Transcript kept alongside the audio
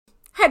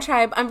Hi,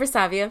 Tribe. I'm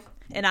Versavia.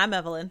 And I'm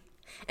Evelyn.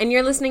 And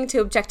you're listening to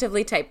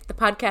Objectively Typed, the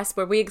podcast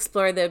where we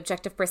explore the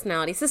objective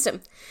personality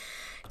system.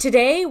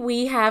 Today,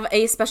 we have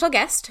a special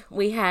guest.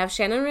 We have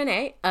Shannon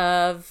Renee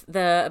of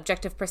the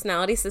Objective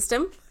Personality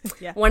System,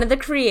 one of the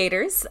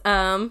creators.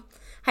 Hi,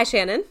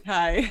 Shannon.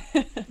 Hi.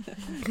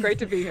 Great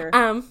to be here.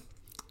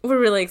 We're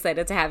really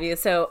excited to have you.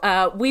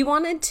 So we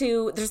wanted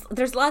to,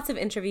 there's lots of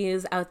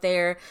interviews out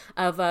there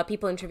of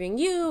people interviewing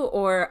you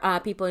or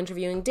people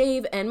interviewing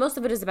Dave, and most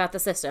of it is about the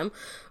system.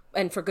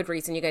 And for good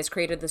reason. You guys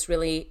created this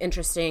really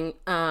interesting,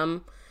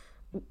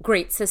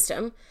 great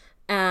system.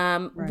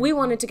 Right. We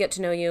wanted to get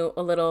to know you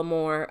a little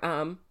more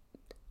on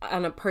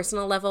a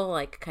personal level,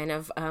 like kind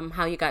of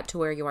how you got to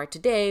where you are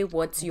today.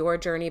 What's your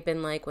journey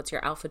been like? What's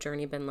your alpha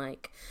journey been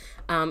like?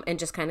 And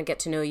just kind of get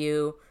to know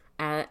you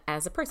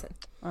as a person.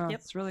 Wow,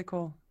 It's really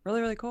cool. Really,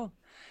 really cool.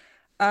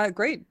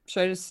 Great.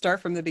 Should I just start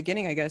from the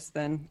beginning, I guess,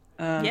 then?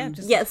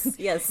 Yes.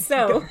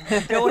 So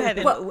go ahead.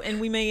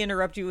 And we may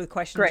interrupt you with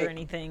questions or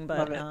anything,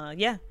 but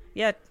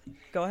yeah,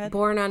 go ahead.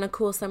 Born on a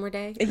cool summer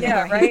day.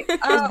 Yeah, right?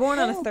 I was born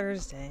on a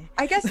Thursday.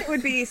 I guess it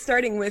would be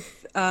starting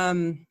with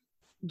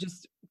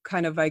just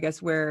kind of, I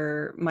guess,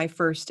 where my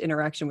first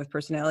interaction with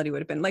personality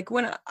would have been. Like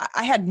when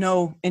I had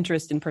no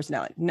interest in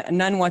personality,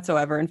 none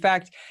whatsoever. In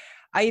fact,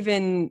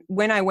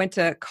 when I went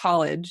to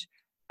college,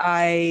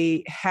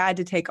 I had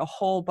to take a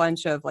whole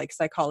bunch of like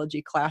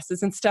psychology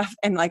classes and stuff.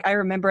 And like, I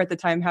remember at the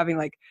time having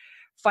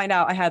find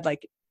out I had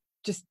like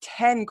just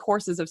 10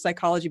 courses of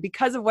psychology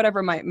because of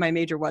whatever my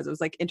major was. It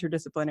was like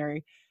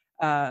interdisciplinary,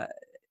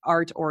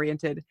 art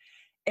oriented.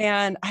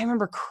 And I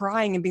remember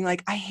crying and being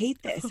like, I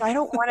hate this. I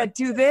don't want to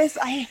do this.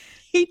 I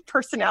hate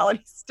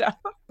personality stuff.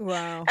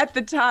 Wow. At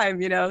the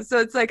time, so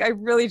it's like, I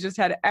really just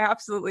had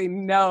absolutely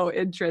no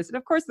interest. And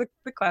of course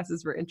the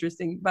classes were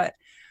interesting, but,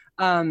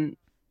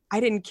 I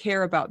didn't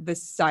care about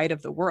this side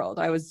of the world.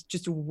 I was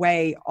just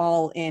way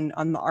all in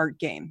on the art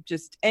game,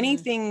 just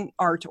anything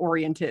art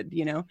oriented,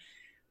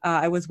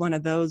 I was one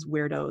of those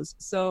weirdos.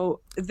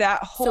 So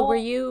that whole So were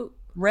you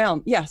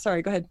realm. Yeah.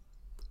 Sorry, go ahead.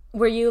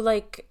 Were you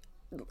like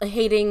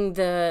hating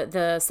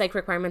the psych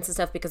requirements and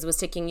stuff because it was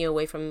taking you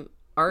away from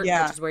art,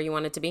 which is where you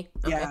wanted to be?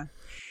 Okay. Yeah.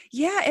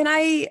 Yeah. And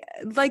I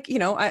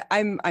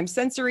I'm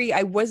sensory.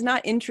 I was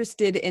not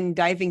interested in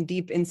diving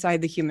deep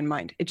inside the human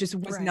mind. It just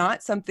was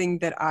not something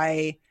that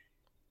I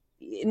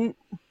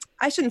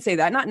shouldn't say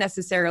that, not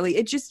necessarily.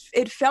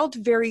 It felt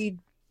very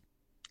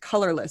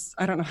colorless.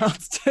 I don't know how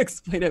else to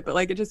explain it, but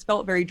like, it just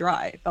felt very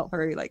dry. It felt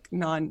very like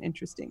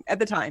non-interesting at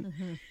the time.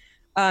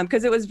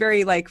 Because it was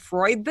very like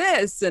Freud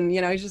this, and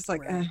it's just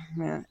like,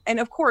 and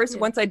of course,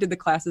 once I did the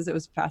classes, it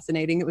was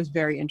fascinating. It was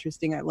very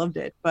interesting. I loved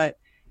it. But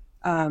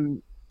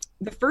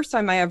the first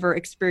time I ever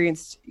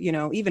experienced,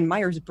 even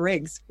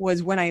Myers-Briggs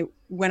was when I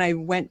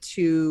went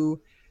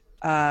to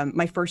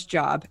my first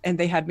job, and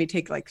they had me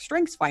take like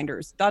strengths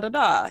finders,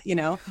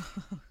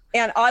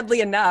 and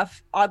oddly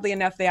enough,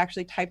 they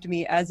actually typed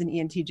me as an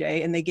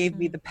ENTJ, and they gave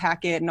me the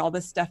packet and all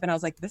this stuff. And I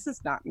was like, this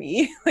is not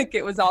me. Like,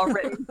 it was all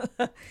written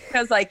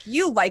because like,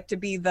 you like to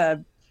be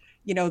the,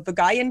 the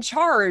guy in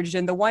charge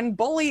and the one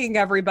bullying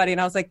everybody.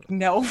 And I was like,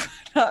 no,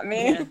 not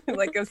me.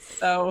 Like, it was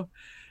so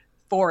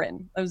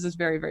foreign. It was just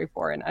very, very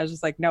foreign. I was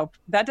just like, nope,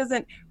 that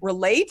doesn't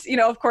relate.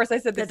 Of course I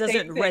said the same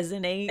thing. That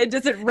doesn't resonate. It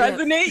doesn't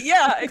resonate.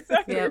 Yeah,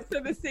 exactly. I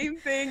said the same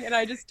thing, and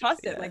I just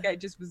tossed it. Like, I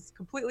just was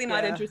completely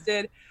not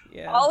interested.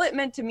 All it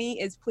meant to me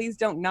is, please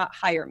don't not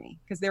hire me,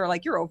 because they were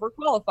like, you're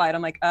overqualified.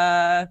 I'm like,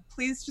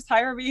 please just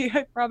hire me.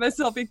 I promise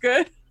I'll be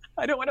good.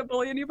 I don't want to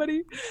bully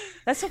anybody.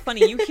 That's so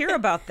funny. You hear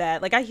about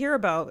that. Like, I hear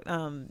about,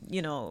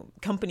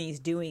 companies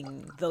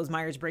doing those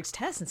Myers-Briggs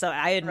tests. And so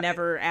I've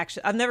never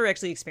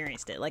actually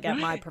experienced it. Like, at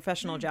my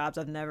professional jobs,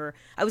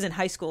 I was in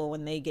high school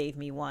when they gave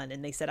me one,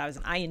 and they said I was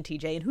an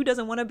INTJ, and who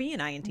doesn't want to be an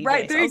INTJ?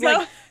 Right. There you go.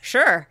 Like,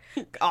 sure.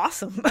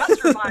 Awesome.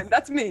 Mastermind.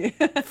 That's me.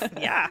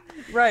 Yeah.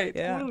 Right.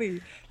 Yeah.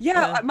 Totally.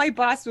 Yeah. My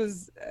boss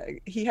was,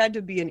 he had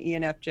to be an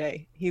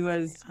ENFJ. He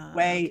was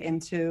way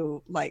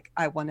into like,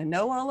 I want to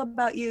know all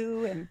about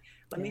you, and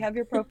let me have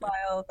your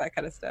profile, that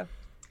kind of stuff.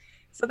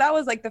 So that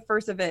was like the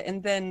first of it.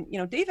 And then,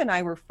 Dave and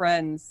I were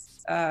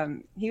friends.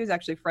 He was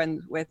actually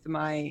friends with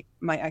my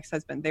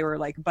ex-husband. They were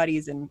like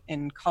buddies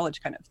in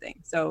college kind of thing.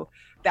 So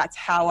that's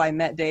how I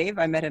met Dave.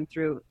 I met him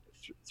through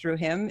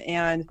him.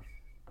 And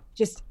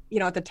just,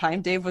 at the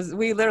time,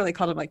 we literally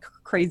called him like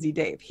Crazy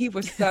Dave. He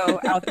was so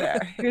out there.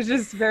 He was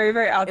just very,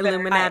 very out there.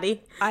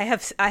 Illuminati. I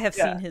have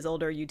seen his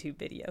older YouTube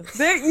videos.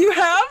 You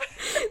have?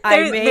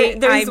 I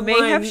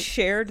may have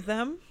shared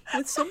them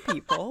with some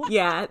people.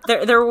 Yeah,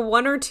 there were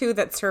one or two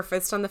that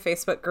surfaced on the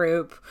Facebook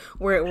group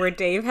where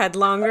Dave had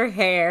longer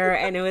hair,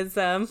 and it was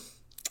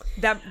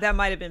that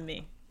might have been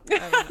me.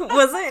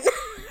 Was it?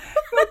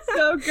 That's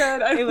so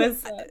good. It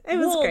was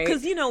great.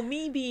 Because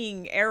me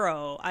being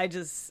Arrow, I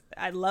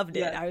loved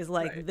it. I was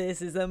like,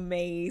 this is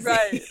amazing.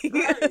 Right.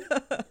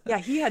 Yeah,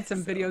 he had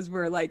some videos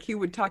where like he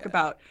would talk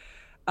about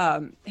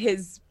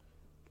his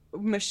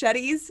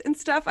machetes and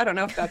stuff. I don't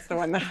know if that's the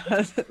one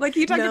that like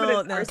you talked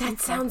about. That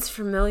sounds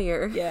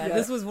familiar. Yeah,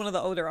 this was one of the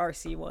older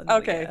RC ones.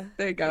 Okay, yeah.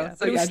 there you go. Yeah. So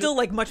but it was still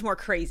like much more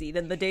crazy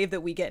than the Dave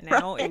that we get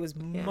now. Right. It was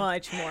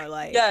much more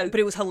like, but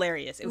it was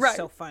hilarious. It was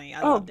so funny.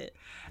 I loved it.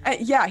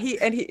 Yeah,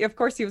 he of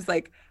course he was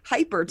like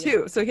hyper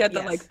too. So he had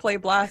to like play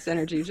blast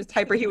energy, just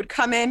hyper. He would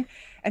come in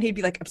and he'd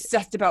be like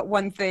obsessed about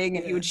one thing,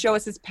 and he would show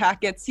us his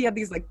packets. He had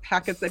these like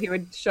packets that he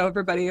would show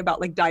everybody about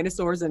like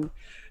dinosaurs and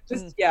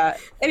just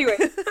anyway,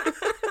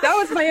 that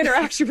was my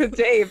interaction with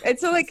Dave. And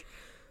so like,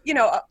 you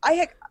know,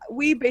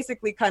 we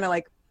basically kind of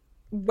like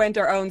went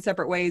our own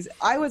separate ways.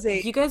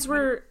 You guys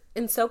were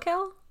in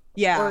SoCal?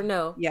 Yeah. Or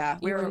no? Yeah.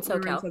 We were in SoCal. We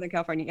were in Southern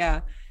California.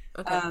 Yeah.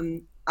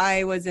 Okay.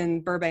 I was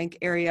in Burbank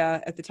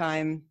area at the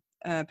time,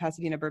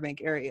 Pasadena,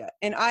 Burbank area.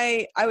 And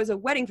I was a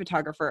wedding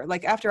photographer.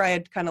 Like after I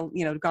had kind of,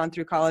 you know, gone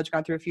through college,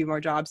 gone through a few more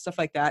jobs, stuff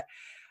like that,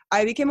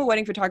 I became a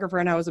wedding photographer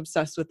and I was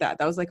obsessed with that.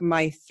 That was like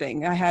my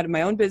thing. I had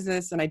my own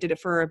business and I did it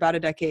for about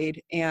a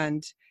decade.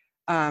 And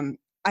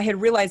I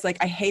had realized like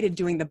I hated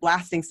doing the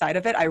blasting side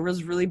of it. I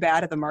was really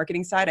bad at the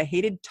marketing side. I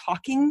hated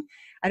talking.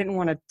 I didn't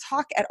want to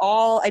talk at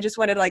all. I just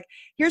wanted like,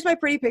 here's my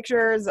pretty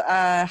pictures,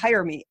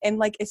 hire me. And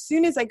like, as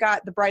soon as I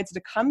got the brides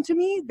to come to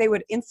me, they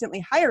would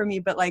instantly hire me.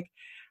 But like,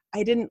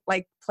 I didn't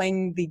like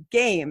playing the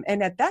game.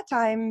 And at that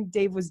time,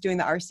 Dave was doing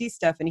the RC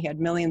stuff and he had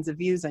millions of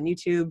views on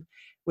YouTube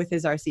with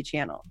his RC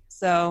channel.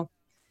 So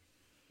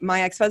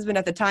my ex-husband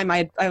at the time,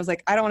 I was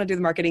like, I don't want to do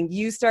the marketing.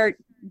 You start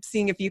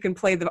seeing if you can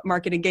play the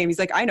marketing game. He's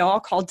like, I know,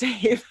 I'll call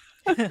Dave.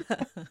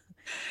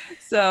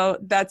 So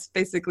that's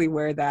basically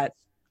where that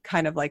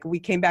kind of like, we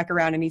came back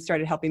around and he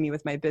started helping me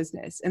with my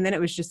business. And then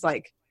it was just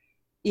like,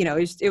 you know,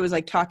 it was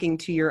like talking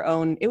to your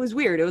own, it was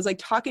weird. It was like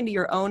talking to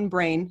your own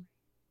brain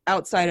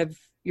outside of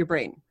your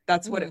brain.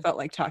 That's what it felt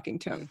like talking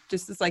to him.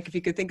 Just as like, if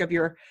you could think of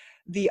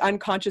the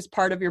unconscious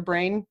part of your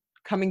brain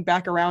coming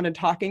back around and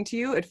talking to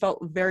you, it felt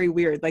very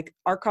weird. Like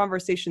our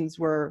conversations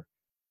were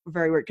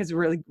very weird because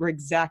we're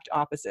exact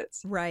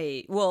opposites.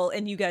 Right. Well,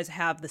 and you guys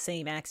have the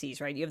same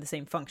axes, right? You have the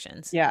same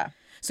functions. Yeah.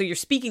 So you're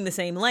speaking the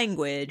same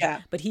language,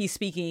 but he's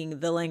speaking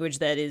the language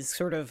that is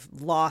sort of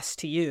lost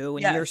to you,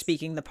 and you're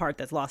speaking the part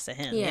that's lost to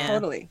him. Yeah.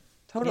 Totally.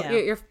 Yeah.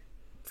 You're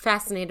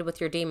fascinated with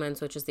your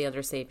demons, which is the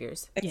other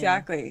saviors.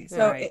 Exactly. Yeah.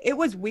 So it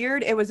was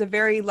weird. It was a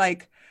very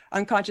like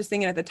unconscious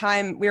thing. And at the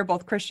time we were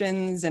both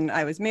Christians and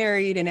I was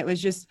married, and it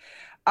was just,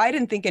 I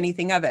didn't think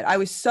anything of it. I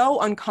was so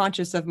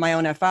unconscious of my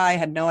own FI,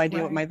 had no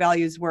idea what my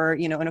values were,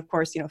 you know, and of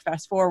course, you know,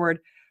 fast forward,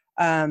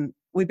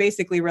 we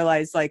basically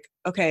realized like,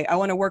 okay, I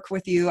want to work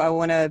with you. I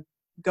want to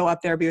go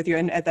up there, be with you.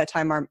 And at that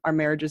time, our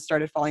marriages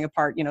started falling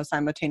apart, you know,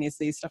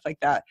 simultaneously, stuff like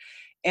that.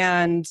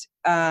 And,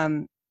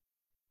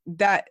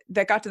 that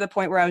got to the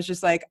point where I was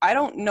just like, I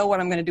don't know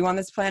what I'm going to do on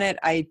this planet.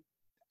 I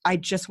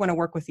just want to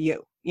work with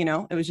you. You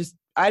know, it was just,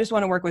 I just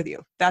want to work with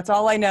you. That's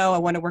all I know. I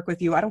want to work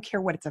with you. I don't care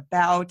what it's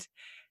about,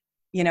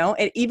 you know,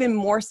 and even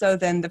more so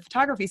than the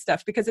photography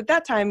stuff. Because at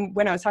that time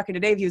when I was talking to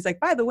Dave, he was like,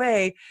 by the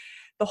way,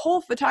 the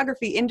whole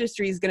photography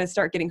industry is going to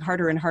start getting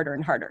harder and harder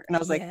and harder. And I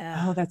was like,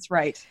 oh, that's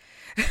right.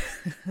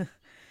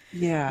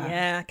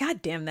 Yeah.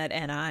 God damn that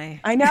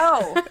NI. I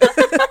know.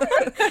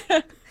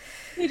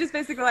 He just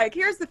basically like,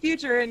 here's the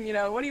future. And, you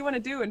know, what do you want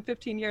to do in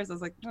 15 years? I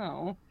was like,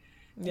 no.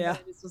 Yeah.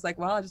 I just was like,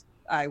 well,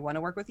 I want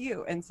to work with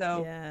you. And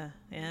so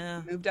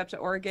moved up to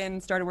Oregon,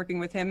 started working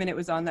with him, and it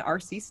was on the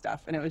RC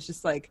stuff. And it was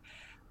just like,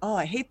 oh,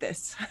 I hate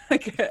this.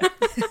 Like,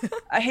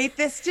 I hate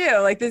this too.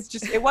 Like this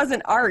just, it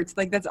wasn't art.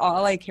 Like that's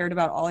all I cared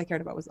about. All I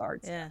cared about was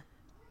art. Yeah.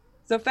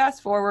 So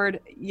fast forward,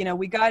 you know,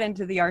 we got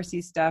into the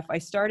RC stuff. I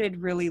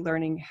started really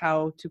learning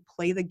how to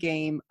play the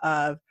game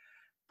of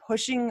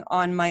pushing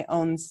on my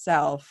own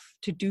self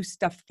to do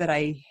stuff that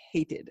I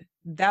hated.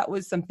 That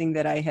was something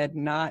that I had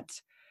not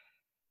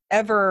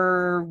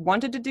ever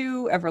wanted to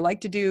do, ever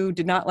liked to do,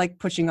 did not like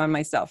pushing on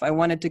myself. I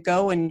wanted to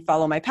go and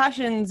follow my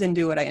passions and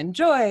do what I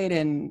enjoyed.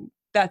 And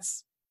that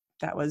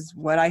was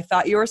what I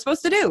thought you were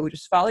supposed to do.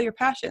 Just follow your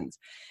passions.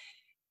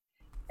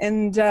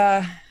 And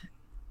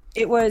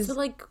it was... So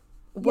like,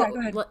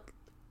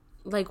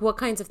 what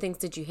kinds of things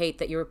did you hate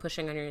that you were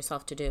pushing on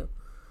yourself to do?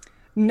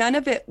 None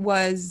of it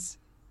was...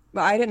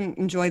 Well, I didn't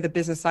enjoy the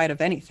business side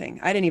of anything.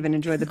 I didn't even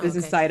enjoy the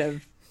business side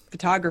of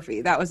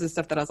photography. That was the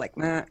stuff that I was like,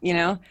 meh, you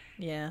know?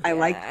 Yeah.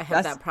 I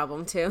have that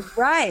problem too.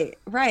 Right.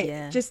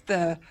 Yeah. Just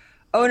the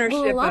ownership.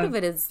 Well, a lot of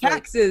it is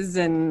taxes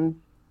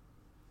and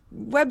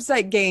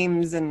website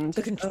games and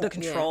the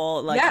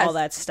control, all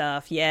that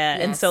stuff. Yeah.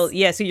 Yes. And so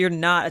you're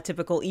not a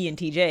typical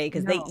ENTJ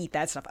because they eat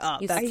that stuff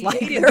up. That's like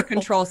the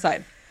control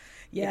side.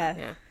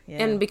 Yeah.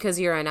 And because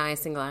you're an I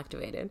single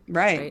activated.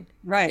 Right.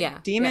 Yeah.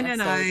 Demon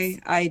and so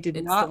I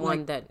did not the one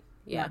like that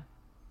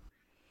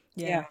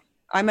Yeah.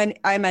 I'm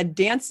a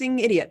dancing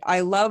idiot. I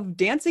love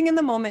dancing in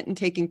the moment and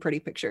taking pretty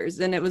pictures.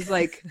 And it was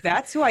like,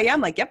 that's who I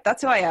am. Like, yep,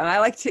 that's who I am. I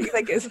like to,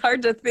 like, it's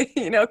hard to think,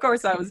 you know, of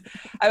course I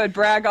would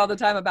brag all the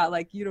time about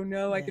like, you don't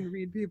know, I can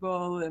read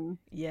people. And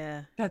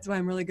that's why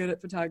I'm really good at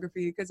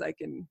photography, because I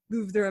can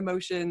move their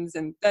emotions.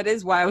 And that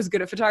is why I was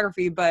good at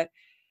photography. But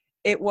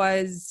it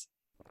was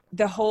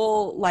the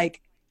whole,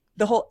 like,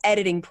 the whole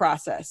editing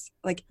process,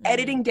 like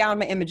editing down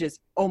my images.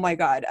 Oh my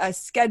God.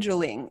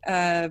 Scheduling,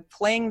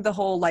 playing the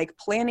whole, like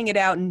planning it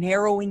out,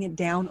 narrowing it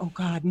down. Oh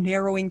God,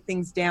 narrowing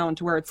things down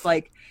to where it's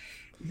like,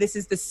 this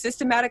is the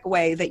systematic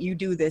way that you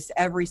do this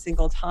every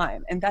single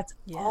time. And that's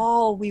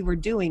all we were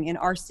doing in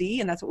RC.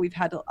 And that's what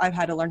I've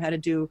had to learn how to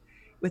do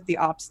with the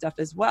ops stuff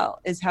as well,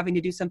 is having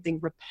to do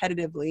something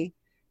repetitively,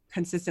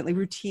 consistently,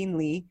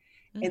 routinely,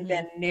 and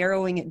then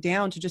narrowing it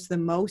down to just the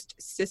most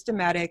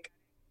systematic,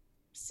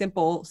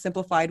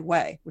 simplified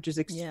way, which is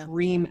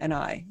extreme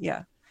NI.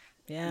 Yeah.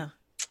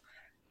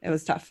 It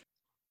was tough.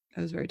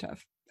 It was very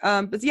tough.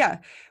 But yeah,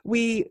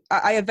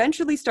 I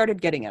eventually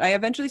started getting it. I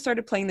eventually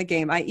started playing the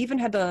game. I even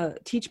had to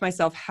teach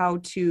myself how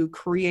to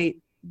create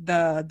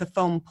the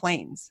foam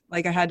planes.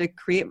 Like I had to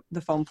create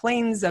the foam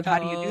planes of how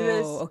do you do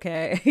this.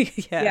 Okay.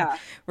 Yeah.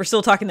 We're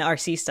still talking the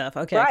RC stuff.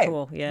 Okay, right.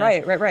 Cool. Yeah.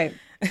 Right.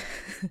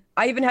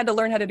 I even had to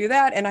learn how to do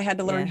that, and I had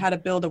to learn how to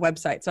build a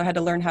website. So I had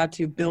to learn how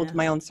to build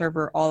my own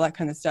server, all that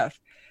kind of stuff.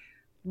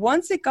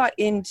 Once it got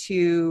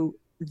into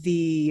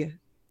the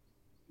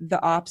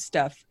ops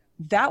stuff,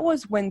 that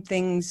was when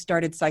things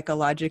started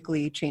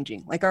psychologically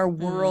changing. Like our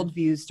world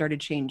views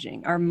started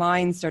changing, our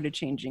minds started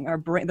changing,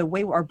 the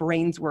way our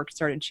brains work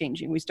started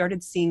changing. We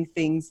started seeing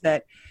things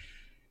that,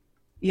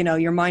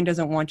 your mind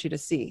doesn't want you to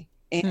see.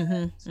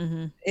 And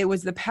it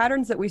was the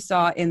patterns that we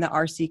saw in the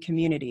RC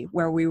community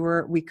where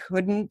we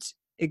couldn't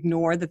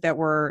ignore that there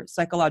were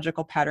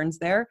psychological patterns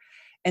there.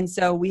 And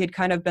so we had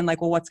kind of been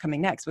like, well, what's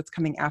coming next? What's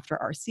coming after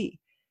RC?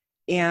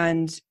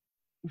 And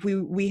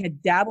we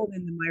had dabbled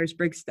in the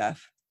Myers-Briggs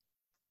stuff.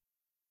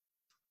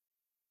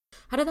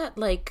 How did that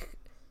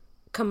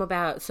come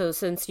about? So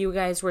since you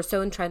guys were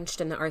so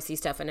entrenched in the RC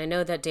stuff, and I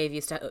know that Dave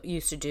used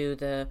to do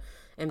the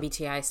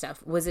MBTI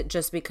stuff, was it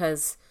just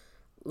because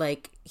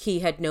he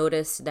had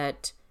noticed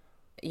that,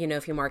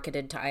 if you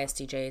marketed to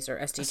ISTJs or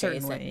STJs, a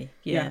certain way.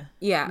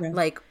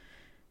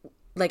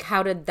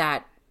 How did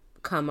that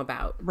come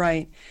about?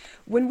 Right.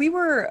 When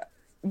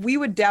we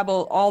would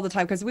dabble all the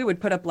time because we would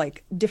put up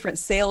different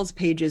sales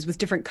pages with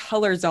different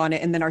colors on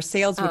it, and then our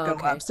sales would go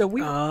up. So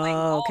we were playing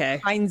all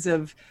kinds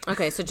of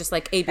so just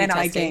A/B NI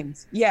testing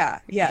games. Yeah.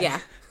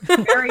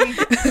 Very,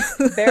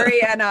 very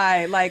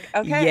NI.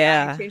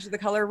 I changed the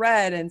color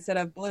red instead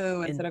of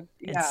blue and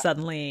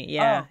suddenly,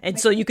 and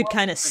so you could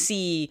kind of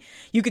see,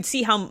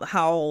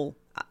 how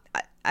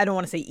I don't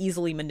want to say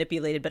easily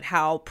manipulated, but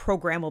how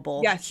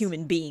programmable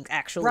human beings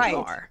actually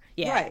are.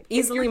 Yeah, right.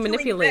 Easily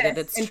manipulated.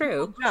 It's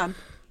true. Jump.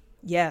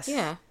 Yes.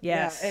 Yeah.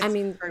 Yes. I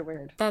mean, very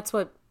weird. That's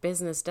what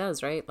business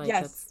does, right?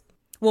 Yes.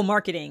 Well,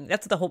 marketing.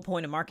 That's the whole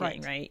point of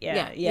marketing, right?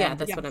 Yeah.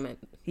 That's what I meant.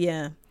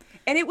 Yeah.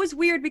 And it was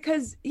weird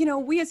because,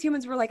 we as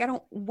humans were like, I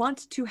don't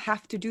want to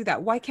have to do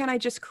that. Why can't I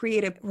just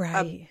create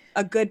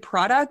a good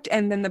product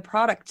and then the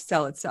product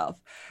sell itself?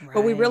 Right.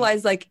 But we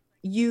realized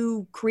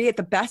you create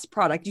the best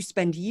product, you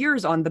spend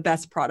years on the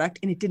best product,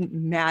 and it didn't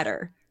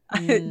matter.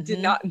 It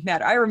did not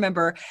matter. I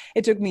remember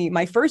it took me,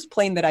 my first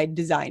plane that I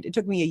designed, it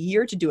took me a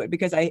year to do it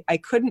because I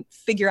couldn't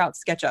figure out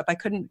SketchUp.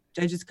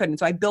 I just couldn't.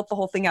 So I built the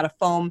whole thing out of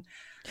foam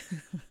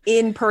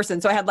in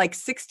person. So I had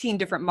 16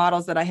 different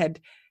models that I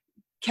had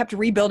kept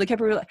rebuilding,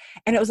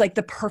 and it was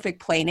the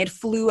perfect plane. It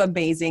flew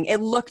amazing.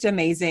 It looked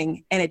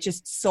amazing. And it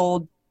just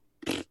sold.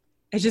 It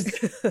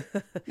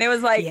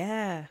was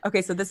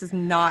okay, so this is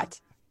not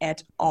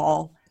at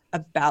all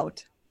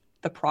about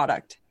the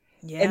product.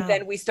 Yeah. And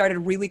then we started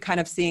really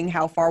kind of seeing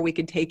how far we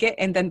could take it.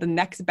 And then the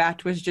next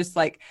batch was just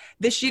the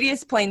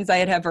shittiest planes I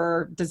had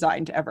ever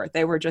designed ever.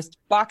 They were just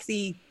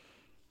boxy,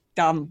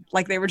 dumb.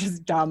 They were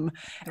just dumb.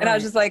 And I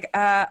was just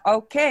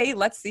okay,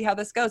 let's see how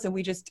this goes. And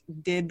we just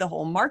did the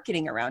whole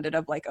marketing around it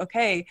of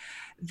okay,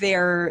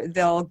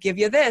 they'll give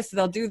you this,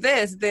 they'll do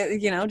this,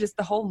 just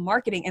the whole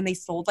marketing. And they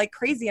sold like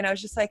crazy. And I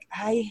was just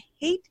I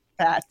hate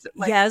that.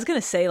 I was gonna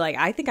say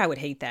I think I would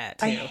hate that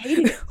too. I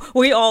hated it.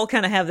 We all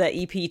kind of have that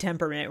EP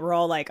temperament. We're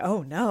all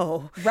oh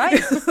no, right?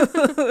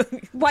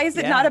 Why is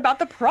it not about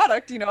the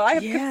product? I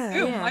have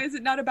consumed. Why is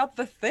it not about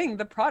the thing,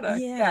 the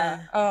product?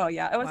 Oh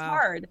yeah, it was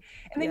hard.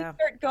 And then you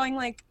start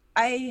going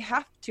I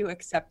have to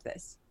accept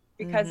this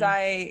because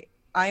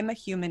I'm a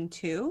human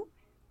too,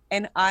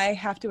 and I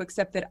have to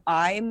accept that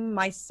I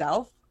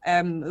myself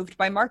am moved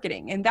by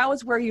marketing. And that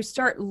was where you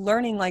start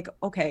learning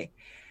okay,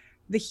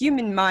 the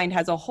human mind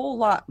has a whole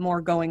lot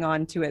more going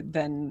on to it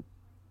than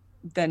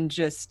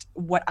just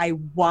what I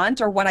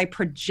want or what I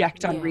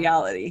project on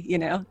reality,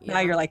 Now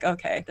you're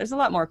okay, there's a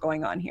lot more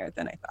going on here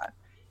than I thought.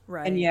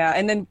 Right. And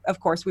and then of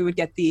course we would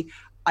get the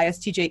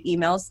ISTJ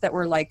emails that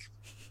were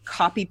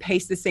copy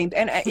paste the same,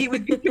 and it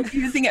would be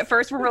confusing at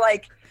first where we're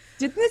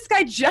did this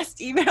guy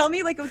just email me?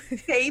 It was the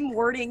same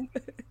wording,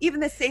 even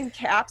the same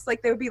caps, they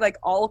would be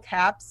all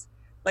caps.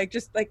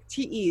 Just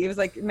TE. It was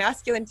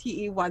masculine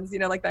TE ones, the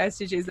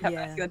ISTJs that have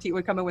masculine TE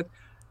would come in with,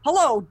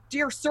 hello,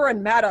 dear sir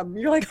and madam.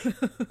 You're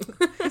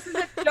this is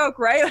a joke,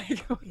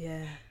 right?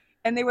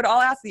 And they would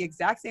all ask the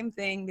exact same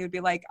thing. They would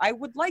be I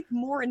would like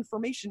more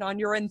information on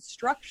your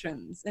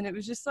instructions. And it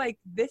was just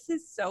this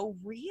is so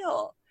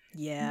real.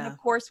 Yeah. And of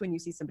course, when you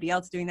see somebody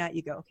else doing that,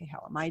 you go, okay,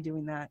 how am I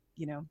doing that?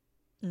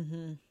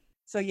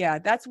 So yeah,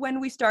 that's when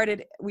we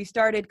started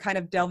kind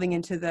of delving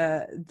into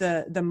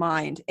the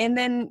mind. And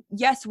then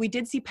yes, we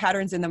did see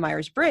patterns in the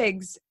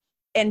Myers-Briggs,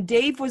 and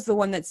Dave was the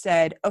one that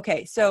said,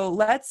 okay, so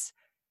let's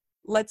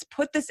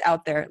put this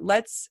out there.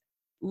 Let's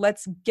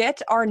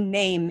get our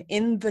name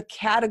in the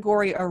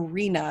category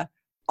arena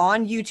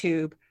on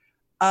YouTube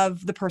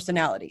of the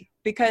personality.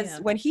 Because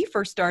when he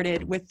first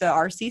started with the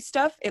RC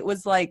stuff, it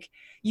was like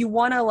you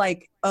want to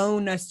like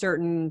own a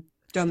certain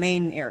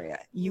domain area.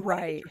 You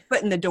want to get your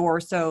foot in the door,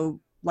 so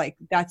like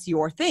that's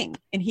your thing.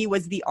 And he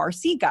was the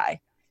RC guy.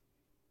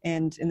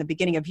 And in the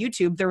beginning of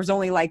YouTube, there was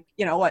only like,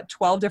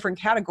 12 different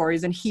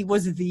categories, and he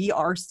was the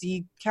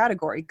RC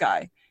category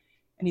guy.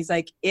 And he's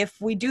like, if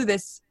we do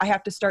this, I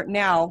have to start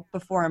now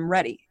before I'm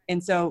ready.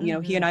 And so,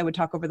 he and I would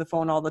talk over the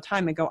phone all the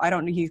time and go, I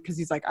don't know, because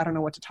he's like, I don't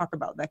know what to talk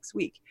about next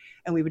week.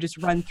 And we would just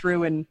run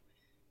through and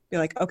be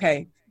like,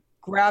 okay,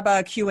 grab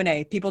a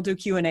Q&A. People do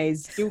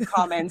Q&As, do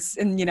comments,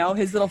 and,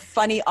 his little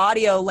funny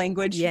audio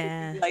language,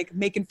 like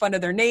making fun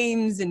of their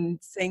names and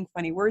saying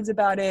funny words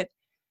about it.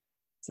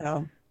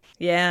 So.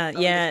 Yeah.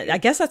 I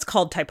guess that's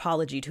called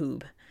Typology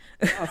Tube.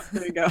 Oh,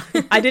 there you go.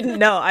 I didn't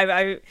know.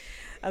 I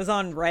was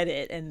on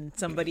Reddit, and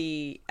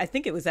somebody, I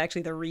think it was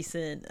actually the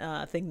recent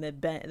thing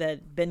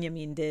that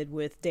Benjamin did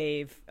with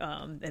Dave,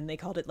 and they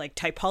called it like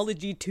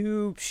Typology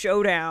Tube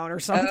Showdown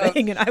or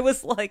something. And I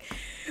was like,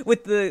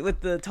 with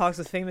the Talks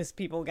with Famous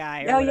People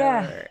guy or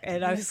whatever,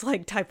 and I was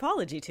like,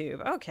 Typology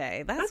Tube,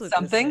 okay, that's what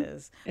something. This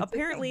is.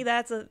 Apparently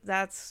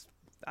that's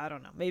I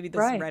don't know, maybe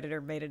this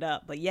Redditor made it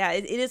up, but yeah,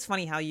 it is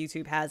funny how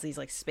YouTube has these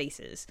like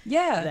spaces.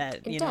 Yeah,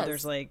 that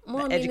there's like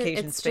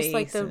education it's space. Just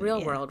like the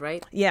real world,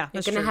 right? Yeah,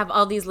 you're gonna have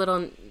all these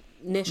little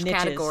niches.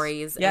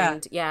 Categories,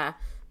 and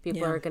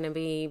people are gonna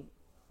be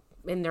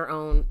in their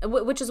own,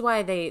 which is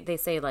why they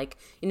say like,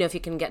 if you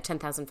can get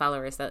 10,000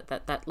 followers,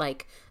 that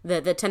like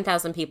the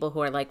 10,000 people who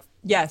are like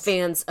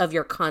fans of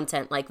your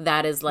content, like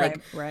that is like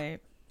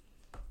right.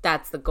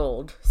 That's the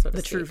gold, so to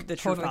the speak.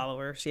 true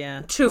followers,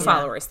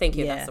 followers. Thank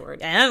you, that's the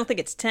word. And I don't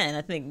think it's 10.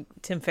 I think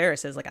Tim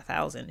Ferriss says like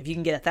 1,000. If you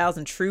can get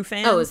 1,000 true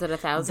fans, is it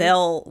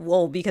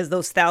 1,000? Because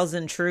those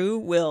 1,000 true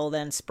will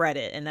then spread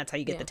it, and that's how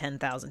you get the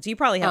 10,000. So you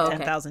probably have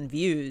 10,000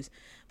 views,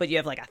 but you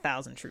have like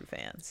 1,000 true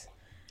fans.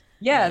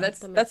 Yeah, that's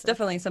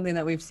definitely something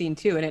that we've seen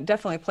too, and it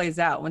definitely plays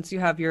out. Once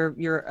you have your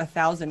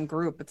 1,000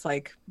 group, it's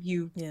like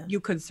you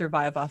could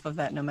survive off of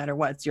that no matter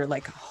what. It's your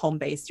like home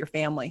base, your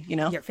family,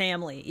 Your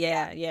family,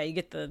 yeah. You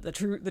get the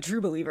true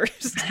believers,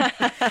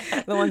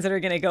 the ones that are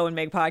gonna go and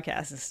make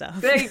podcasts and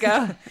stuff. There you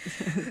go,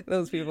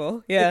 those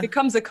people. Yeah, it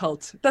becomes a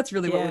cult. That's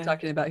really what we're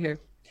talking about here.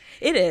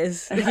 It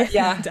is.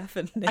 Yeah,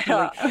 definitely.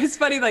 It was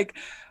funny, like.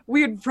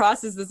 We had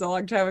processed this a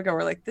long time ago.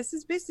 We're like, this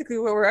is basically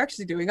what we're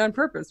actually doing on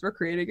purpose. We're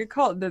creating a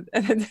cult. And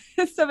then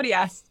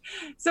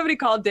somebody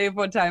called Dave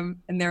one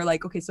time, and they're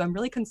like, okay, so I'm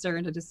really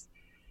concerned. I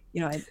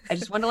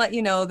just want to let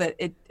you know that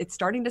it's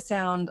starting to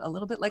sound a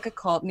little bit like a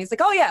cult. And he's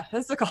like, oh yeah,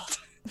 that's a cult.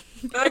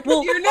 Like,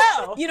 well,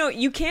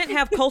 you can't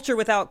have culture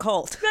without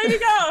cult. There you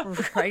go.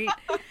 Right?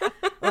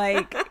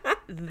 Like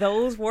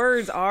those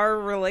words are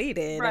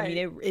related. Right. I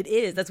mean, it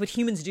is. That's what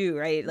humans do,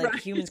 right? Like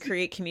humans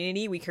create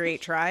community, we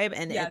create tribe,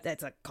 and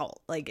that's a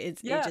cult. Like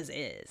it just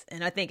is.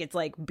 And I think it's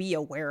like, be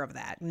aware of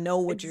that. Know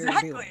what you're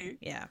doing.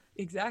 Yeah.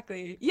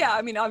 Exactly. Yeah.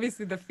 I mean,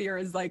 obviously the fear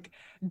is like,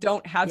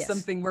 don't have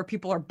something where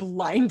people are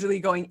blindly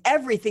going,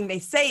 everything they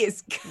say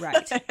is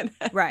good.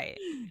 Right.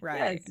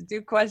 Yes,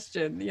 do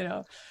question,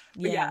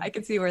 But I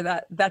can see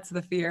where that's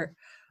the fear.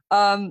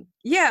 So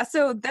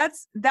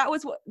that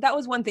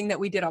was one thing that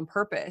we did on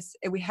purpose.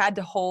 And we had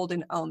to hold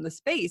and own the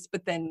space,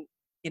 but then,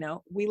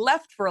 we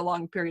left for a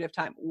long period of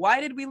time.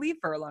 Why did we leave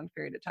for a long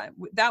period of time?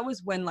 That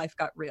was when life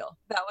got real.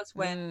 That was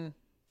when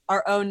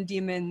our own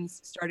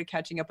demons started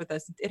catching up with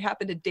us. It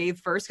happened to Dave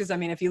first. Cause I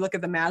mean, if you look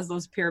at the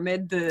Maslow's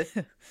pyramid,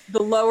 the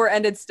lower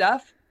ended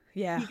stuff,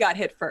 he got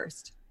hit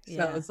first.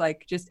 So it was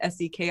like just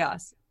SE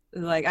chaos.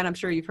 Like, and I'm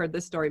sure you've heard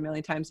this story a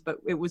million times, but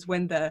it was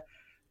when the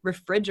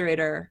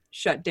refrigerator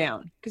shut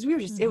down, because we were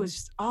just it was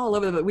just all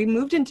over the. We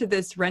moved into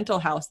this rental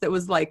house that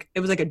was like, it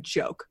was like a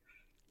joke.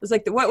 It was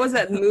like what was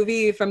that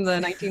movie from the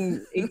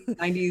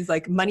 1990s,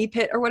 like Money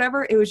Pit or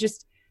whatever? It was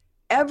just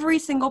every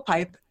single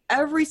pipe,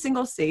 every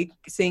single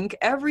sink,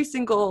 every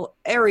single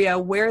area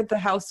where the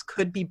house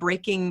could be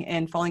breaking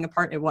and falling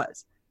apart. It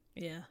was.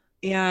 Yeah.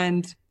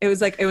 And it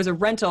was a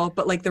rental,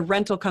 but like the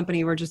rental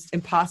company were just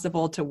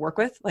impossible to work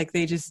with. Like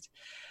they just,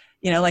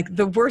 like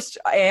the worst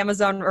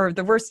Amazon or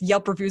the worst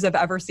Yelp reviews I've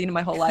ever seen in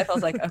my whole life. I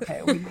was like,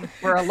 okay,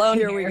 we're alone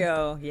here. Here we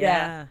go.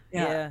 Yeah.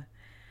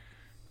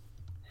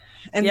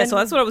 And so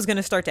that's what I was going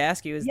to start to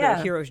ask you is the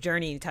hero's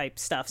journey type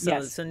stuff.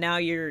 So now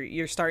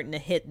you're starting to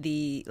hit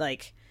the,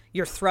 like,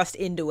 you're thrust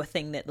into a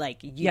thing that like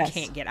you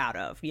can't get out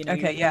of, you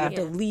have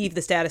to leave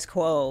the status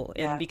quo,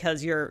 and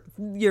because your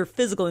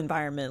physical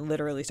environment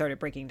literally started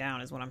breaking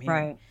down is what I'm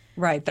hearing.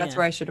 Right. That's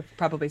where I should have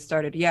probably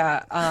started.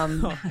 Yeah.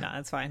 No,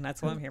 that's fine.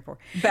 That's what I'm here for.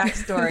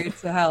 Backstory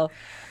to hell.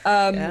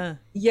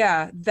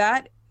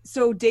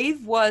 So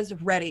Dave was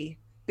ready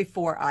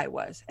before I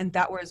was, and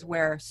that was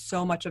where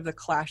so much of the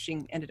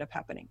clashing ended up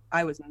happening.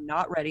 I was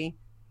not ready.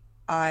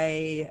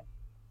 I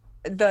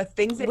the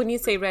things that When you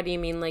say ready, you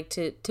mean like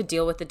to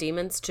deal with the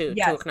demons, to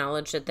Yes.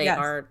 acknowledge that they Yes.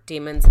 are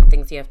demons and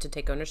things you have to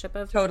take ownership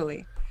of?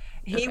 totally.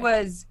 He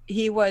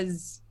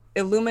was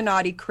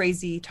Illuminati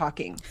crazy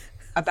talking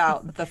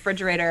about the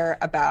refrigerator,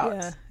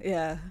 about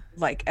Yeah.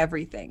 like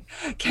everything.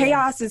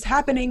 Chaos is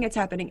happening. It's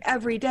happening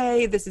every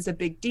day. This is a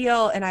big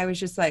deal. And I was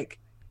just like,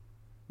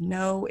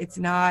 no, it's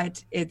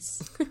not.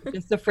 It's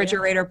just a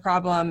refrigerator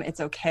problem. It's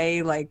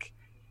okay. Like,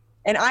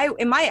 and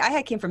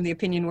I came from the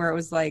opinion where it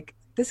was like,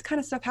 this kind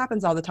of stuff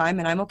happens all the time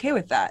and I'm okay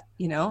with that.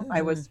 You know,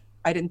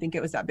 I didn't think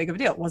it was that big of a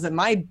deal. It wasn't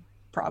my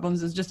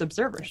problems. It was just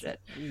observer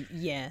shit.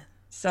 Yeah.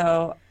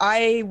 So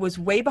I was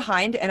way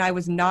behind and I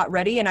was not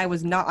ready and I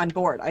was not on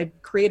board. I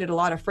created a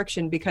lot of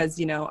friction because,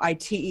 you know, I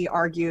TE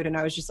argued and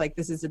I was just like,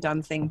 this is a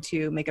dumb thing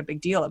to make a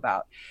big deal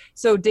about.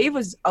 So Dave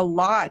was a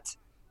lot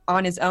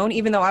on his own,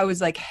 even though I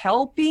was like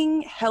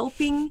helping,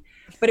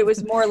 but it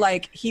was more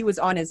like he was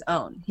on his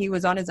own. He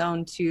was on his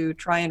own to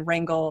try and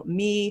wrangle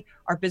me,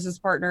 our business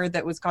partner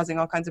that was causing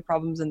all kinds of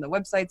problems in the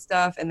website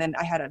stuff. And then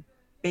I had a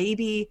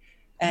baby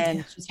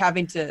and just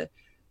having to,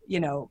 you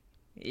know,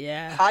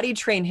 potty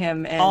train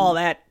him and all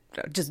that.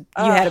 Just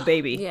you had a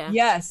baby. Yeah.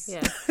 Yes.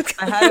 Yeah.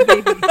 I had a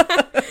baby.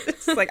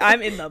 It's like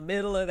I'm in the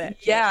middle of that.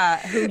 Yeah.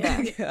 Who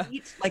doesn't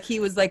eat. Like he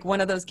was like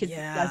one of those kids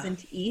that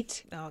doesn't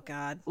eat. Oh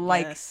God.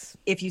 Like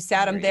if you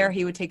sat him there,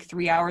 he would take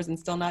 3 hours and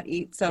still not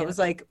eat. So it was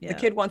like the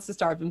kid wants to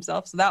starve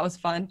himself. So that was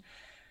fun.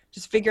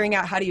 Just figuring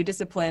out how do you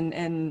discipline.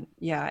 And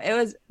it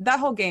was, that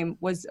whole game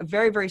was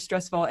very, very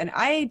stressful. And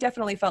I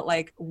definitely felt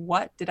like,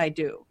 what did I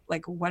do?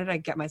 Like, what did I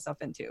get myself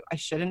into? I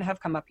shouldn't have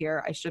come up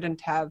here. I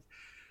shouldn't have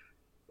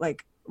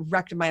like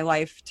wrecked my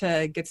life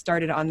to get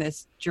started on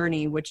this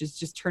journey, which has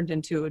just turned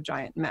into a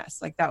giant mess.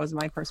 Like that was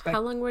my perspective.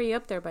 How long were you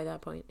up there by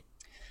that point?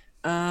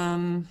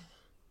 A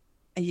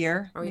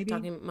year. Are we maybe?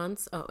 talking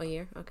months? Oh, a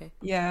year. Okay.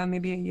 Yeah,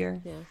 maybe a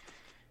year.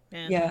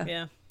 Yeah.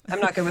 Yeah. I'm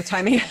not good with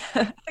timing.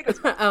 I think it was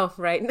Oh,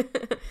 right.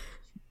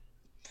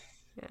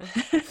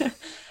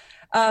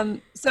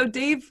 so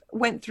Dave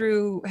went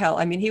through hell.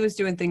 I mean, he was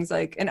doing things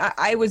like, and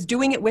I was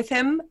doing it with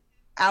him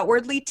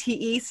outwardly,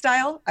 TE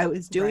style. I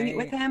was doing it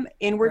with him,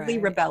 inwardly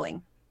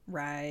rebelling.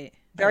 Right.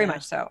 Very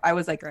much so. I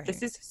was like,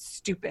 this is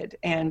stupid.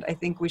 And I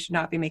think we should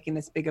not be making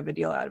this big of a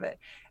deal out of it.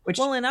 Which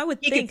and I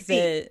would think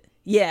that,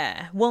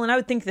 and I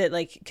would think that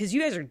like, cause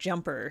you guys are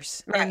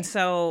jumpers. Right. And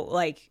so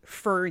like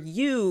for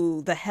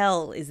you, the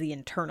hell is the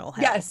internal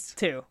hell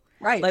too.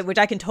 Right. Like, which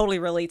I can totally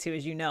relate to,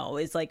 as you know,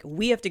 is like,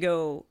 we have to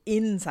go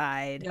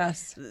inside.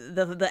 Yes.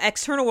 The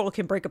external world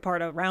can break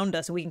apart around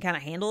us and we can kind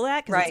of handle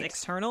that because it's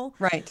external.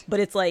 Right.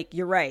 But it's like,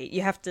 you're right.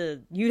 You'd have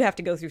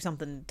to go through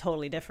something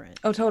totally different.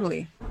 Oh,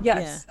 totally.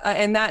 Yes. Yeah.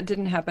 And that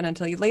didn't happen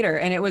until later.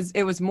 And it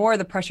was more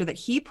the pressure that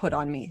he put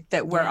on me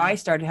where I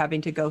started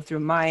having to go through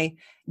my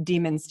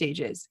demon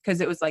stages.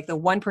 Cause it was like the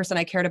one person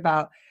I cared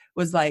about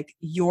was like,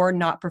 you're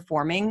not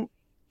performing,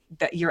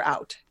 that you're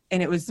out.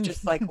 And it was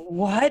just like,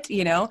 what,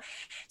 you know?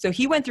 So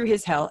he went through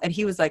his hell and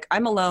he was like,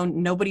 I'm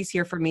alone. Nobody's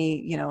here for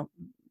me. You know,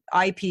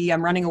 IP,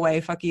 I'm running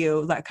away. Fuck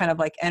you. That kind of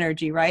like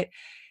energy. Right.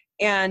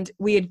 And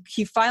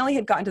he finally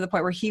had gotten to the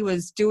point where he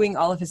was doing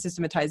all of his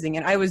systematizing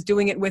and I was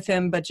doing it with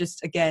him, but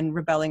just again,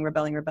 rebelling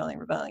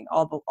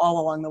all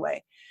along the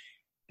way.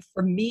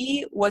 For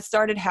me, what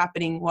started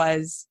happening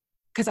was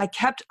because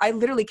I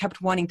literally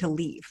kept wanting to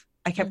leave.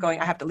 I kept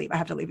going, I have to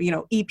leave. You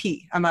know, EP,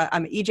 I'm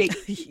an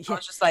EJ. I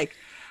was just like,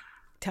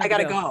 I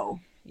gotta go.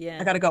 Yeah.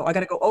 I gotta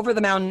go over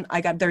the mountain.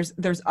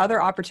 There's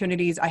other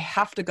opportunities. I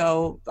have to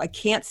go. I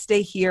can't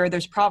stay here.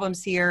 There's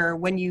problems here.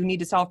 When you need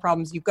to solve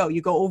problems, you go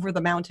over the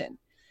mountain.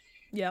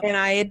 Yeah. And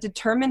I had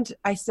determined,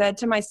 I said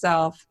to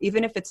myself,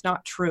 even if it's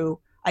not true,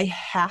 I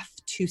have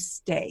to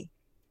stay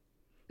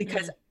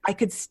because I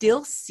could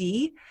still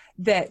see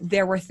that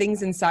there were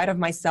things inside of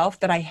myself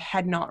that I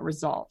had not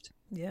resolved.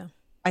 Yeah.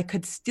 I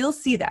could still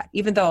see that,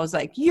 even though I was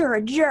like, you're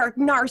a jerk,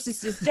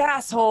 narcissist,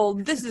 asshole.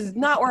 This is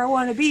not where I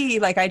want to be.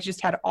 Like, I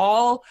just had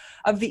all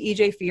of the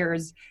EJ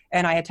fears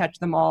and I attached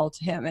them all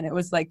to him. And it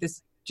was like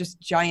this just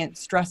giant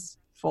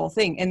stressful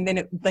thing. And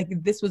then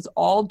this was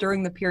all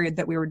during the period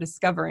that we were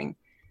discovering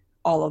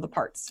all of the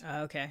parts.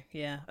 Okay.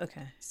 Yeah.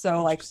 Okay.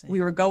 So like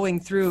we were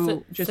going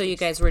through. So you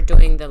guys were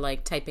doing the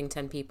like typing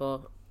 10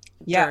 people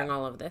during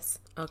all of this.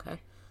 Okay.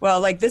 Well,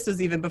 like this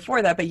was even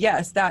before that, but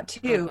yes, that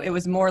too. Okay. It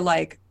was more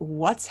like,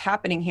 what's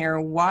happening here?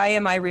 Why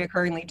am I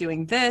reoccurringly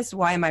doing this?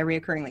 Why am I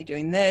reoccurringly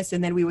doing this?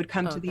 And then we would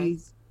come to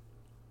these.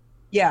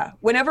 Yeah.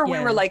 Whenever we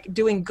were like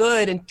doing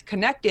good and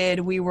connected,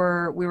 we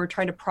were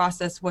trying to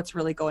process what's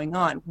really going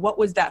on. What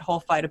was that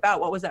whole fight about?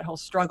 What was that whole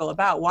struggle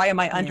about? Why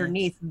am I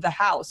underneath the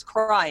house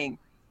crying?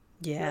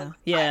 Yeah.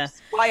 Yeah.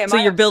 Why so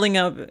you're building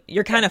up,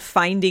 you're kind of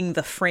finding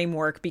the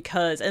framework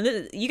because,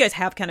 and you guys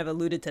have kind of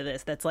alluded to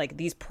this, that's like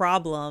these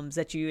problems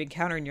that you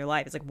encounter in your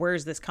life. It's like,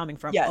 where's this coming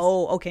from? Yes.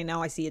 Oh, okay.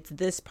 Now I see it's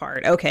this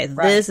part. Okay.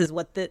 Right. This is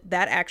what that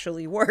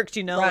actually worked,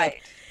 you know? Right.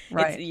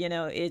 Like, right. It's, you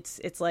know,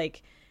 it's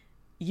like,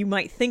 you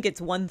might think it's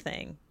one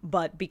thing,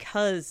 but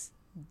because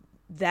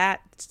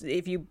that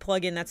if you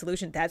plug in that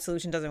solution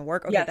doesn't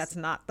work. Okay, Yes. that's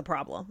not the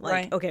problem. Like,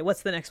 Right. okay,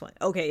 what's the next one?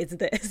 Okay, it's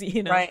this,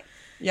 you know? Right.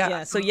 Yeah.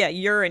 Yeah. So yeah,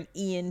 you're an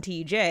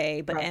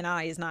ENTJ, but Right.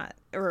 NI is not,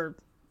 or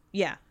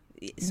yeah.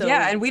 So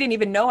yeah, and we didn't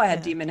even know I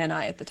had demon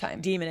NI at the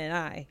time. demon and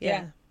I.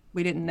 Yeah.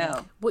 We didn't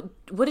know.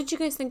 What did you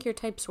guys think your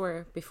types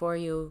were before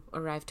you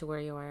arrived to where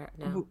you are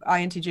now?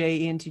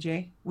 INTJ,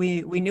 ENTJ.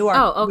 We knew our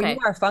Oh, okay. we knew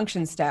our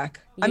function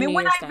stack. You I mean, knew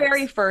when your I stacks.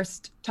 very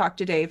first talked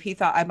to Dave, he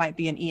thought I might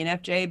be an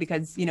ENFJ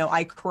because, you know,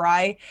 I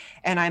cry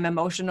and I'm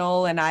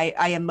emotional and I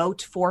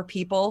emote for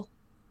people.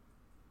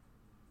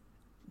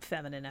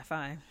 Feminine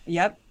FI.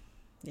 Yep.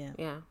 Yeah.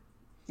 Yeah.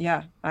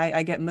 Yeah.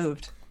 I get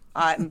moved.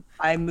 I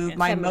move,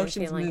 my Feminine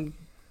emotions feeling. move.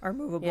 Are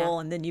movable, Yeah.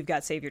 and then you've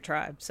got Save Your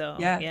Tribe. So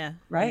Yeah. yeah.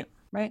 Right.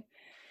 Right.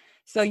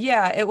 So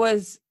yeah, it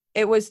was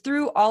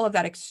through all of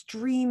that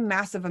extreme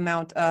massive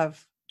amount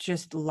of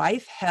just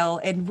life hell.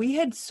 And we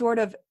had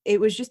it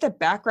was just a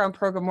background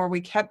program where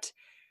we kept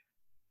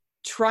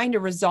trying to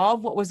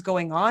resolve what was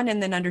going on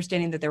and then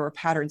understanding that there were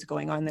patterns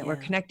going on that were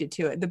Yeah. connected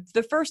to it.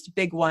 The first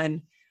big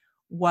one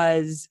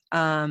was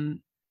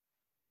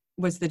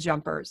the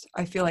jumpers.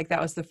 I feel like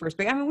that was the first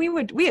big, I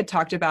mean, we had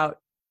talked about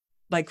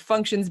like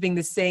functions being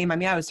the same. I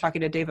mean, I was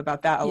talking to Dave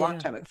about that a long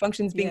time ago.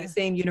 Functions being Yeah. the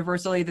same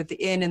universally, that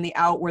the in and the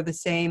out were the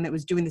same. It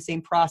was doing the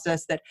same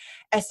process, that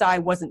SI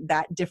wasn't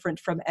that different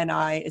from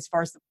NI as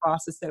far as the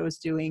process that it was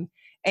doing.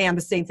 And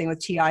the same thing with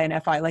TI and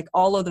FI, like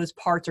all of those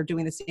parts are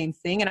doing the same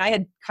thing. And I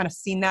had kind of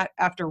seen that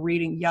after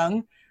reading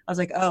Jung. I was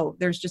like, oh,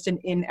 there's just an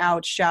in,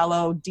 out,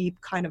 shallow, deep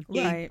kind of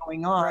game Right.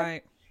 going on.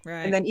 Right.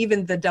 Right. And then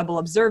even the double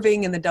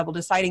observing and the double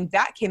deciding,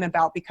 that came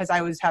about because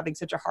I was having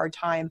such a hard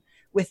time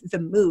with the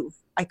move.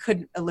 I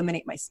couldn't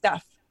eliminate my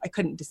stuff. I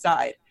couldn't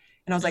decide.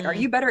 And I was like, are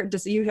you better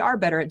at you are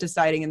better at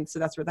deciding. And so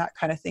that's where that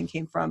kind of thing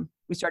came from.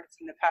 We started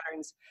seeing the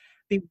patterns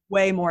be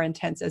way more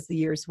intense as the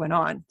years went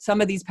on.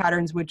 Some of these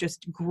patterns would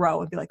just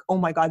grow and be like, oh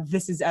my God,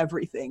 this is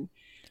everything.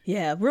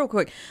 Yeah, real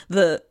quick.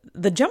 The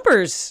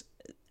jumpers,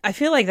 I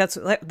feel like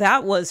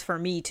that was for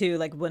me too,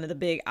 like one of the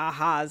big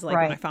ahas, like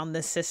when I Right. found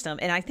this system.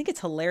 And I think it's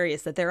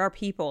hilarious that there are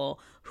people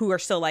who are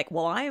still like,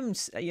 well, I'm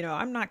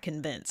not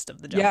convinced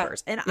of the Yeah.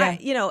 jumpers. And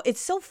Yeah.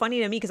 it's so funny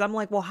to me because I'm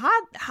like, well,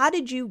 how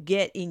did you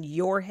get in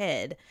your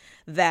head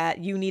that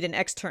you need an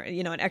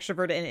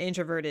extroverted and an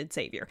introverted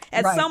savior?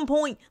 At Right. some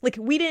point, like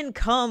we didn't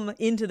come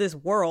into this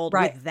world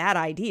Right. with that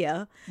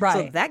idea. Right.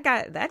 So that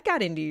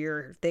got into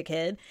your thick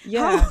head.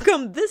 Yeah. How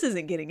come this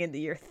isn't getting into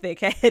your thick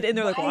head? And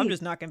they're like, well, I'm Right.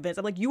 just not convinced.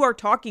 I'm like, you are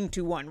talking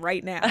to one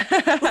right now.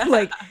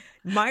 Like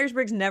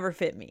Myers-Briggs never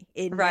fit me.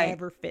 It Right.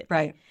 never fit me.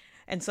 Right.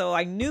 And so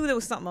I knew there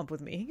was something up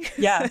with me.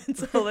 Yeah. And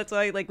so that's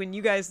why, like, when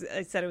you guys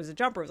said it was a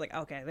jumper, I was like,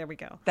 okay, there we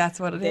go.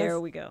 That's what it is. There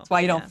we go. That's why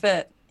you don't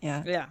fit.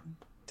 Yeah. Yeah.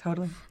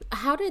 Totally.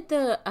 How did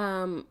the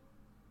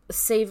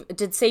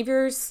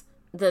saviors,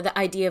 the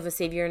idea of a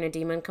savior and a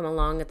demon come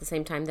along at the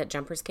same time that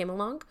jumpers came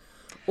along?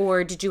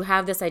 Or did you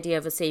have this idea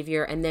of a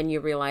savior and then you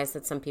realized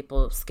that some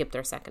people skip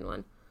their second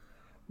one?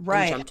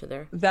 Right. Jump to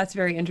there. That's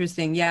very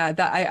interesting. Yeah.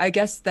 That I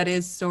guess that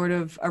is sort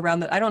of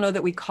around that. I don't know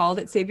that we called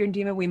it Savior and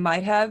Demon. We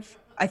might have.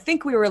 I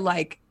think we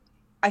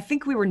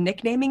were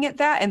nicknaming it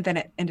that, and then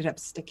it ended up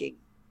sticking.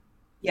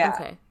 Yeah.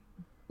 Okay.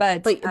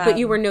 But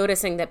you were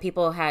noticing that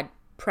people had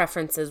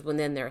preferences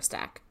within their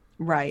stack.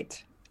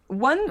 right.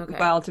 Okay.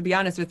 Well, to be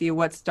honest with you,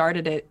 what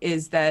started it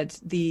is that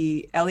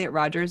the Elliot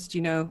Rogers, do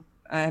you know,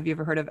 have you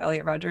ever heard of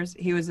Elliot Rogers?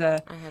 He was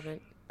I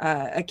haven't.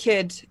 a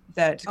kid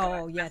that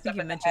Oh, yeah. I think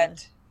you in the mentioned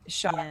head, it.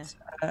 shot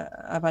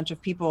a bunch of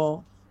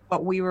people,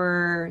 but we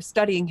were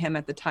studying him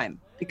at the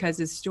time because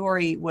his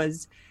story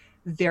was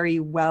very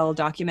well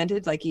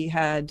documented. Like he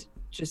had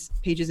just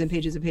pages and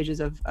pages and pages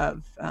of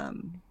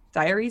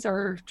diaries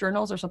or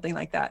journals or something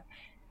like that.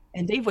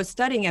 And Dave was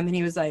studying him and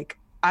he was like,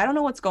 I don't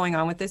know what's going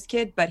on with this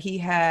kid, but he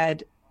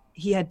had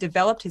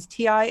developed his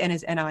TI and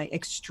his NI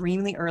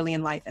extremely early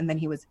in life, and then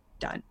he was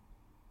done.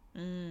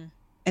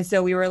 And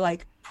so we were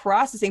like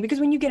processing, because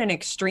when you get an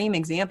extreme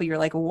example, you're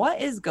like,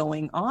 what is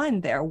going on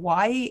there?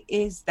 Why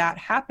is that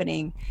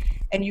happening?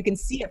 And you can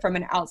see it from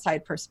an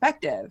outside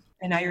perspective.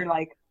 And now you're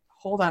like,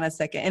 hold on a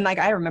second. And like,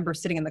 I remember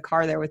sitting in the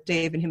car there with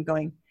Dave and him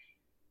going,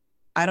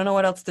 I don't know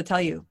what else to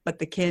tell you, but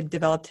the kid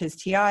developed his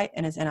TI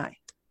and his NI.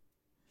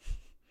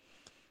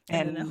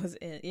 And then that was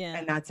it. Yeah.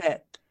 And that's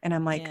it. And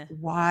I'm like, Yeah.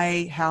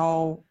 why,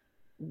 how,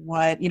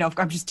 what, if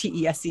I'm just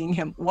TESing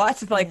him,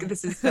 what? Like,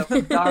 this is so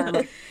bizarre.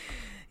 Like,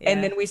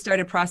 and then we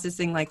started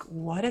processing, like,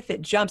 what if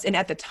it jumps? And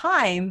at the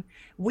time,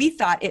 we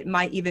thought it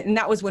might even, and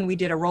that was when we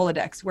did a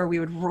Rolodex where we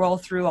would roll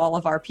through all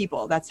of our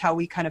people. That's how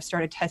we kind of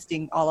started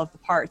testing all of the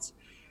parts.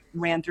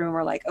 Ran through and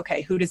we're like,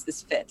 okay, who does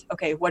this fit?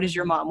 Okay, what is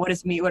your mom? What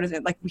is me? What is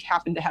it? Like, we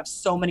happened to have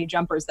so many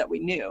jumpers that we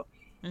knew.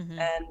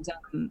 And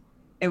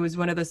it was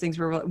one of those things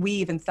where we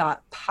even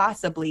thought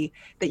possibly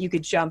that you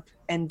could jump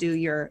and do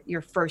your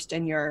first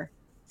and your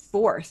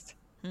fourth.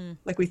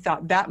 Like, we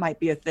thought that might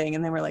be a thing.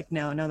 And then we're like,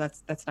 no,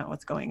 that's not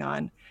what's going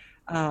on.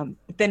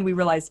 But then we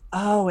realized,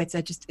 oh, it's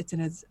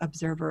an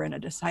observer and a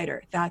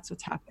decider. That's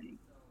what's happening.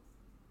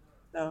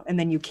 So, and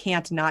then you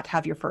can't not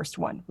have your first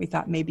one. We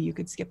thought maybe you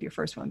could skip your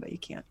first one, but you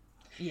can't.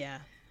 Yeah.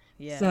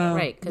 Yeah. So,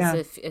 Right,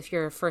 because yeah. if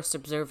you're a first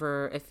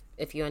observer,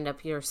 if you end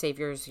up your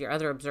savior's your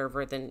other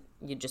observer, then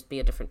you'd just be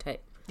a different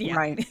type. Yeah.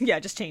 Right. Yeah,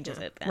 it just changes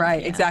it then.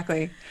 Right, Yeah.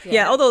 exactly.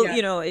 Yeah, although, Yeah.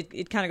 you know,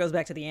 it kind of goes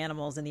back to the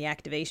animals and the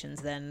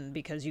activations then,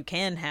 because you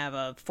can have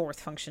a fourth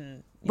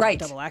function Right.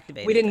 double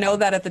activated. We didn't know then.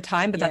 that at the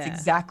time, but that's Yeah.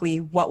 exactly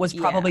what was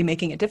probably Yeah.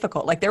 making it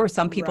difficult. Like there were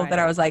some people that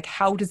I Right. was like,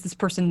 how does this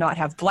person not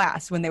have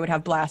blast when they would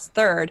have blast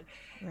third?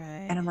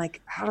 Right. And I'm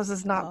like, how does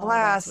this not Oh,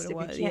 blast? that's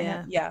what it if was. you can't Yeah.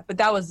 have-" Yeah. But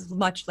that was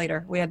much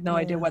later. We had no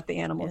idea Yeah. what the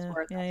animals Yeah.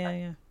 were.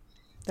 Yeah.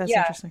 That's Yeah.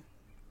 interesting.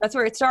 That's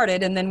where it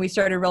started. And then we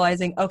started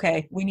realizing,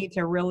 okay, we need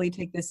to really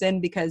take this in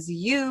because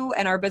you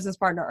and our business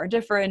partner are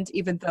different,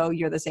 even though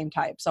you're the same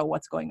type. So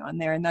what's going on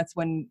there? And that's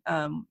when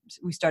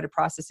we started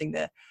processing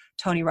the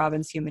Tony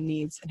Robbins human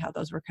needs and how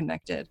those were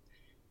connected.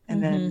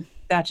 And then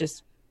it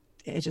just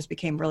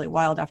became really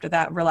wild after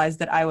that. Realized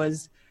that I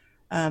was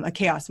a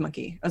chaos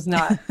monkey. I was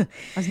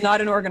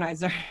not an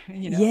organizer.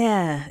 You know?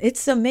 Yeah,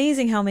 it's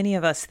amazing how many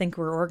of us think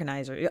we're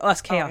organizers.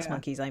 Us chaos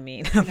monkeys, I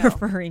mean. I'm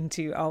referring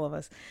to all of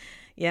us.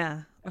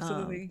 Yeah.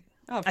 Absolutely.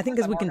 I think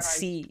because we can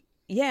see,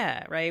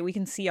 right? We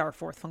can see our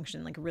fourth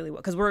function like really well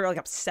because we're like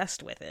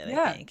obsessed with it,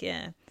 I think.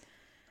 Yeah.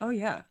 Oh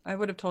yeah. I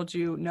would have told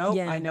you, no,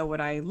 Yeah. I know what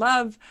I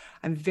love.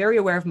 I'm very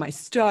aware of my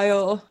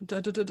style.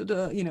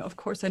 You know, of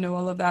course I know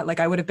all of that. Like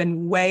I would have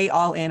been way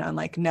all in on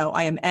like, no,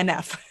 I am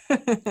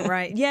NF.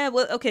 Right. Yeah.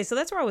 Well, okay. So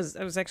that's where I was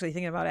actually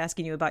thinking about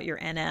asking you about your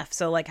NF.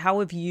 So like,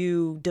 how have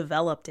you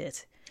developed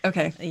it?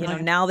 Okay. You know,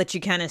 now that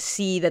you kind of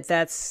see that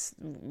that's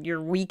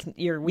your weak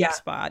Yeah.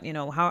 spot, you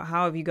know, how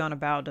have you gone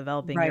about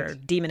developing your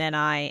Demon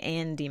NI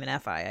and Demon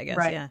FI, I guess?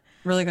 Right. Yeah.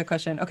 Really good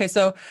question. Okay.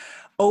 So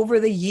over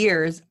the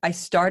years, I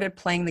started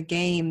playing the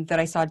game that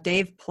I saw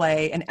Dave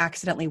play and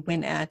accidentally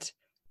win at.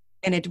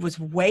 And it was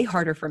way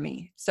harder for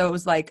me. So it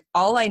was like,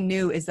 all I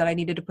knew is that I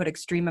needed to put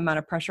extreme amount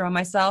of pressure on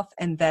myself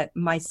and that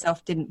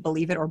myself didn't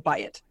believe it or buy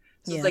it.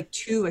 So it's like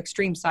two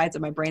extreme sides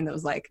of my brain that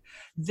was like,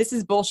 this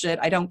is bullshit.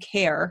 I don't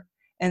care.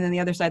 And then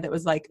the other side that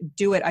was like,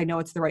 do it. I know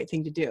it's the right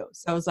thing to do.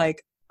 So I was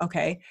like,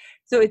 okay.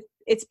 So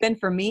it's been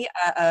for me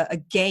a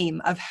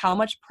game of how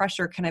much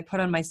pressure can I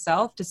put on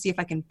myself to see if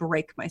I can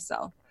break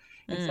myself.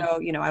 And so,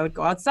 you know, I would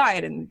go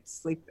outside and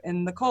sleep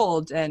in the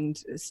cold and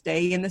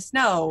stay in the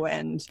snow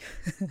and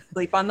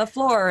sleep on the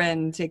floor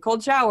and take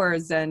cold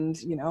showers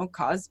and, you know,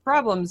 cause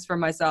problems for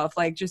myself,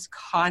 like just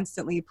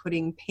constantly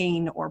putting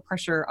pain or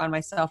pressure on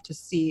myself to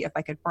see if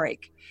I could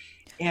break.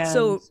 And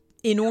So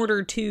in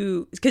order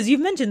to, because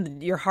you've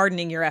mentioned you're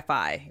hardening your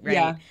FI, right?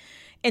 Yeah.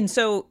 And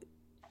so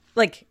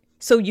like,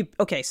 so you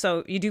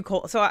do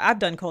cold, so I've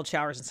done cold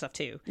showers and stuff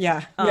too.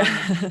 Yeah.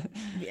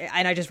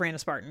 And I just ran a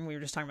Spartan. We were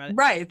just talking about it.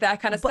 Right.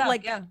 That kind of But stuff.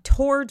 like yeah.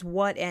 towards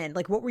what end?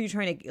 Like what were you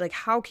trying to, like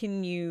how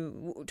can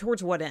you,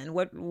 towards what end?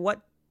 What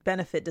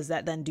benefit does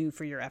that then do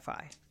for your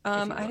FI?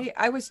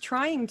 I was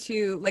trying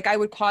to, like, I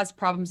would cause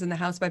problems in the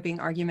house by being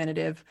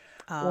argumentative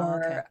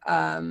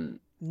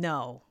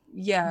No.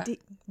 Yeah.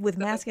 With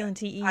masculine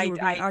TE, you I were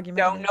being argumentative?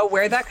 don't know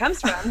where that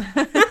comes from.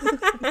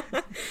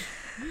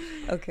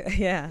 Okay.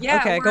 Yeah. Yeah,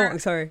 Okay. Go we're- on.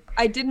 Sorry.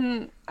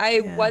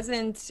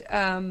 Wasn't,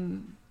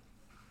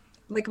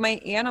 like my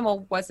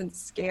animal wasn't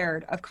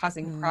scared of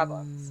causing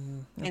problems.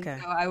 And okay.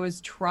 so I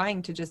was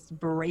trying to just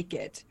break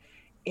it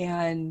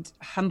and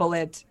humble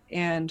it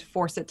and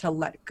force it to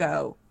let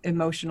go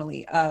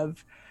emotionally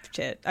of.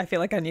 Shit. I feel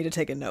like I need to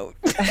take a note.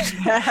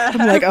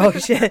 I'm like, oh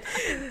shit.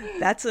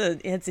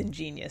 It's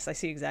ingenious. I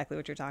see exactly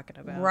what you're talking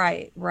about.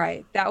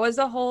 Right. That was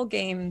a whole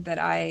game that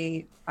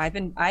I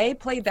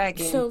played that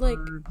game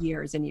for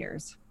years and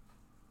years.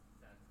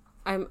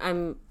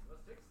 I'm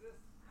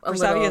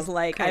Versavia's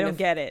like, I don't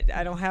get it.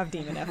 I don't have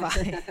Demon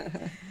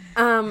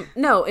FI.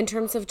 No, in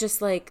terms of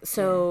just like,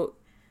 so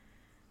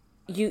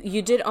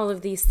you did all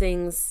of these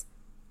things.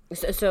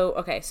 So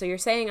you're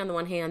saying on the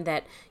one hand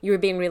that you were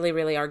being really,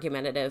 really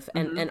argumentative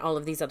and all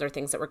of these other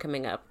things that were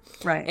coming up.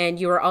 Right. And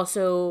you were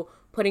also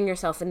putting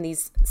yourself in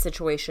these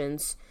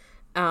situations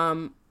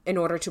in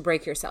order to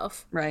break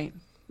yourself. Right.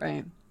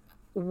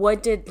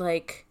 What did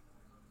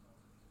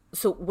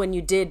so when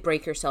you did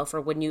break yourself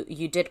or when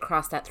you did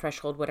cross that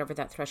threshold, whatever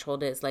that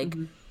threshold is, like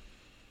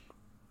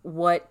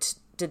what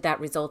did that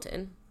result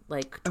in?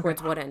 Like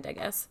towards what end, I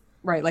guess?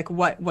 Right. Like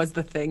what was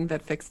the thing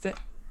that fixed it?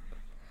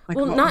 Like,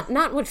 Well,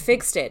 not what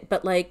fixed it,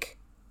 but like,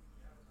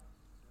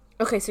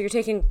 okay, so you're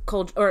taking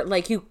cold, or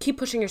like you keep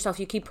pushing yourself.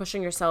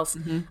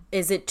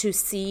 Is it to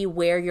see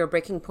where your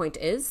breaking point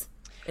is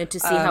and to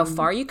see how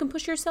far you can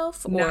push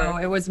yourself? Or? No,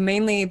 it was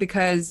mainly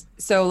because,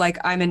 so like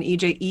I'm an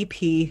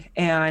EJEP,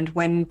 and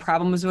when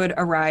problems would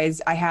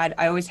arise, I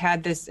always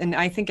had this, and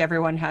I think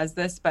everyone has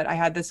this, but I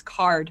had this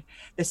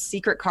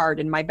secret card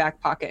in my back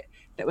pocket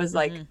that was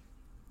like,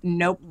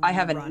 nope, I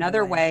have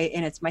another way,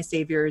 and it's my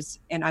savior's,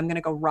 and I'm going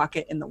to go rock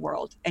it in the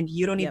world. And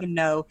you don't even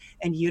know,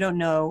 and you don't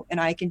know, and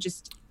I'm going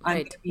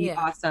to be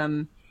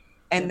awesome.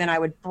 And then I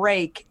would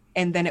break,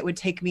 and then it would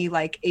take me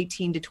like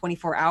 18 to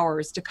 24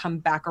 hours to come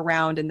back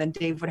around. And then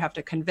Dave would have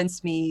to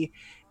convince me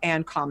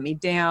and calm me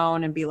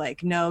down and be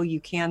like, no, you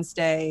can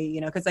stay, you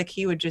know, because like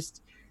he would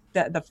just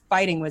the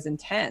fighting was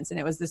intense, and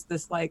it was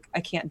this like, I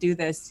can't do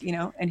this, you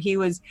know. And he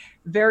was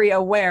very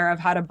aware of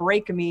how to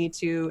break me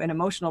to an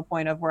emotional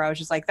point of where I was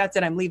just like, that's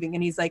it, I'm leaving.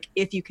 And he's like,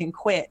 if you can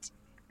quit.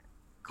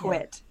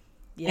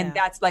 And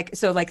that's like,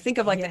 so like, think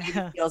of like the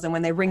Navy SEALs, and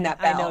when they ring that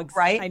bell,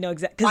 right? I know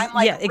exactly. I'm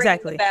like,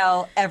 exactly. The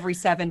bell every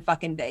 7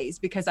 fucking days,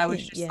 because I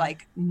was just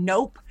like,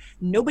 nope,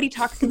 nobody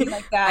talks to me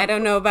like that. I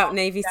don't know about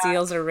Navy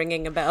SEAls or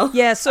ringing a bell.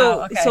 Yeah.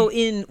 So so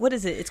in, what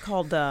is it? It's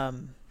called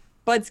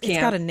Buds Camp. It's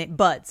got a name.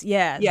 Buds.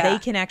 Yeah. They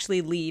can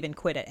actually leave and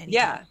quit at any time.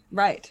 Yeah.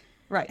 Right.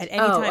 At any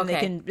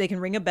time they can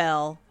ring a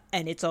bell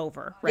and it's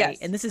over. Right. Yes.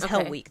 And this is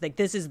Hell Week. Like,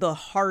 this is the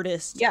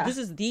hardest. Yeah. This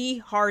is the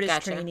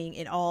hardest training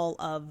in all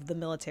of the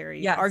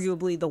military,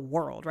 arguably the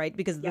world, right?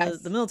 Because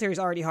the military is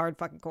already hard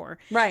fucking core.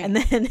 Right. And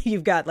then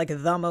you've got like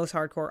the most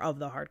hardcore of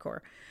the hardcore.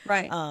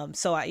 Right.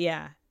 So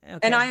yeah. Okay.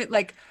 And I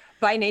like,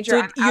 by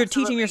nature, so you're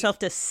teaching yourself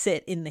to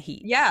sit in the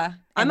heat. Yeah.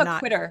 I'm a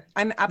quitter.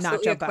 I'm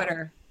absolutely a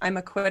quitter. I'm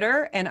a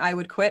quitter, and I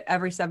would quit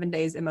every 7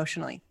 days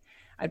emotionally.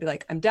 I'd be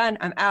like, I'm done.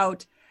 I'm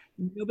out.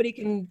 Nobody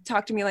can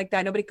talk to me like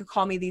that. Nobody could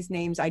call me these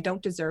names. I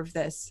don't deserve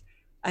this.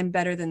 I'm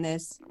better than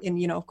this.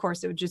 And, you know, of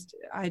course,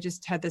 I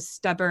just had this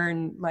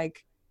stubborn,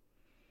 like,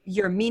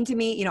 you're mean to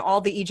me, you know, all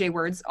the EJ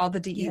words, all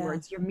the DE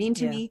words. You're mean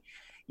to me.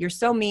 You're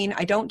so mean.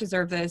 I don't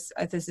deserve this.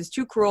 This is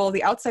too cruel.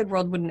 The outside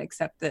world wouldn't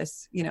accept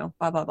this, you know,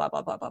 blah, blah, blah,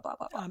 blah, blah, blah, blah,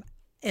 blah.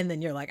 And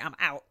then you're like, I'm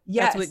out.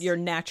 Yes. That's what you're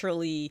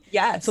naturally.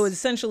 Yes. So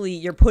essentially,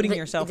 you're putting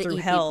yourself through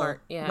hell.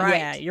 Part. Yeah. Right.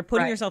 Yeah. You're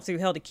putting yourself through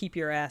hell to keep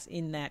your ass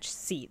in that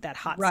seat, that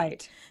hot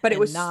seat. But it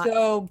was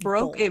so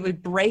broke. It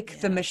would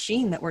break the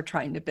machine that we're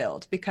trying to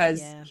build,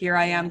 because here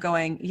I am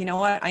going, you know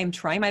what? I am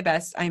trying my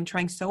best. I am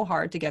trying so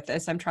hard to get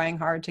this. I'm trying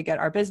hard to get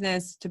our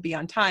business to be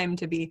on time,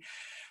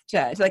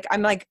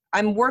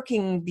 I'm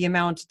working the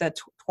amount that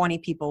 20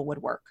 people would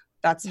work.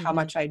 That's how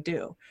much I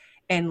do.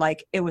 And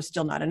like, it was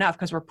still not enough,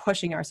 because we're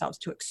pushing ourselves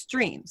to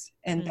extremes,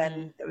 and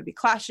then it would be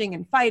clashing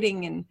and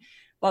fighting and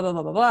blah, blah,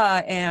 blah, blah,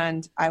 blah.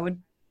 And I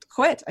would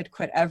quit. I'd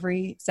quit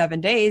every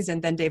 7 days.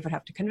 And then Dave would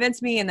have to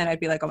convince me. And then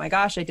I'd be like, oh my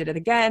gosh, I did it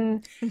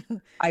again.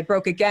 I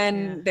broke again.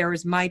 Yeah. There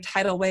was my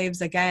tidal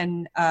waves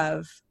again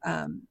of,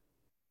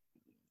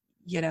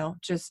 you know,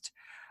 just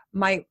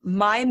my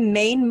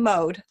main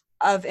mode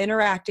of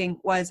interacting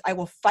was, I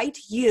will fight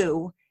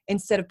you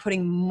instead of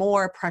putting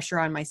more pressure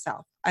on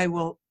myself. I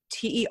will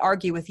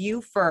argue with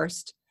you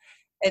first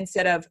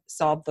instead of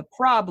solve the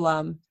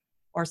problem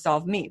or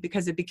solve me,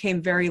 because it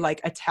became very like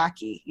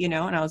attacky, you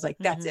know? And I was like,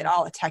 that's it,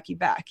 I'll attack you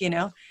back, you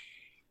know?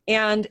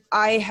 And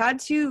I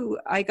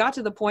got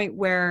to the point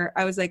where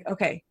I was like,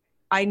 okay,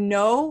 I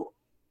know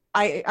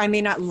I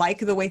may not like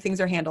the way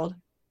things are handled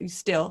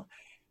still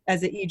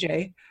as an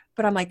EJ,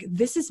 but I'm like,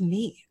 this is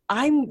me.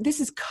 This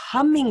is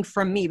coming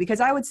from me, because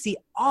I would see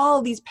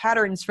all these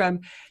patterns from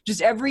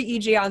just every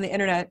EJ on the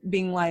internet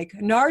being like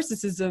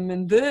narcissism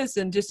and this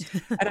and just,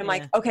 and I'm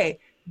like, okay,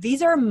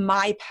 these are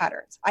my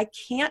patterns. I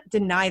can't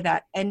deny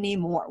that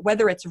anymore.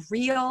 Whether it's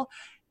real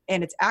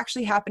and it's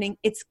actually happening,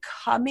 it's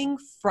coming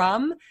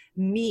from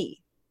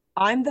me.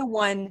 I'm the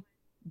one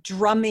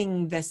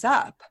drumming this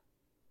up.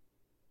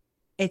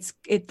 It's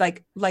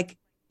like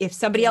if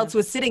somebody else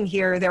was sitting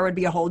here, there would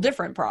be a whole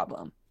different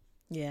problem.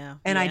 Yeah.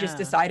 And I just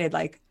decided,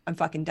 like, I'm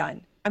fucking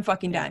done. I'm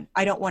fucking done.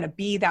 I don't want to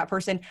be that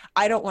person.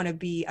 I don't want to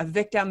be a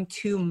victim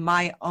to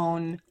my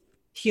own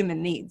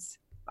human needs.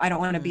 I don't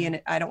want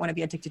to I don't want to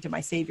be addicted to my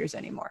saviors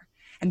anymore.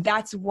 And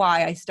that's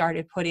why I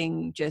started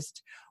putting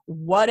just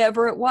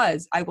whatever it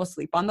was. I will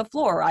sleep on the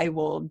floor. I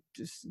will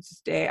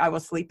I will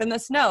sleep in the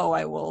snow.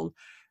 I will,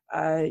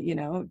 you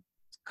know,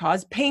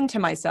 cause pain to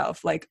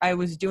myself. Like, I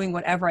was doing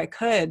whatever I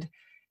could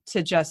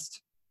to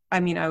just, I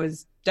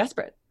was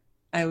desperate.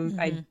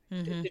 I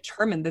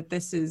determined that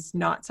this is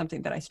not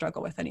something that I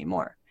struggle with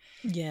anymore.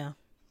 Yeah.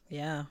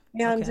 Yeah.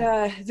 And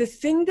the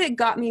thing that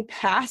got me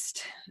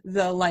past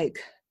the like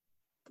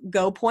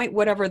go point,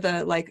 whatever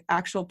the like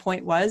actual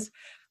point was,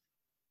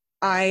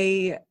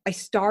 I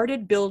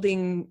started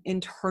building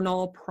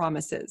internal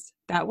promises.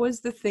 That was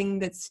the thing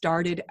that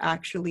started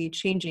actually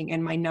changing.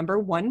 And my number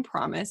one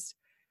promise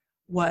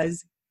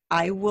was,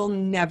 I will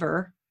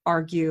never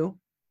argue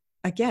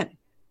again.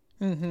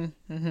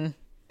 And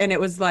it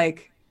was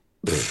like,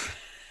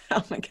 how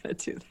am I going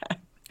to do that?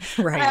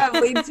 Right. I have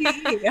lean T,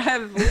 I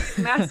have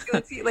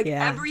masculine T, like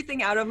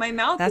everything out of my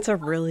mouth. That's a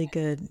really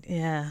good,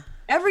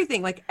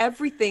 everything, like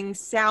everything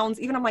sounds,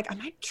 even I'm like, I'm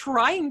not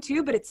trying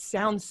to, but it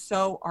sounds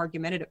so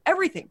argumentative.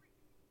 Everything.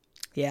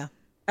 Yeah.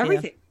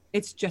 Everything.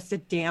 It's just a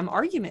damn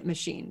argument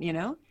machine, you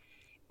know?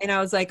 And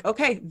I was like,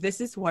 okay, this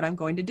is what I'm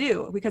going to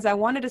do, because I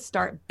wanted to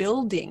start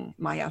building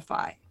my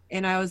FI.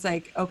 And I was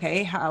like,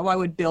 okay, how I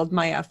would build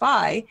my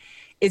FI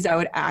is I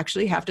would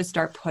actually have to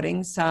start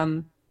putting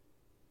some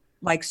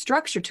like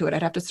structure to it.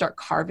 I'd have to start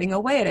carving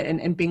away at it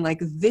and being like,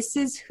 this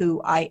is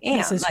who I am.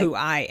 This is like, who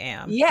I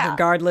am. Yeah.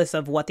 Regardless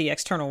of what the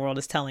external world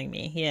is telling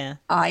me. Yeah.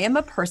 I am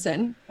a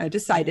person. I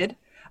decided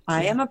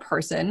I am a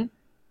person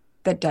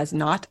that does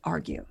not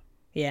argue.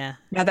 Yeah.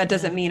 Now that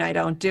doesn't mean I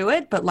don't do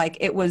it, but like,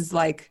 it was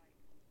like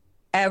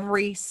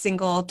every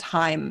single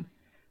time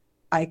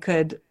I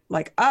could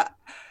like,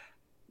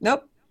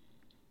 nope.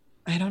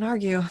 I don't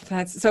argue.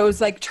 So it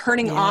was like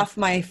turning off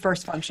my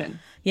first function.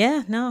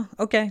 Yeah, no.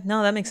 Okay.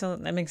 No, that makes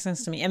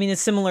sense to me. I mean,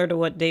 it's similar to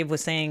what Dave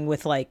was saying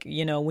with like,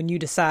 when you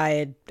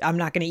decide I'm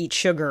not going to eat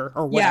sugar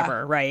or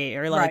whatever, right?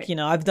 Or like,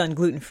 I've done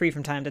gluten-free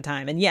from time to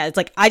time. And yeah, it's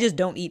like I just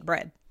don't eat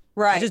bread.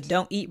 Right. I just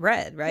don't eat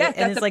bread, right? Yes,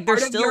 and it's like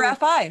there's still your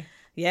FI.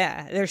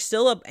 Yeah, there's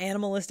still an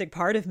animalistic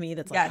part of me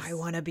that's like, Yes. I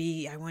want to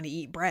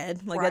eat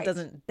bread. Like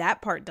Right.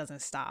 that part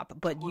doesn't stop,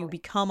 but you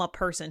become a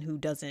person who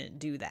doesn't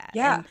do that.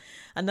 Yeah. And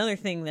another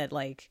thing that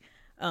like,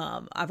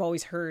 I've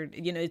always heard,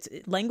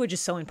 language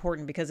is so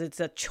important because it's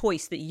a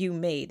choice that you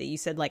made, that you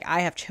said like,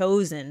 I have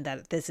chosen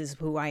that this is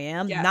who I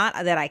am,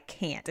 not that I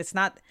can't. It's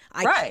not,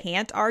 I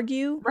can't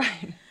argue.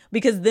 Right.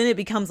 Because then it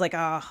becomes like,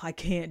 oh, I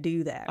can't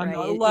do that. I'm right?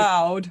 not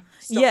allowed.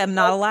 I'm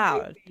not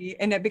allowed.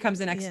 And it becomes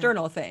an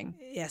external thing.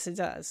 Yes, it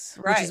does.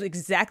 Right. Which is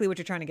exactly what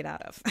you're trying to get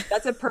out of.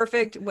 That's a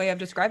perfect way of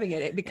describing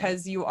it,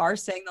 because you are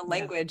saying the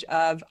language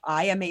of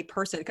I am a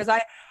person. Because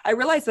I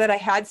realized that I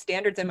had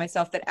standards in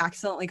myself that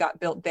accidentally got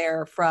built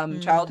there from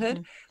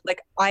childhood.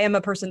 Like I am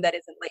a person that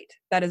isn't late.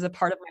 That is a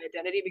part of my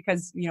identity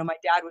because, my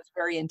dad was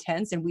very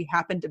intense and we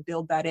happened to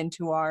build that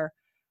into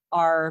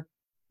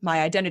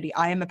my identity.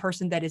 I am a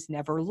person that is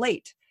never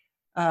late.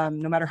 No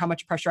matter how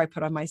much pressure I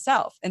put on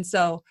myself. And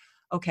so,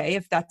 okay,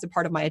 if that's a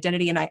part of my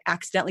identity and I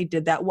accidentally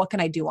did that, what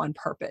can I do on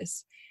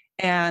purpose?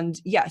 And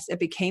yes, it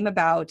became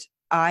about,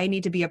 I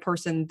need to be a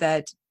person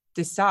that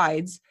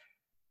decides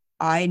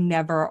I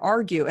never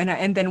argue.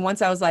 And then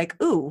once I was like,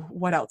 ooh,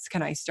 what else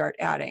can I start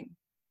adding?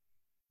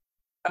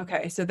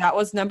 Okay. So that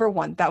was number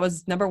one.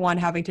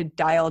 Having to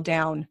dial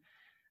down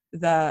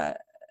the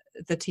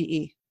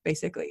TE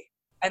basically.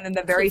 And then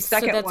the very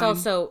second so that's one.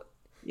 Also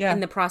yeah.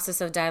 in the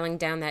process of dialing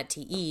down that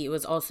TE, it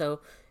was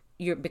also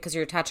because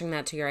you're attaching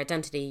that to your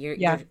identity.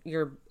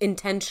 You're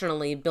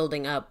intentionally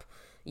building up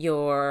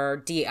your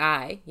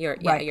DI,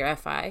 your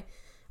FI.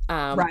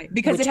 Right,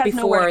 because which it has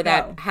nowhere to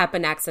that go.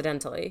 happened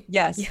accidentally.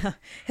 Yes, yeah,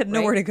 had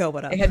nowhere to go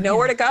but up. It had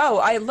nowhere to go.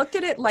 I looked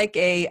at it like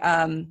a.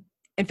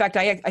 In fact,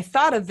 I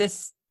thought of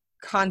this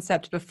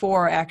concept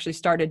before I actually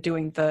started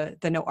doing the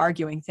no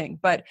arguing thing,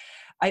 but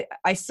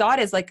I saw it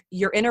as like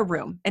you're in a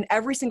room and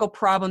every single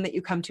problem that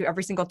you come to,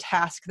 every single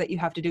task that you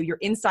have to do, you're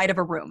inside of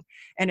a room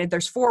and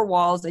there's 4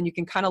 walls and you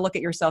can kind of look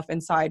at yourself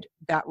inside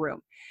that room.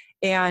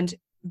 And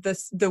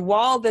the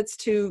wall that's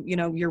to,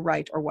 your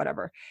right or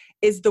whatever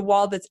is the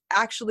wall that's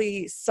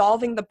actually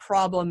solving the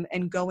problem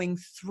and going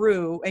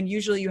through. And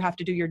usually you have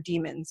to do your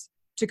demons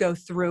to go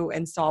through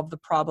and solve the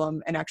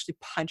problem and actually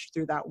punch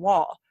through that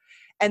wall.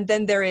 And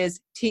then there is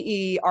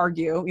TE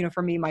argue,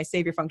 for me, my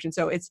savior function.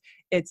 So it's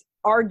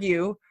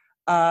argue,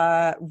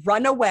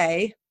 run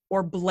away,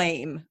 or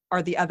blame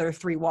are the other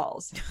 3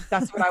 walls.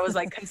 That's what I was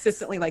like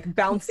consistently like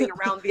bouncing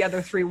around the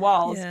other 3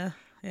 walls. Yeah.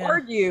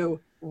 Argue,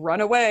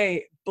 run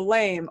away,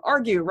 blame,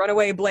 argue, run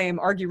away, blame,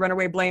 argue, run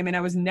away, blame. And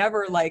I was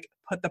never like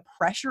put the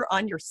pressure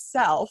on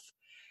yourself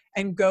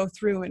and go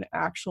through and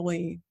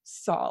actually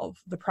solve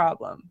the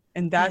problem.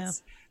 And that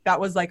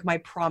was like my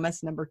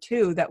promise number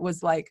 2. That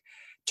was like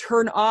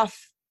turn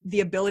off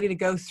the ability to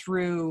go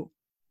through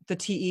the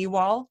TE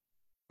wall.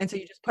 And so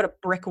you just put a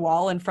brick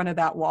wall in front of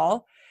that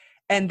wall.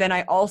 And then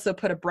I also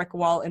put a brick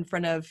wall in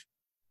front of,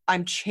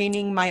 I'm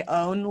chaining my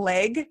own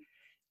leg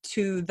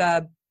to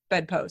the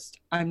bedpost.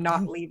 I'm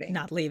not leaving.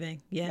 Not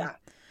leaving. Yeah.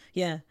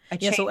 Yeah.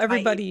 So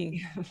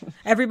everybody's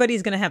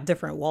going to have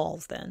different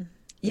walls then.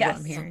 Yes.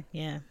 I'm hearing.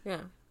 Yeah. Yeah.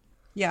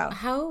 Yeah.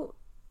 How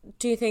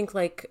do you think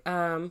like,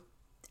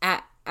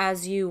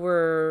 as you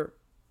were,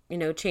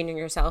 changing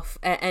yourself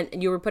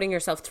and you were putting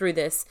yourself through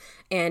this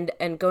and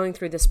going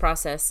through this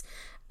process,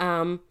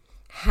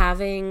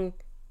 having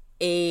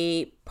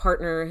a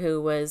partner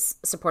who was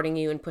supporting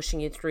you and pushing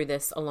you through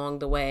this along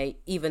the way,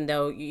 even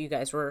though you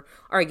guys were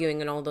arguing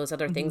and all those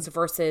other things,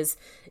 versus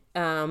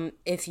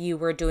if you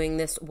were doing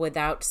this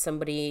without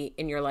somebody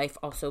in your life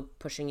also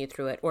pushing you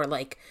through it, or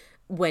like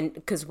when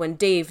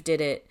Dave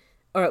did it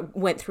or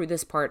went through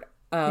this part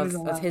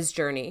of his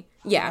journey.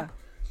 Yeah.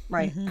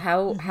 Right.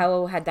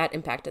 How had that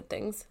impacted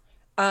things?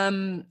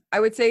 I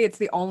would say it's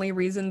the only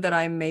reason that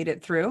I made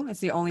it through. It's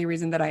the only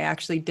reason that I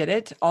actually did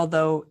it,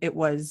 although it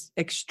was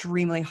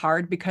extremely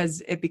hard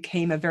because it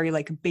became a very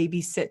like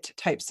babysit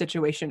type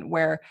situation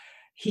where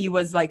he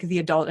was like the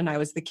adult and I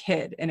was the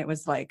kid. And it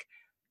was like,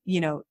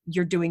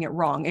 you're doing it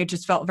wrong. It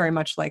just felt very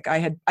much like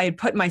I had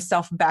put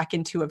myself back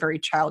into a very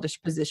childish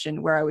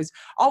position where I was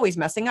always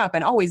messing up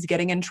and always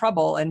getting in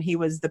trouble. And he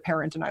was the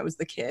parent and I was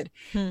the kid.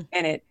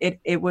 And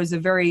it was a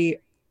very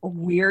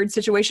weird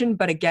situation,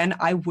 but again,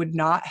 I would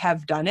not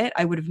have done it.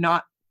 I would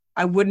not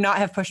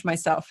have pushed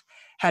myself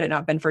had it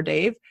not been for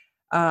Dave.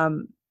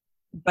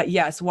 But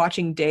yes,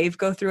 watching Dave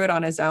go through it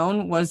on his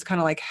own was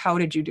kind of like, how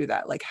did you do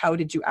that? Like, how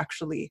did you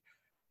actually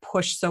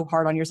push so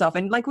hard on yourself?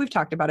 And like we've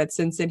talked about it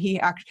since, and he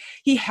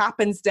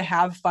happens to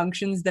have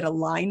functions that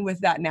align with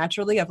that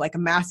naturally, of like a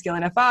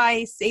masculine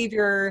FI,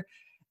 savior,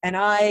 and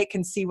I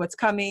can see what's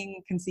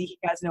coming, can see he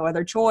has no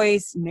other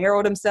choice,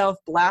 narrowed himself,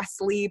 blast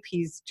sleep.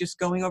 He's just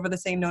going over the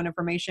same known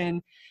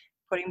information,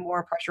 putting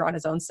more pressure on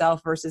his own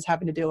self versus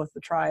having to deal with the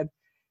tribe.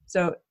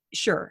 So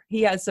sure,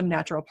 he has some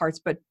natural parts,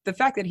 but the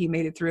fact that he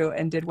made it through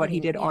and did what he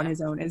did on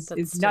his own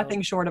is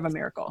nothing short of a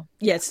miracle.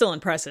 Yeah, it's still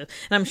impressive.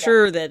 And I'm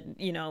sure that,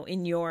 you know,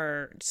 in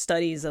your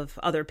studies of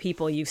other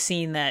people, you've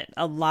seen that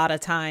a lot of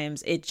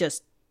times it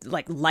just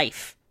like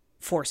life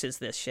forces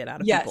this shit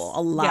out of people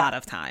a lot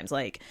of times.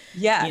 Like,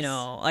 you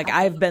know, like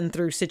I've been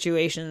through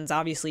situations,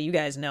 obviously you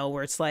guys know,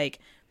 where it's like,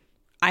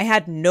 I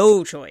had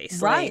no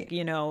choice. Right. Like,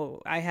 you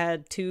know, I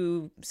had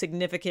 2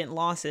 significant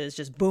losses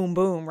just boom,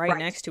 boom, right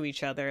next to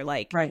each other.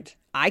 Like,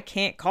 I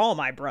can't call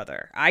my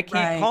brother. I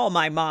can't call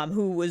my mom,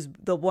 who was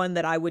the one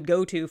that I would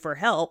go to for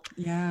help.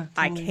 Yeah.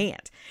 Totally. I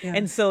can't. Yeah.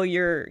 And so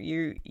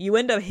you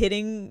end up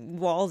hitting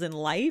walls in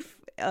life,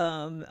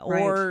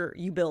 or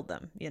you build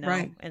them, you know?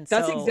 Right. And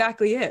that's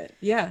exactly it.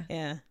 Yeah.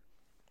 Yeah.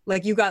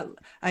 Like you got,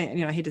 I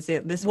hate to say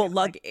it this way.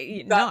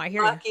 Well, I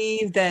hear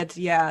lucky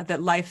that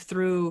life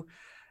threw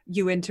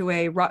you into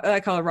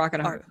I call it rock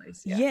and a hard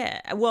place. Yeah.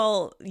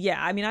 Well,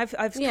 yeah. I mean, I've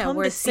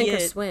come to see sink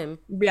it. or swim.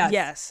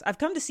 Yes. I've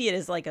come to see it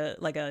as like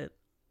a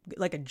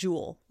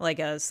jewel,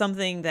 like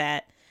something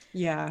that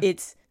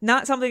it's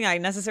not something I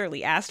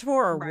necessarily asked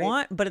for or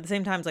want, but at the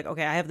same time, it's like,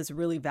 okay, I have this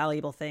really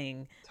valuable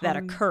thing that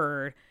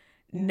occurred.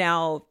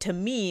 Now, to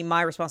me,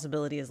 my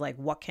responsibility is like,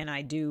 what can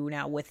I do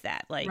now with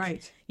that?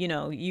 Like, you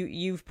know,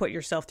 you've put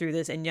yourself through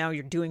this and now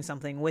you're doing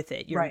something with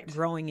it. You're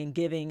growing and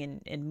giving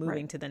and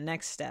moving to the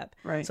next step.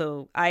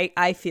 So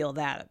I feel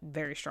that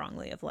very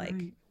strongly of like,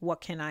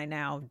 what can I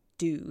now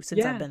do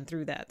since I've been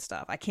through that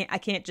stuff? I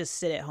can't just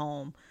sit at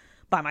home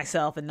by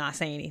myself and not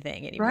say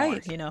anything anymore,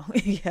 you know?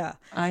 Yeah.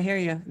 I hear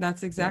you.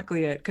 That's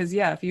exactly it. Because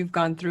if you've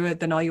gone through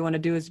it, then all you want to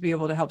do is be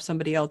able to help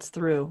somebody else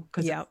through.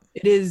 Because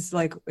it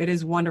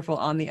is wonderful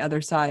on the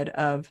other side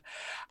of,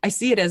 I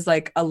see it as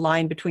like a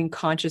line between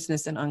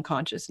consciousness and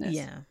unconsciousness.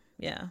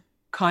 Yeah.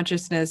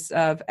 Consciousness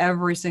of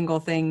every single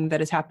thing that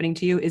is happening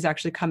to you is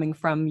actually coming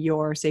from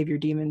your savior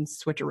demon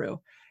switcheroo.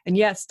 And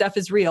yes, stuff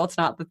is real. It's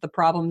not that the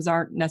problems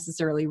aren't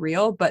necessarily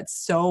real, but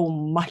so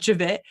much of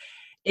it,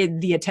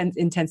 the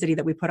intensity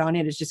that we put on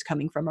it is just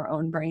coming from our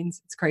own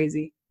brains. It's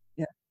crazy.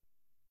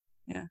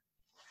 Yeah.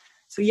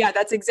 So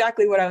that's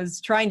exactly what I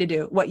was trying to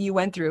do. What you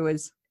went through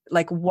is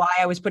like why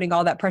I was putting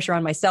all that pressure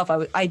on myself.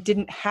 I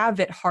didn't have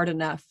it hard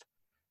enough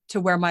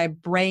to where my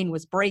brain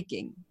was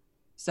breaking.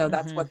 So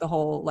that's what the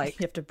whole like,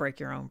 you have to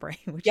break your own brain,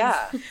 which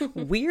is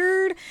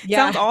weird.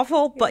 Sounds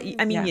awful, but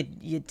I mean,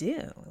 you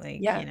do, like,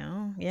 you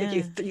know,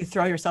 like you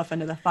throw yourself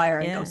into the fire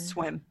and go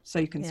swim so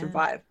you can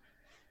survive.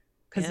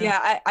 Because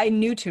I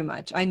knew too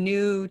much. I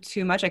knew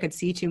too much. I could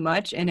see too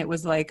much, and it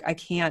was like I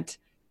can't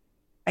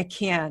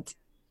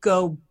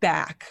go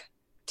back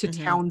to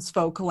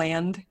townsfolk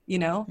land. You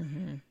know,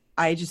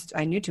 I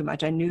knew too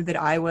much. I knew that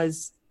I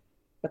was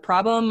the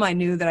problem. I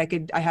knew that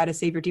I had a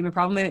savior demon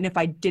problem, and if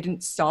I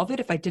didn't solve it,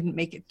 if I didn't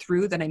make it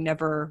through, then I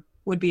never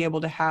would be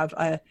able to have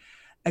a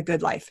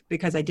good life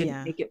because I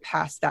didn't make it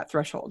past that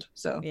threshold.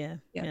 So yeah.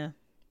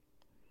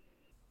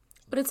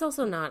 But it's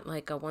also not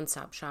like a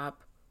one-stop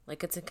shop.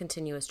 Like it's a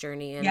continuous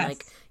journey, and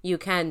like you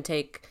can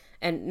take,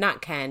 and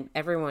not can,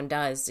 everyone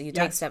does. You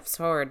take steps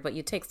forward, but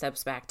you take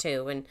steps back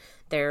too. And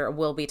there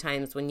will be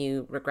times when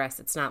you regress.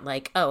 It's not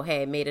like, oh,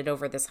 hey, I made it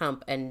over this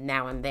hump and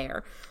now I'm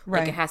there.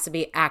 Like it has to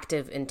be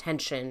active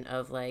intention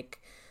of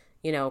like,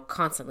 you know,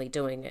 constantly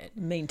doing it.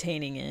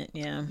 Maintaining it.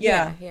 Yeah.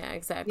 Yeah,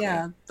 exactly.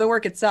 Yeah. The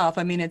work itself,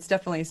 I mean, it's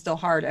definitely still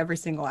hard every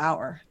single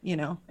hour, you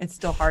know, it's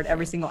still hard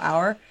every single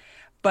hour,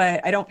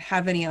 but I don't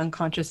have any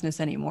unconsciousness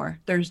anymore.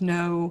 There's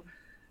no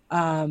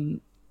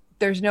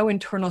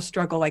internal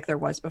struggle like there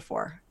was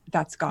before.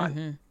 That's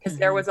gone. Because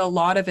there was a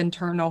lot of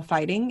internal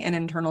fighting and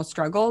internal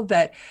struggle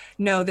that,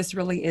 no, this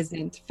really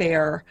isn't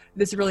fair.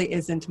 This really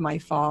isn't my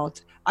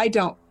fault. I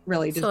don't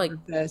really deserve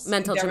this.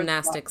 Mental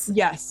gymnastics.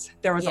 Yes.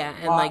 There was a lot.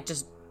 And like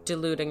just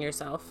deluding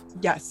yourself.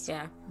 Yes.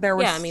 Yeah. There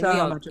was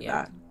so much of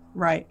that.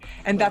 Right.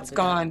 And that's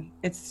gone.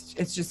 It's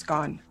just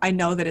gone. I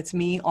know that it's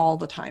me all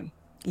the time.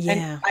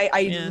 Yeah. And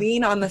I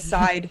lean on the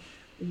side,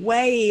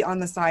 way on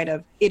the side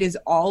of it is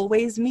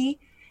always me,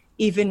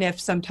 even if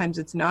sometimes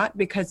it's not,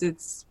 because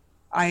it's,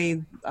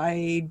 I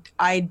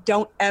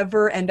don't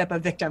ever end up a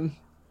victim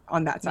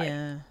on that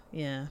side.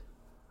 Yeah.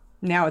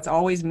 Now it's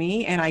always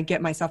me, and I get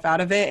myself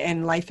out of it,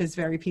 and life is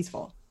very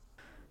peaceful.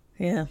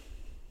 Yeah.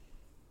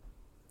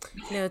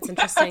 No, it's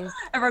interesting.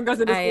 Everyone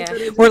goes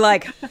into we're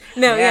like,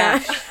 no,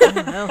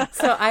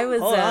 So I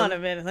was hold on a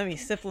minute, let me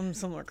sip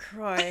some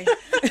LaCroix.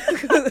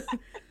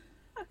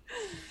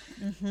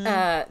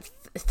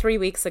 3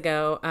 weeks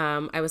ago,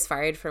 I was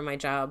fired from my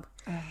job,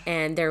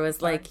 and there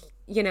was like,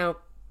 you know,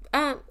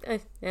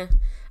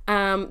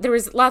 there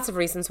was lots of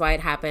reasons why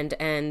it happened,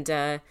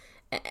 and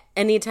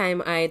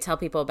anytime I tell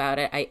people about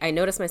it, I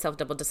notice myself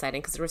double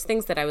deciding, because there was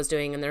things that I was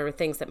doing and there were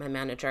things that my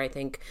manager, I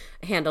think,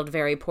 handled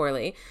very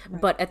poorly.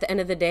 Right. But at the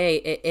end of the day,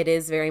 it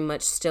is very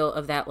much still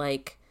of that,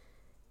 like,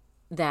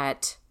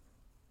 that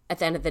at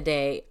the end of the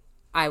day,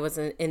 I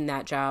wasn't in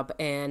that job,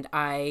 and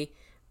I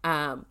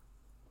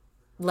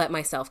let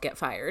myself get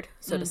fired,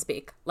 so to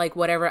speak. Like,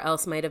 whatever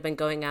else might have been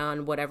going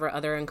on, whatever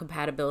other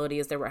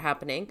incompatibilities that were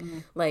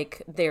happening,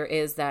 like, there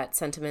is that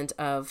sentiment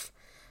of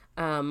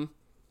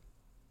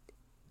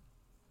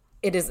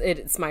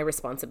it's my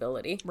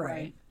responsibility.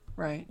 Right.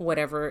 Right.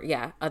 Whatever,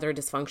 other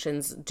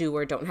dysfunctions do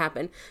or don't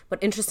happen.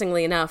 But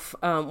interestingly enough,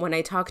 when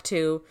I talk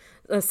to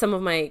some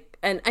of my,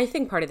 and I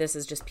think part of this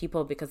is just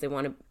people because they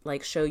want to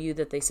like show you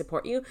that they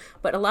support you.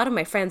 But a lot of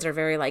my friends are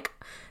very like,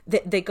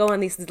 they go on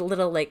these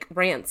little like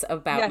rants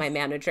about my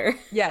manager.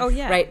 Yes. Oh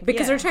yeah. Right.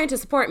 Because Yeah. they're trying to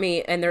support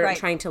me and they're Right.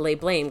 trying to lay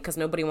blame because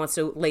nobody wants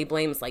to lay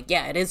blame. It's like,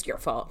 it is your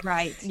fault.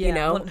 Right. You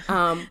know?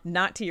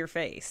 Not to your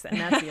face, and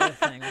that's the other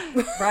thing.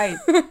 Right.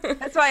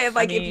 That's why if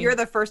mean- you're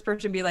the first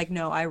person to be like,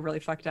 no, I really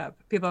fucked up.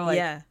 People are like,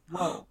 Yeah.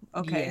 whoa,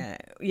 okay.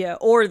 Yeah.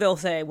 Or they'll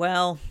say,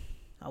 well,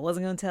 I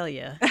wasn't going to tell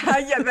you.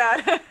 Yeah,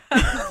 that.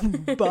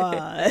 But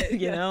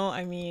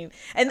I mean,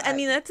 and I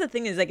mean, that's the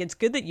thing is like, it's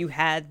good that you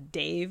had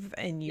Dave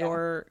and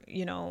your,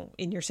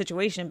 in your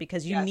situation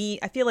because you need,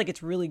 I feel like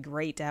it's really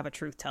great to have a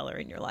truth teller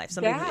in your life.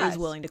 Somebody who is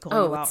willing to call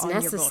you out it's on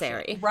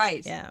necessary. your bullshit.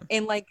 Right. Yeah.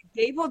 And like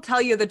Dave will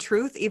tell you the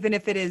truth, even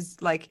if it is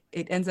like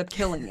it ends up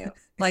killing you.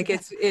 Like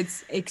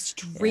it's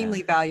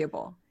extremely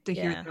valuable to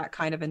hear that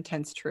kind of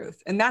intense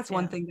truth. And that's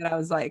one thing that I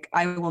was like,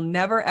 I will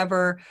never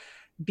ever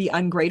be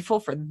ungrateful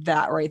for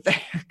that right there.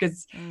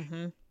 Because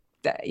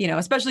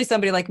especially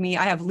somebody like me,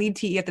 I have lead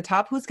TE at the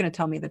top. Who's going to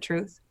tell me the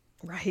truth?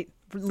 Right.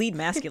 Lead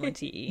masculine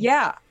TE.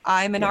 Yeah.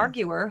 I'm an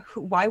arguer.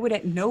 Why would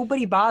it?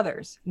 Nobody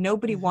bothers.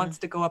 Nobody wants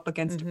to go up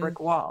against a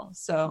brick wall.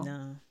 So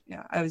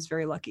yeah, I was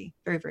very lucky.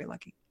 Very, very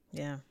lucky.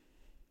 Yeah.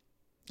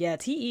 Yeah,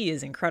 TE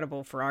is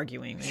incredible for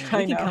arguing. I mean, I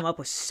we can know. come up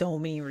with so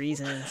many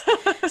reasons.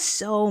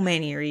 So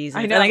many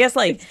reasons. I know. And I guess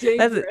like It's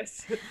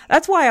dangerous.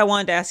 that's why I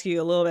wanted to ask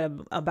you a little bit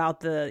about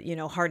the,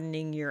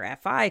 hardening your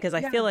FI, because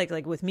I feel like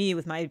with me,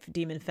 with my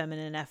demon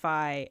feminine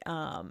FI,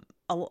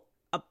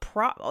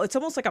 it's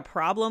almost like a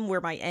problem where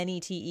my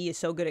NETE is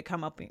so good at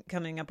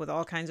coming up with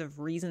all kinds of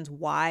reasons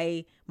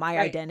why my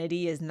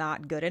identity is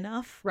not good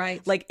enough.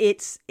 Right. Like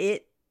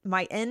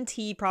my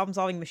NT problem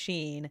solving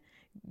machine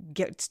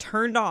gets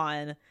turned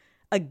on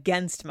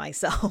against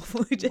myself,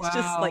 which is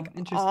just like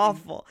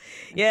awful.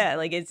 Yeah,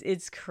 like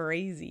it's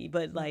crazy.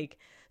 But like,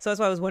 so that's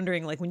why I was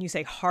wondering, like, when you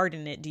say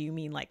harden it, do you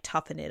mean like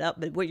toughen it up?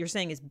 But what you're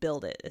saying is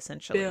build it,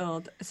 essentially.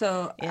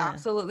 So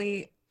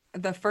absolutely,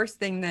 the first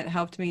thing that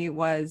helped me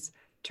was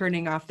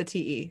turning off the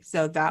TE.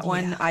 So that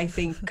one, I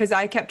think, because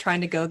I kept trying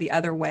to go the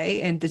other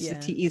way, and the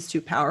TE is too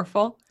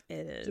powerful.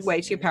 It is It's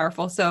way too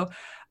powerful. So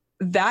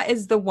that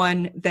is the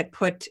one that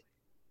put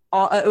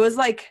all. It was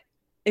like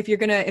if you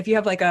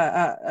have like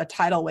a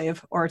tidal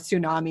wave or a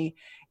tsunami,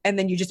 and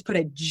then you just put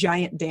a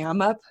giant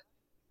dam up,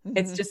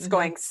 it's just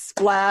going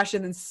splash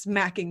and then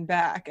smacking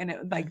back, and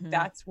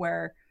that's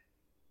where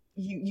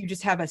you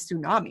just have a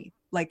tsunami.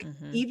 Like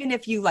even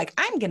if you like,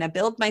 I'm gonna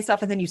build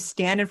myself, and then you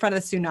stand in front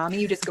of the tsunami,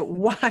 you just get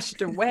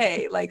washed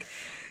away. Like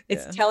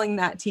it's telling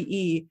that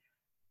TE,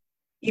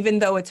 even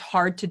though it's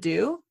hard to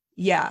do,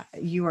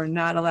 you are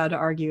not allowed to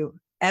argue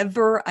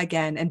ever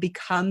again, and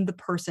become the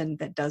person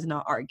that does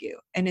not argue.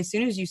 And as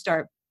soon as you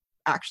start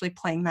actually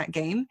playing that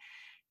game,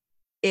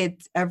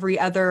 it's every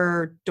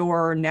other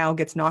door now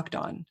gets knocked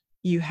on.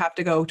 You have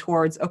to go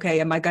towards, okay,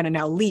 am I going to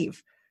now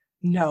leave?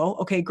 No.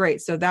 Okay,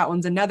 great. So that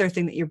one's another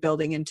thing that you're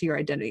building into your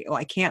identity. Oh,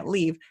 I can't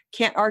leave,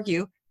 can't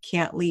argue,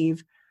 can't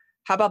leave.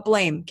 How about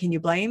blame? Can you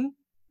blame?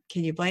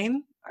 Can you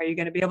blame? Are you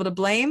going to be able to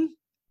blame?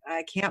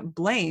 I can't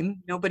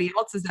blame. Nobody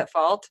else is at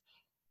fault.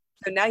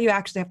 So now you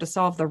actually have to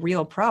solve the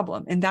real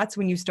problem. And that's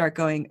when you start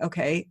going,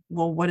 okay,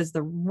 well, what is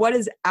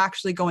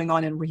actually going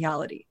on in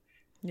reality?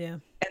 Yeah.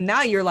 And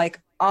now you're like,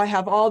 I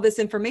have all this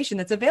information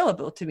that's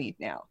available to me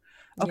now.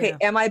 Okay.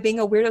 Am I being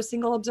a weirdo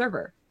single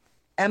observer?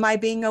 Am I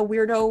being a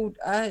weirdo,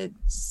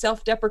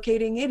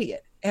 self-deprecating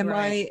idiot? Did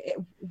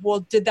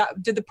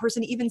the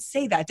person even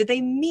say that? Did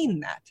they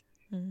mean that?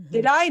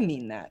 Did I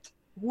mean that?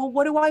 Well,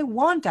 what do I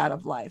want out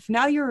of life?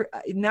 Now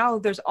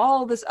there's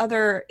all this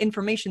other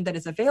information that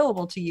is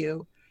available to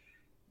you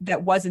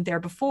that wasn't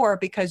there before,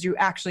 because you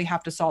actually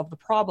have to solve the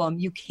problem.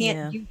 You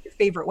can't use your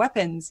favorite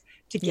weapons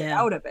to get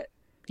out of it.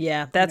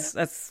 Yeah, that's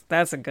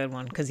a good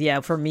one. Because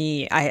for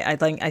me, I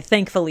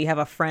thankfully have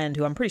a friend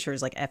who I'm pretty sure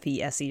is like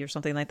FESE or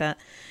something like that,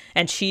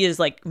 and she is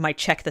like my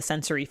check the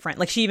sensory friend.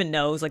 Like she even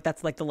knows, like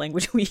that's like the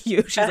language we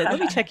use. She's like, let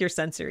me check your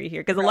sensory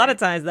here, because a lot of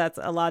times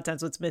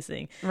what's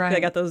missing. Right. I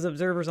got those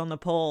observers on the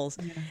poles,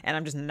 and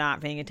I'm just not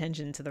paying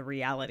attention to the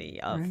reality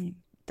of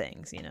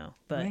things,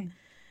 But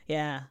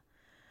yeah.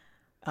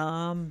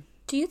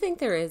 Do you think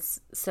there is,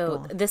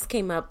 this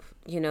came up,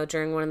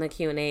 during one of the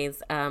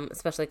Q&As,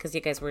 especially because you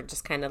guys were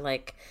just kind of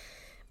like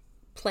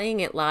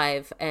playing it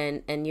live,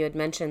 and you had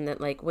mentioned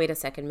that like, wait a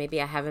second,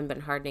 maybe I haven't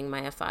been hardening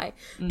my FI.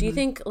 Do you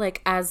think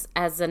like as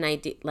an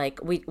idea, like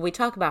we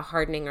talk about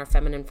hardening our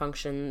feminine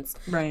functions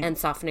and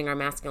softening our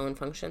masculine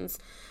functions.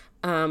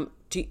 Do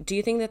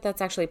you think that that's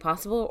actually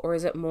possible, or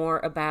is it more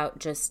about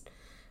just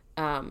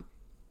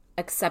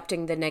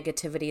accepting the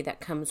negativity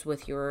that comes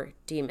with your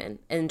demon,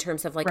 in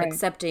terms of like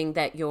accepting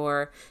that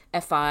your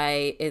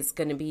FI is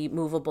going to be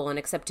movable, and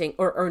accepting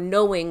or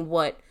knowing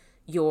what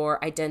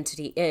your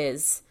identity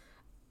is,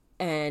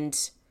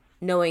 and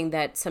knowing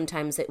that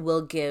sometimes it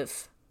will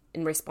give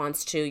in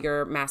response to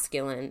your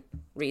masculine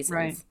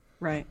reasons.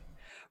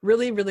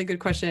 Really, really good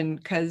question,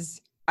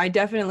 because I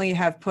definitely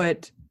have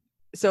put,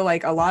 so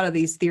like a lot of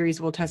these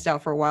theories we'll test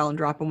out for a while and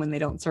drop them when they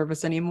don't serve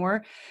us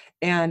anymore.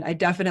 And I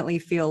definitely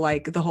feel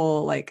like the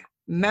whole like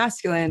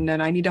masculine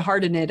and I need to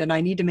harden it and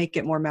I need to make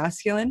it more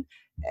masculine.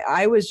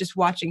 I was just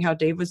watching how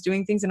Dave was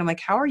doing things and I'm like,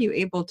 how are you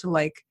able to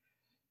like,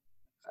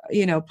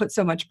 put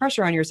so much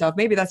pressure on yourself?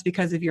 Maybe that's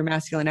because of your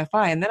masculine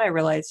FI. And then I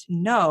realized,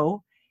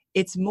 no,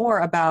 it's more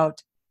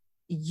about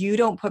you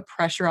don't put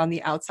pressure on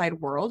the outside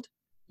world.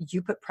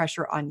 You put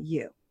pressure on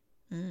you.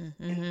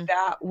 Mm-hmm. And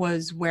that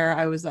was where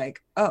I was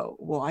like, oh,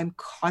 well, I'm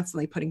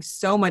constantly putting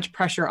so much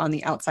pressure on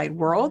the outside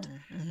world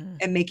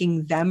and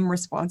making them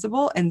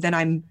responsible. And then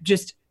I'm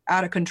just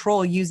out of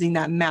control using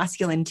that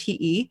masculine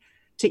TE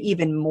to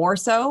even more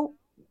so,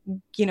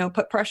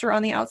 put pressure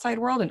on the outside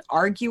world and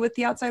argue with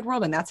the outside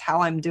world. And that's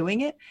how I'm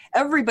doing it.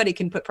 Everybody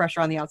can put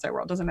pressure on the outside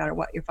world. Doesn't matter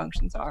what your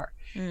functions are.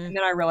 And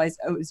then I realized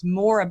it was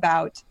more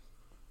about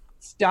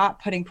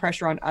stop putting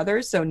pressure on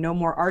others. So no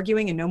more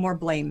arguing and no more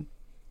blame.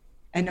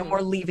 And no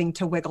more leaving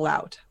to wiggle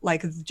out,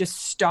 like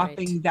just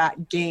stopping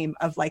that game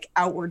of like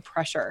outward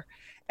pressure.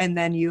 And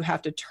then you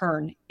have to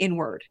turn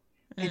inward.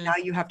 And now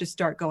you have to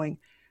start going,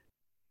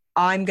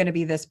 I'm going to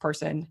be this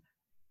person.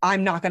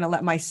 I'm not going to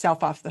let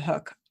myself off the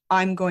hook.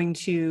 I'm going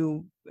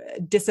to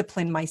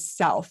discipline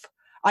myself.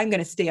 I'm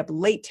going to stay up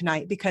late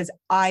tonight because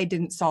I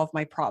didn't solve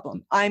my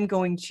problem. I'm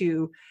going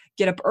to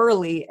get up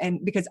early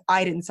and because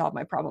I didn't solve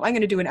my problem. I'm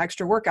going to do an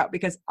extra workout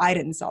because I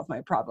didn't solve my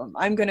problem.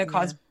 I'm going to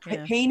cause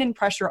pain and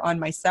pressure on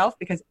myself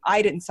because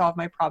I didn't solve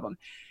my problem.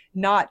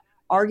 Not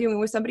arguing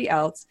with somebody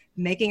else,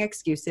 making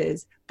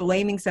excuses,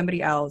 blaming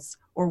somebody else,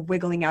 or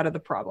wiggling out of the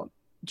problem.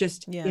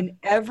 Just in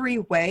every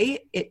way,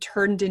 it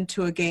turned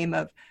into a game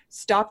of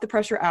stop the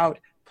pressure out,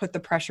 put the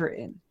pressure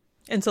in.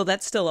 And so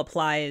that still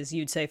applies,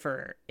 you'd say,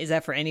 is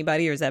that for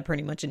anybody or is that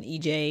pretty much an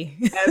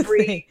EJ?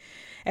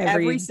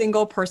 Every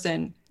single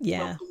person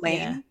will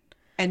blame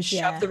and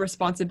shove the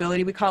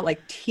responsibility. We call it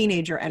like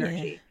teenager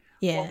energy.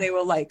 Well, they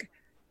will like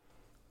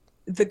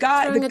the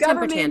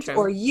government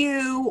or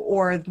you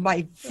or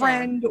my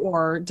friend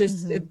or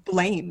just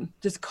blame,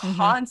 just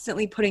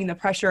constantly putting the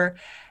pressure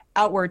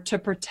outward to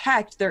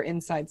protect their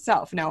inside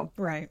self. Now,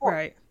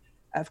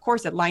 of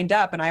course it lined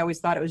up and I always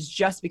thought it was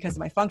just because of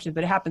my function,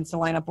 but it happens to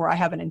line up where I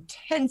have an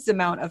intense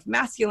amount of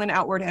masculine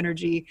outward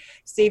energy,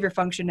 savior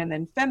function, and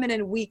then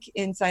feminine weak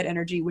inside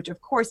energy, which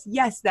of course,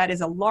 yes, that is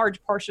a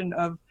large portion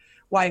of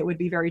why it would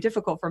be very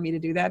difficult for me to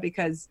do that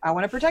because I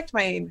want to protect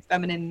my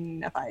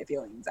feminine FI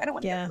feelings. I don't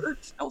want to get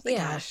hurt. Oh,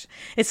 gosh.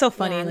 It's so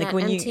funny. Like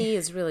when MT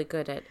is really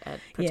good at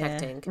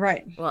protecting.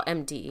 Right. Well,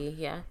 MDE.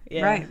 Yeah.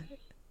 Right.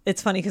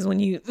 It's funny because when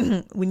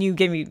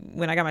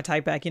I got my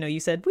type back, you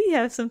said we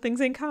have some things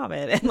in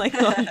common, and like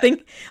I'm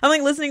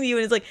like listening to you,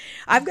 and it's like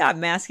I've got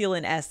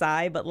masculine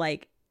SI, but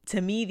like to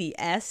me the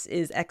S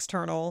is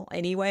external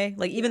anyway.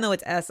 Like even though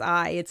it's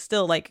SI, it's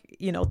still like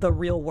the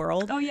real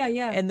world. Oh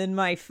yeah. And then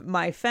my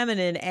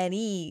feminine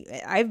NE,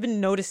 I've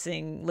been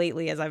noticing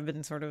lately as I've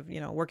been sort of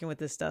working with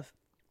this stuff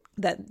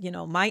that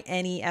my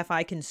NE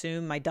FI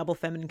consume, my double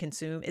feminine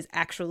consume is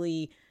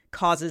actually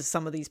causes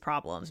some of these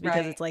problems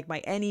because it's like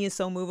my NE is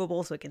so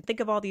movable so it can think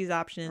of all these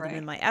options and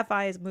then my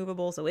FI is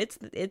movable so it's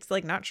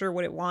like not sure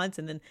what it wants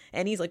and then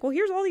NE's like, well,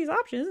 here's all these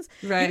options,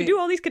 you can do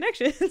all these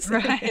connections. It's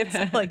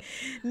like,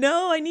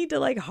 no, I need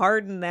to like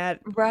harden that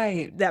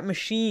that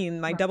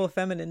machine, my double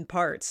feminine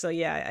parts. So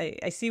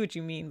I see what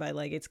you mean by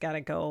like it's got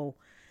to go.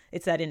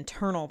 It's that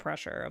internal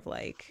pressure of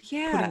like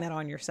putting that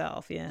on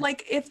yourself.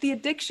 Like if the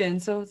addiction,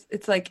 so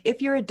it's like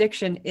if your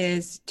addiction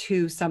is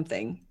to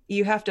something,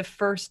 you have to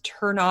first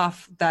turn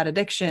off that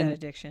addiction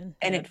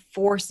and it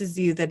forces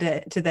you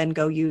to then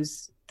go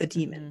use the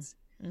demons.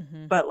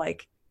 But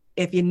like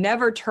if you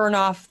never turn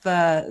off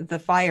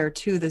the fire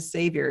to the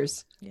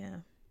saviors,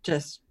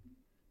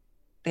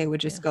 they would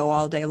just go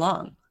all day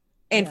long.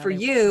 And for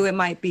you, it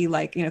might be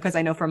like, because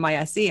I know from my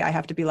SE, I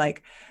have to be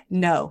like,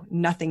 no,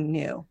 nothing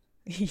new.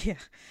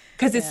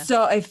 Because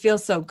it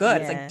feels so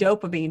good. It's like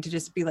dopamine to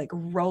just be like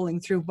rolling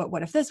through, but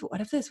what if this, what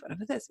if this, what if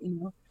this,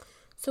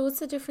 So what's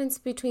the difference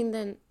between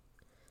then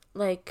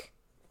like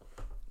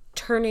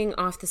turning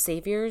off the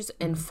saviors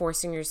and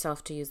forcing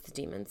yourself to use the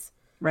demons?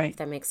 Right. If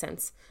that makes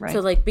sense. Right. So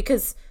like,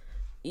 because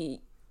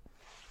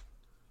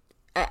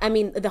I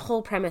mean, the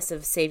whole premise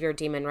of savior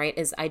demon, right,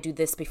 is I do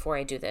this before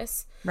I do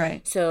this.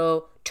 Right.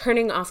 So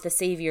turning off the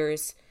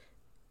saviors,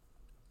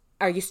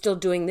 are you still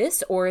doing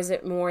this? Or is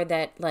it more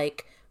that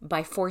like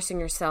by forcing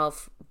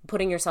yourself,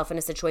 putting yourself in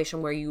a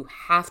situation where you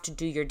have to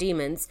do your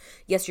demons,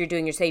 yes, you're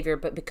doing your savior,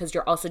 but because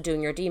you're also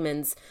doing your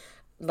demons,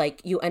 like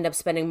you end up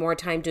spending more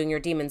time doing your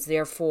demons,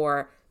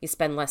 therefore you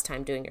spend less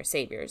time doing your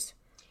saviors.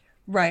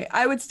 Right.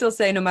 I would still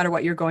say no matter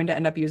what, you're going to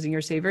end up using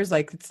your saviors.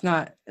 Like it's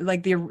not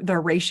like the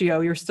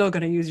ratio, you're still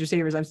going to use your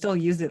saviors. I'm still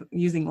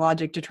using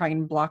logic to try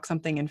and block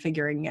something and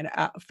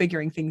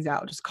figuring things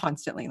out just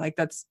constantly. Like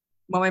that's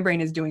what my brain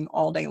is doing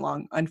all day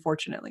long,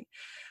 unfortunately.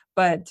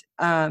 But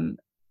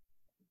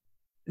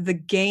the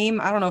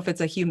game, I don't know if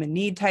it's a human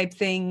need type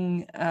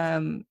thing.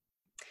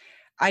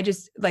 I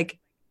just like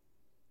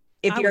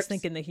if I you're was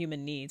thinking the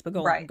human needs, but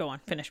Right. go on,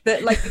 finish. the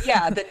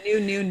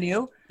the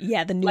new.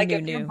 Yeah, the new, Like new,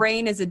 if your new.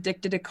 brain is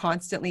addicted to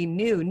constantly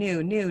new,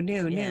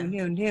 Yeah.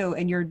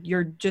 and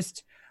you're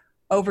just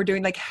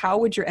overdoing, like, how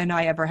would your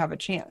NI ever have a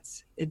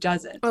chance? It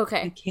doesn't.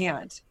 Okay. It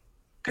can't.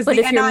 Because But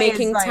the if you're NI is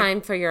making like,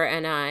 time for your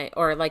NI,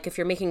 or like if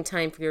you're making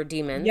time for your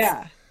demons.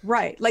 yeah,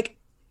 right. Like,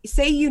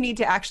 say you need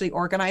to actually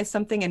organize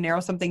something and narrow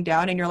something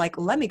down, and you're like,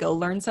 let me go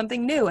learn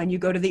something new. And you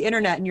go to the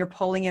internet and you're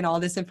pulling in all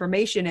this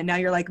information. And now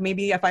you're like,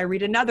 maybe if I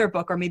read another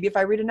book, or maybe if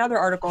I read another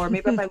article, or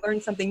maybe if I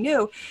learn something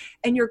new,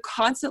 and you're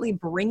constantly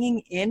bringing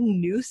in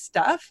new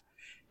stuff,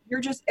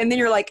 and then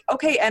you're like,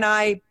 okay, and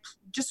I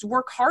just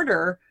work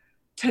harder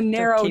to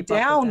narrow keep up with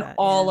down that,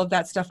 all yeah. of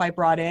that stuff I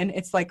brought in.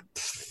 It's like,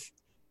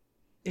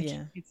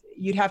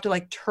 you'd have to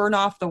like turn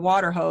off the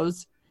water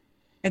hose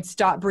and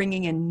stop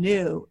bringing in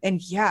new.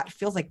 And yeah, it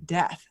feels like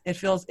death. It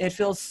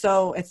feels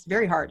so, it's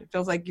very hard. It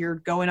feels like you're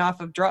going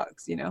off of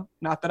drugs,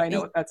 not that I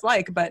know what that's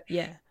like, but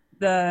Yeah.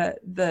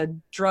 the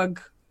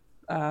drug,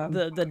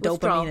 The Withdrawal.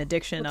 dopamine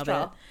addiction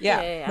Withdrawal. of it.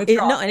 Yeah.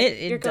 Withdrawal. No, and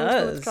You're it going through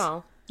does.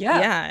 withdrawal.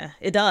 Yeah.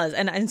 It does.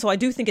 And so I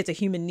do think it's a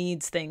human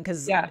needs thing,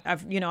 because Yeah.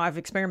 I've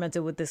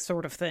experimented with this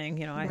sort of thing.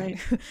 Right.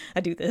 I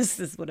do this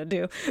is what I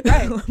do.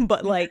 Right.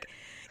 But like,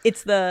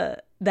 it's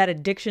that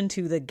addiction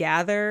to the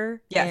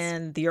gather Yes.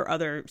 and your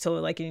other. So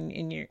like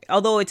in your,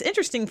 although it's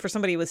interesting for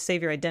somebody with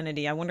savior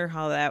identity, I wonder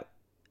how that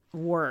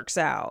works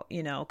out,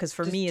 because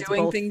for Just me, it's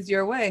doing both things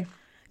your way.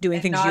 doing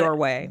and things not- your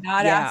way.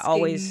 not Yeah. asking-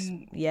 Always.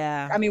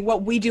 Yeah. I mean,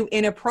 what we do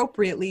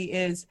inappropriately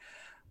is,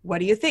 what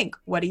do you think?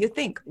 What do you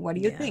think? What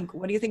do you Yeah. think?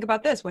 What do you think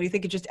about this? What do you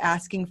think? It's just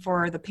asking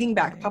for the ping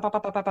back. Right. Pa, pa, pa,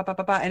 pa, pa, pa, pa,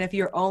 pa, pa. And if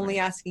you're only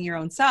asking your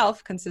own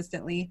self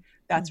consistently,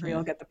 that's where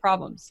you'll get the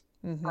problems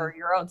for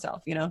your own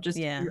self, just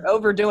Yeah. you're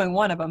overdoing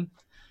one of them,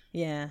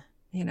 Yeah.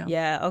 you know?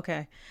 Yeah.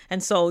 Okay.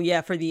 And so,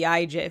 yeah, for the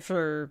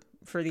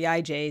the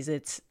IJs,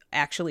 it's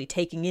actually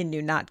taking in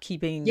you, not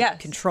keeping Yes.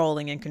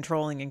 controlling.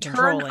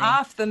 Turn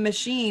off the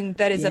machine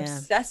that is Yeah.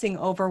 obsessing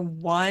over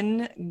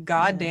one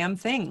goddamn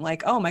thing.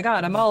 Like, oh my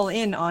God, I'm all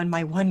in on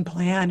my one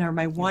plan or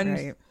my one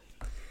Right.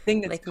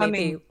 thing that's Like coming.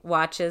 maybe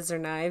watches or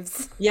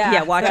knives.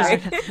 Yeah.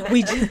 Watches.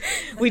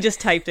 We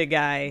just typed a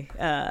guy,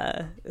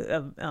 a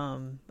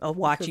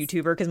watch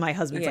YouTuber, because my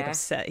husband's like Yeah.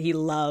 upset. He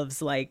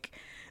loves like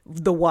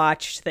the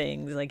watch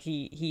things. Like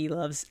he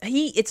loves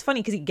it's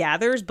funny because he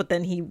gathers, but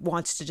then he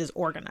wants to just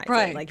organize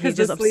Right, it. Like 'cause he's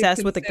just the sleep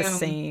obsessed with like the consume-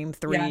 same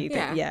three.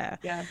 Yeah. Yeah.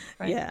 Yeah.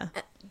 Right. Yeah.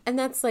 And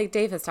that's like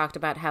Dave has talked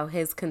about how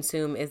his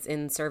consume is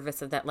in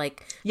service of that,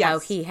 like Yes. how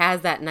he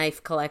has that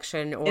knife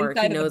collection, or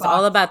Inside he of the knows box.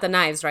 all about the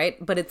knives, right?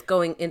 But it's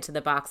going into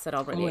the box that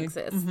already Totally.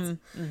 exists.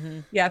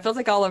 Yeah, it feels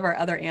like all of our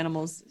other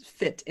animals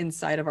fit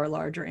inside of our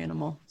larger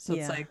animal. So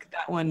Yeah. it's like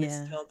that one is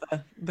Yeah. still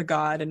the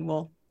god, and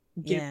we'll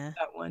give Yeah.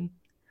 that one.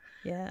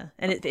 Yeah.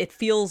 And it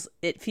feels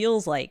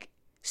like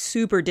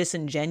super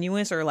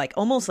disingenuous, or like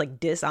almost like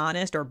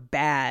dishonest or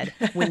bad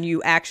when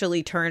you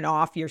actually turn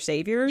off your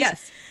saviors.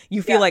 Yes.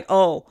 You feel like,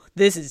 oh,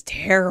 this is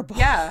terrible.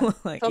 Yeah.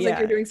 like, Feels like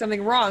you're doing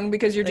something wrong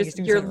because you're Like just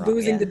you're doing you're something wrong,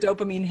 losing yeah. the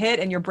dopamine hit,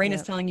 and your brain is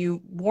Yeah. telling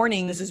you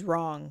warning. this is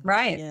wrong.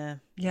 Right. Yeah.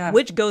 Yeah.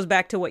 Which goes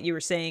back to what you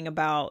were saying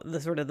about the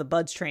sort of the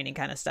buds training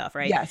kind of stuff,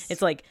 right? Yes.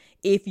 It's like,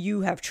 if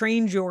you have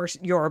trained your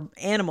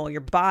animal,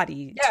 your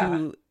body Yeah.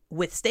 to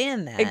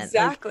withstand that. like,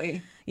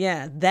 Exactly.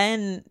 yeah,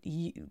 then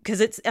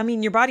because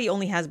your body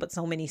only has but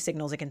so many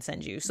signals it can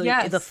send you. So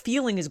Yes. the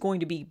feeling is going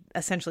to be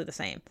essentially the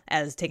same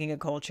as taking a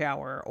cold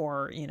shower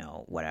or,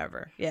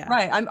 whatever. Yeah.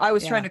 Right. I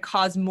was Yeah. trying to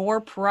cause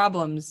more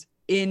problems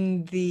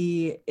in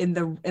the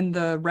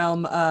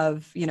realm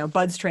of,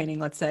 buds training,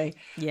 let's say.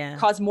 Yeah.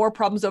 Cause more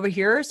problems over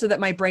here so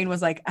that my brain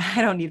was like,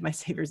 I don't need my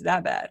saviors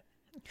that bad.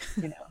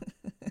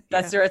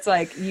 That's where it's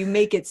like you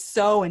make it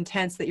so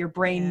intense that your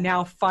brain Yeah.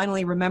 now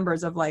finally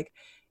remembers of like,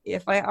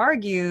 if I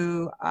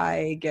argue,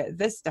 I get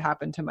this to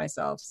happen to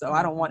myself. So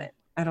I don't want it.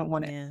 I don't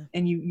want it. Yeah.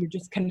 And you're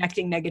just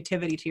connecting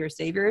negativity to your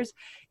saviors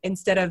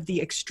instead of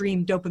the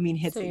extreme dopamine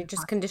hits. So that you're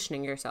just con-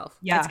 conditioning yourself.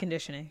 yeah. It's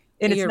conditioning.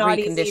 And it's You're not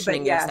easy, reconditioning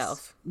but yes.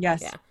 yourself.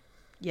 Yes. Yeah.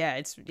 Yeah.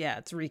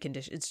 It's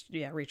recondition. It's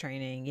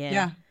retraining. Yeah.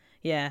 Yeah.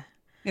 Yeah.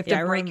 You have Yeah,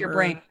 to I break your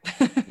remember-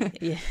 brain.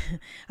 Yeah,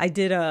 I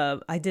did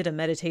a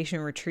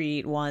meditation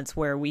retreat once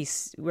where we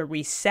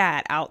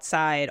sat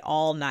outside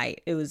all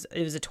night. It was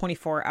a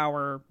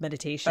 24-hour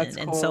meditation. That's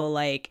And cool. so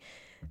like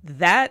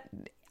that,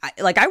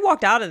 I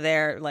walked out of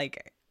there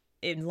like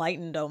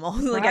enlightened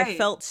almost. Like I Right.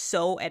 felt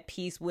so at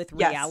peace with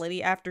Yes.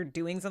 reality after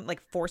doing something, like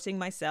forcing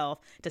myself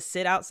to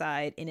sit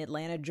outside in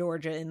Atlanta,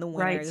 Georgia in the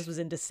winter. Right. This was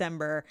in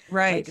December.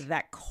 Right. Like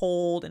that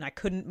cold, and I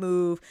couldn't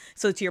move.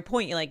 So to your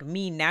point, you're like,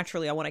 me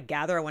naturally, I want to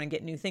gather, I want to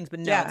get new things, but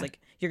no, Yeah. it's like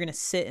you're gonna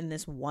sit in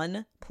this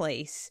one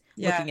place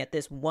Yeah. looking at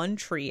this one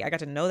tree. I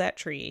got to know that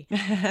tree,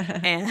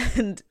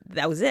 and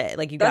that was it.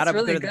 Like you got That's to go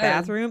really to the good.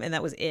 bathroom, and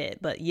that was it.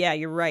 But yeah,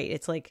 you're right.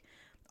 It's like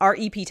our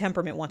EP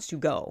temperament wants to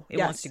go. It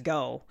wants Yes. to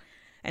go,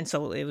 and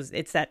so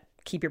it's that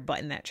keep your butt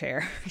in that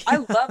chair. I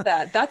love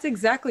that. That's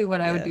exactly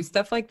what I would do.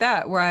 Stuff like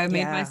that, where I made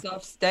Yeah.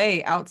 myself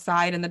stay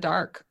outside in the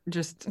dark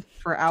just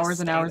for hours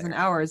and stay hours there. and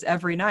hours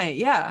every night.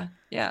 Yeah.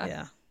 Yeah.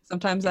 Yeah.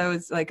 Sometimes I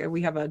was like,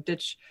 we have a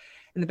ditch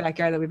in the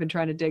backyard that we've been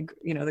trying to dig,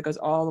 that goes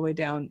all the way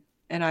down.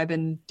 And I've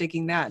been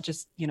digging that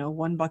just,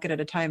 one bucket at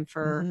a time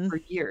for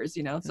years,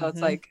 So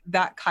it's like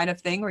that kind of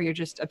thing where you're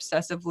just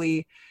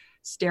obsessively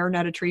staring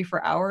at a tree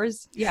for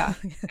hours. Yeah.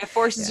 It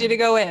forces you to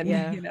go in.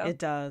 Yeah, it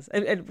does.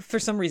 And for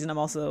some reason, I'm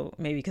also,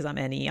 maybe because I'm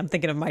Annie, I'm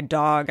thinking of my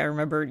dog. I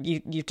remember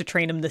you have to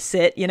train him to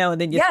sit, and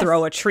then you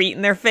throw a treat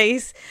in their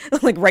face,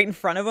 like right in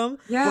front of them.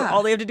 Yeah.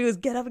 All they have to do is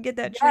get up and get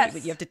that treat.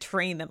 But you have to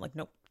train them like,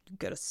 nope.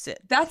 Gotta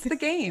sit. That's the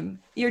game.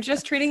 You're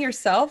just treating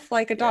yourself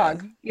like a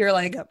dog. You're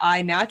like,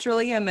 I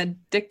naturally am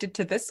addicted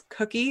to this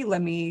cookie.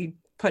 Let me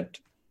put,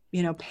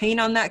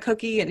 paint on that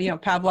cookie,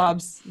 and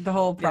Pavlov's the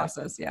whole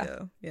process.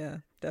 Yeah,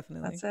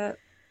 definitely. That's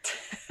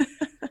it.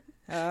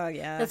 Oh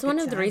yeah, that's one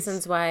of the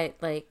reasons why,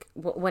 like,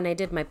 when I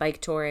did my bike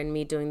tour and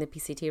me doing the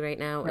PCT right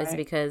now is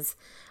because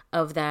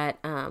of that.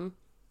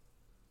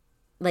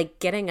 Like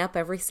getting up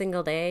every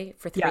single day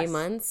for 3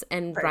 months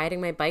and riding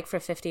my bike for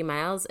 50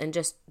 miles and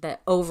just that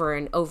over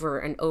and over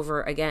and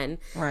over again.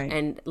 Right.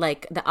 And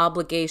like the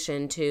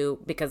obligation to,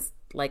 because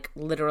like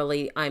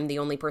literally I'm the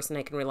only person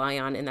I can rely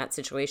on in that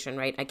situation,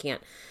 right? I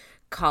can't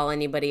call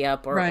anybody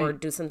up or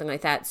do something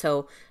like that.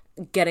 So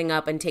getting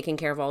up and taking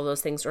care of all those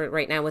things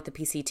right now with the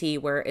PCT,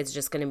 where it's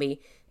just going to be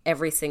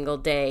every single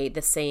day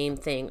the same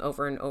thing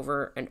over and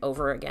over and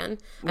over again.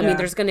 I mean,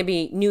 there's going to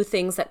be new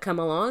things that come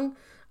along.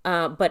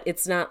 But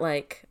it's not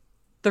like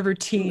the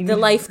routine, the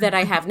life that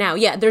I have now.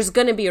 Yeah, there's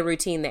going to be a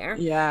routine there.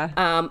 Yeah.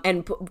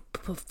 And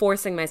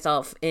forcing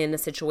myself in a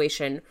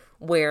situation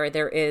where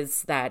there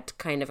is that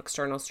kind of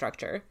external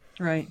structure.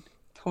 Right.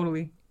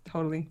 Totally.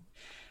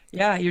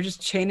 Yeah, you're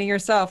just chaining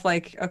yourself.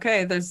 Like,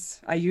 okay,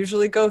 I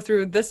usually go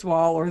through this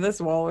wall or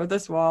this wall or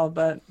this wall,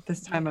 but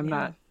this time I'm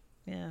not.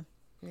 Yeah.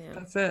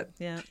 That's it.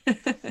 Yeah.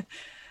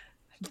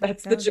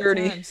 That's the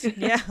journey.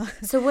 Yeah.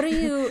 So what are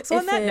you? So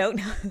on that note,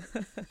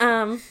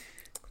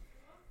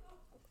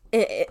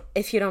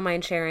 if you don't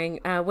mind sharing,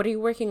 what are you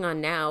working on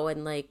now,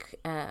 and like,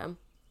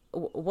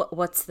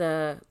 what's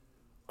the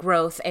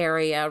growth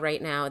area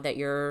right now that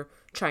you're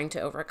trying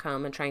to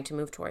overcome and trying to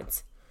move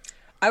towards?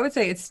 I would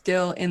say it's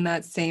still in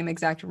that same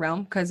exact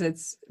realm, because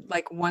it's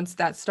like once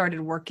that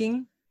started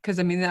working, because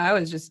I mean, I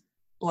was just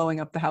blowing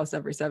up the house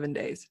every 7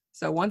 days.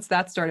 So once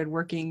that started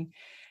working,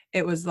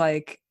 it was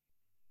like,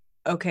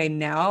 okay,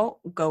 now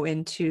go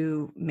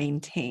into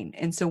maintain.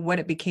 And so what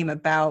it became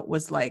about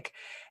was like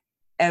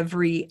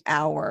every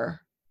hour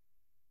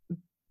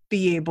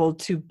be able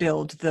to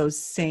build those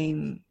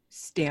same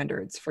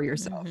standards for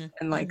yourself.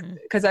 And like,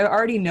 because I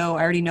already know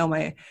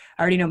my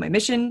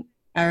mission.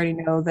 I already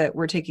know that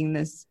we're taking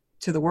this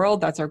to the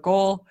world. That's our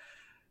goal.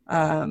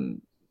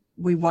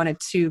 We wanted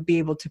to be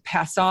able to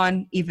pass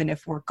on even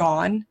if we're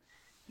gone.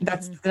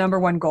 That's the number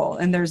one goal.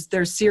 And there's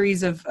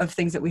series of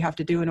things that we have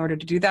to do in order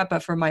to do that.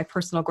 But for my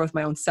personal growth,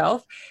 my own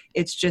self,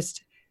 it's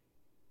just,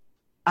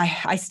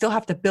 I still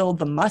have to build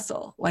the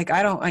muscle. Like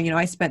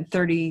I spent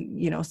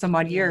 30, some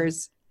odd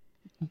years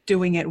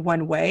doing it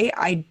one way.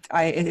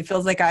 It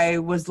feels like I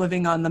was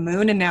living on the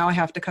moon, and now I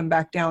have to come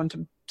back down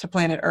to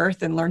planet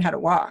Earth and learn how to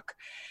walk.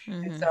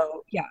 And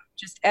so,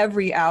 just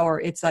every hour,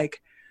 it's like,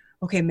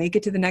 okay, make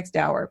it to the next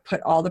hour,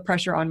 put all the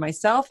pressure on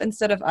myself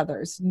instead of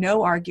others,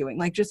 no arguing.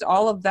 Like just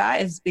all of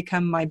that has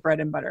become my bread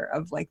and butter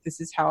of like,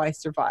 this is how I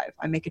survive.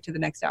 I make it to the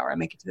next hour.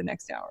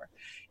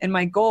 And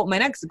my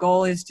next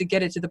goal is to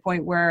get it to the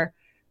point where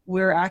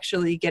we're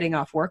actually getting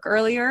off work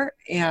earlier,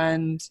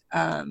 and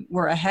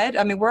we're ahead.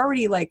 I mean, we're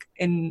already like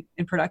in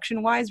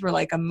production wise, we're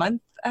like a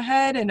month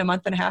ahead and a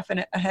month and a half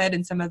ahead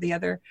in some of the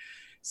other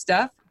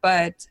stuff.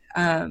 But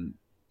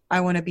I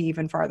want to be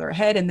even farther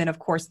ahead. And then of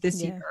course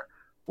this year,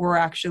 we're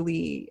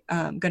actually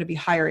going to be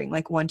hiring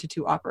like 1 to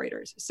 2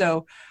 operators.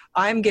 So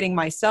I'm getting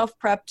myself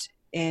prepped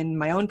in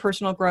my own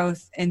personal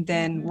growth. And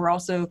then we're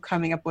also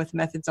coming up with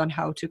methods on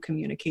how to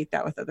communicate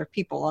that with other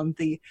people, on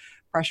the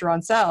pressure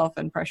on self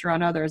and pressure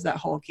on others, that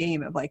whole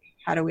game of like,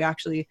 how do we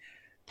actually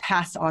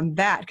pass on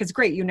that? Because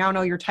great, you now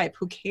know your type,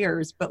 who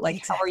cares? But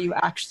like, how are you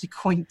actually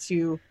going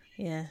to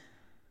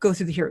go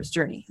through the hero's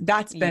journey?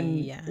 That's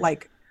been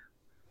like,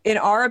 in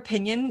our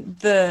opinion,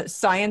 the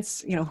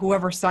science,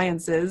 whoever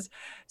science is,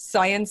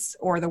 science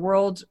or the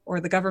world or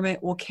the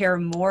government will care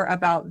more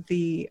about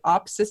the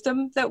op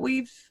system that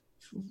we've,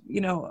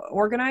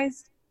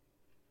 organized.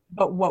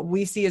 But what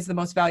we see as the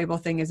most valuable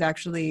thing is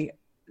actually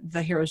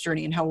the hero's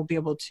journey, and how we'll be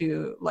able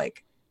to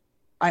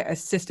I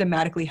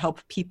systematically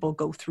help people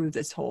go through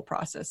this whole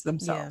process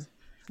themselves.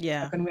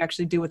 Yeah. Like when we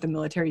actually do what the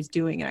military is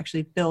doing and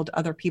actually build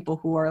other people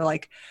who are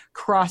like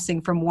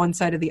crossing from one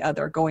side to the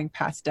other, going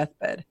past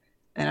deathbed,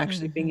 and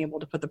actually being able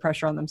to put the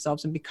pressure on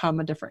themselves and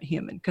become a different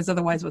human. Because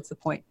otherwise, what's the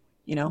point?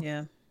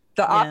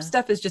 The op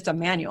stuff is just a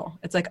manual.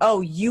 It's like, oh,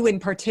 you in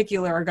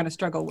particular are going to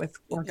struggle with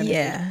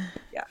organization.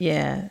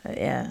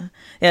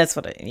 That's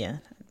what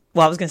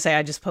well, I was going to say,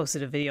 I just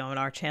posted a video on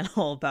our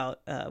channel about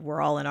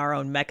we're all in our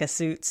own mecha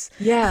suits.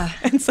 Yeah.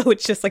 And so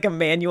it's just like a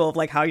manual of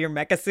like how your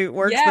mecha suit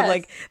works. But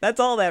like, that's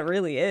all that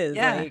really is.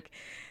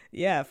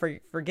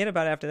 Forget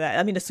about it after that.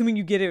 I mean, assuming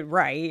you get it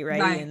right.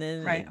 And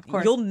then of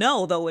course. You'll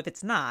know though if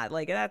it's not.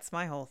 Like, that's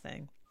my whole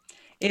thing.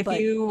 If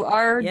you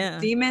are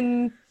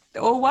demon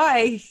oh,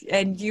 why?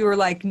 And you were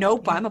like,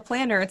 nope, I'm a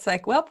planner. It's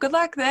like, well, good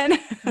luck then.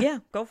 Yeah,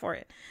 go for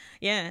it.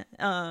 Yeah.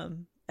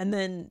 And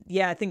then,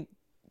 yeah, I think,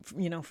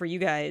 for you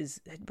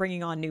guys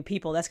bringing on new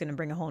people, that's going to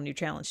bring a whole new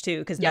challenge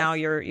too. Cause now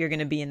you're going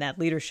to be in that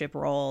leadership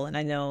role. And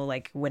I know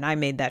like when I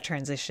made that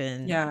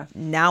transition,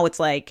 now it's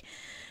like,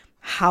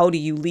 how do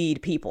you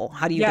lead people?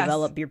 How do you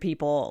develop your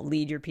people,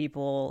 lead your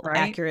people,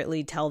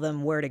 accurately tell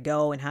them where to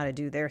go and how to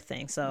do their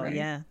thing? So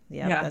yeah,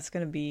 that's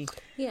going to be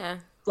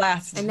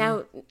blast. And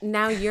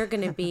now you're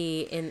going to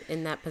be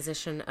in that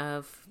position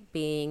of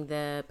being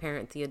the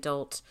parent, the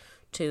adult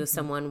to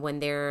someone when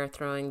they're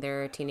throwing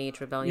their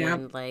teenage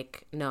rebellion,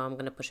 like, no, I'm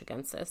going to push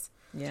against this.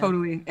 Yeah.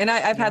 Totally. And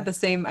I've had the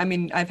same, I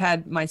mean, I've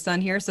had my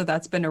son here, so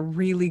that's been a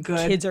really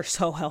good. Kids are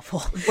so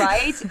helpful.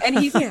 Right? And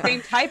he's the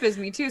same type as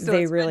me too. So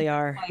they really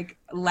are. Like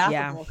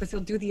laughable because he'll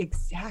do the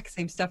exact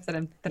same stuff that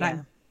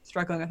I'm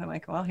struggling with. I'm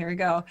like, well, here we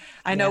go.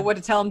 I know what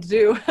to tell him to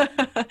do.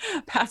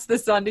 Pass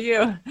this on to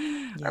you.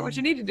 Or what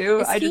you need to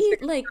do. Is he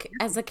like,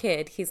 as a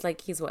kid, he's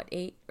what,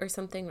 8 or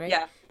something, right?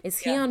 Yeah. Is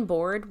he on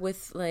board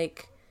with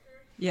like...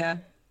 Yeah.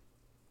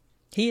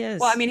 He is.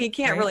 Well, I mean, he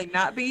can't really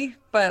not be,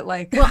 but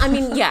like. Well, I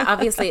mean, yeah,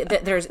 obviously,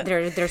 there's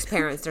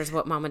parents, there's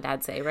what mom and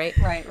dad say, right?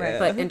 Right.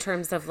 But in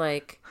terms of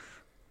like,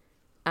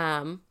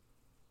 I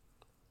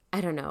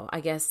don't know. I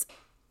guess.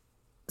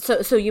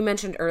 So you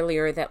mentioned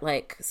earlier that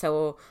like,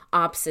 so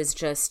ops is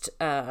just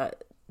the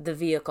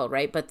vehicle,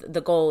 right? But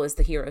the goal is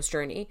the hero's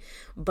journey.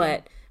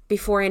 But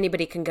before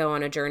anybody can go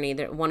on a journey,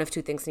 one of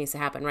two things needs to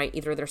happen, right?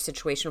 Either their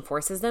situation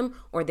forces them,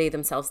 or they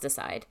themselves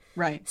decide.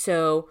 Right.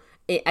 So.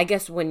 I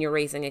guess when you're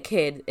raising a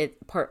kid,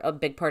 a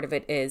big part of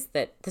it is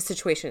that the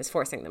situation is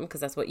forcing them because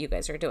that's what you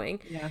guys are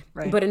doing. Yeah,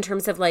 right. But in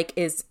terms of like,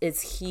 is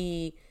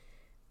he,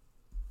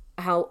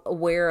 how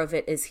aware of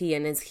it is he,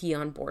 and is he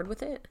on board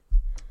with it?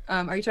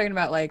 Are you talking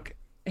about like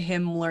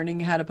him learning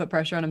how to put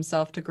pressure on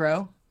himself to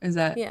grow? Is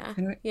that?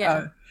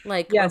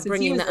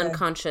 Bringing the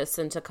unconscious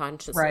into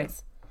consciousness. Right.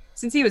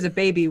 Since he was a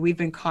baby, we've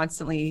been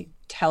constantly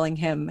telling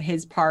him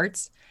his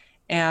parts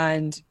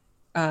and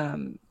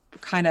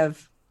kind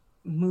of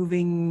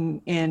moving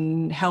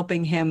in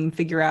helping him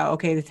figure out,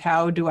 okay,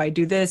 how do I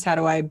do this? How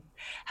do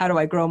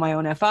I grow my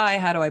own FI?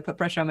 How do I put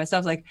pressure on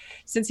myself? Like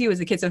since he was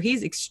a kid, so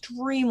he's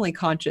extremely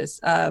conscious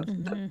of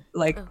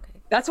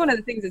that's one of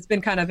the things that's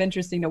been kind of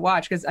interesting to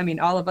watch. Cause I mean,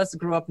 all of us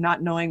grew up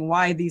not knowing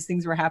why these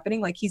things were happening.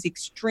 Like he's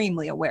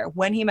extremely aware.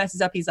 When he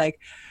messes up, he's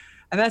like,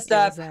 I messed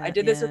up. I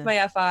did this with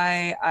my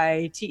FI.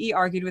 I TE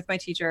argued with my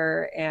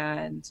teacher.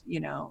 And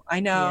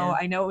I know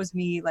it was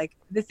me. Like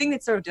the thing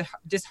that's sort of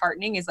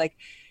disheartening is like,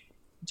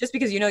 just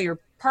because you know your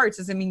parts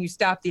doesn't mean you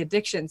stop the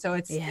addiction. So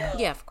it's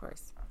of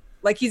course.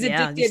 Like he's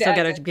addicted. You still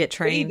got to get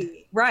trained,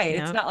 baby. Right?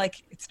 Yeah.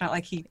 It's not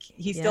like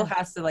he still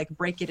has to like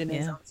break it in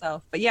his own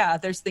self. But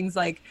there's things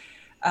like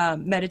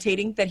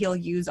meditating that he'll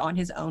use on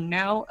his own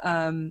now,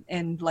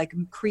 and like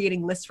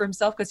creating lists for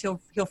himself because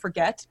he'll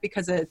forget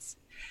because it's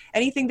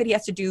anything that he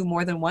has to do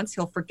more than once,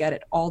 he'll forget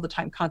it all the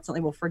time, constantly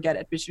will forget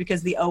it, just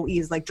because the OE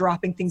is like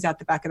dropping things out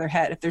the back of their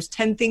head. If there's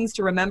 10 things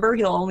to remember,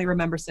 he'll only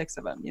remember 6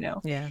 of them,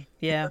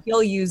 Yeah.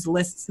 He'll use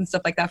lists and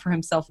stuff like that for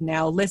himself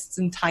now, lists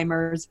and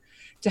timers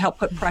to help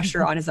put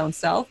pressure on his own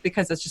self,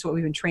 because that's just what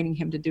we've been training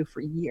him to do for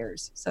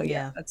years. So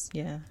that's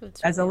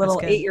as a little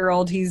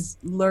 8-year-old, he's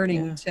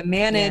learning to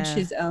manage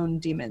his own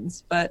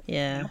demons, but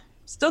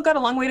still got a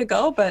long way to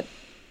go, but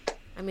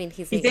I mean,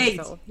 he's 8.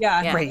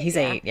 Right. He's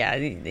 8.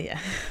 Yeah.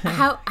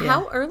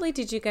 How early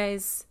did you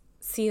guys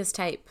see his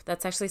type?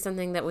 That's actually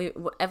something that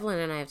Evelyn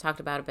and I have talked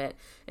about a bit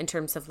in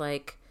terms of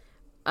like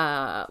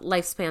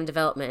lifespan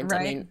development.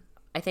 Right. I mean,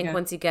 I think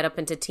once you get up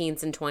into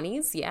teens and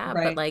 20s,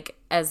 but like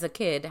as a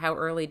kid, how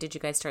early did you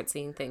guys start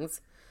seeing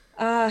things?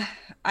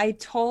 I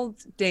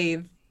told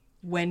Dave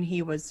when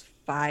he was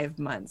 5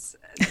 months,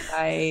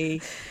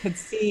 I could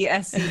see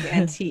SE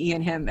and TE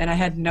in him, and I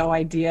had no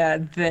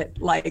idea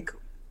that like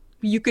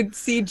you could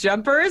see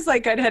jumpers.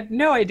 Like I had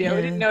no idea.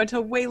 We didn't know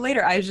until way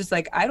later. I was just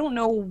like, I don't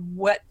know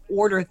what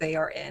order they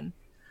are in.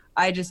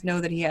 I just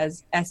know that he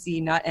has SE,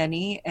 not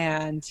NE,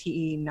 and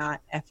TE, not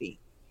FE.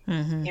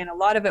 Mm-hmm. And a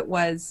lot of it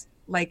was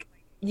like,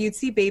 you'd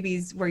see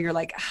babies where you're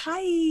like,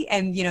 hi.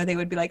 And, they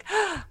would be like,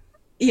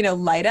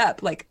 light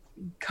up. Like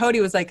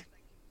Cody was like,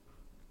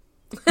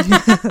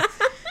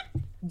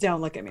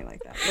 don't look at me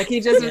like that. Like he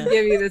just would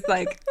give you this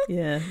like,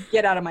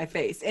 get out of my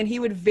face. And he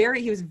was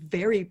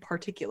very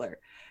particular.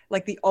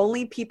 Like the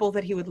only people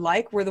that he would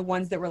like were the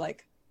ones that were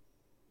like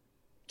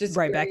just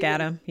right back at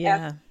him.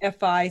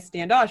 FI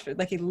standoff.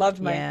 Like he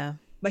loved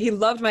but he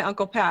loved my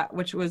Uncle Pat,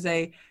 which was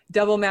a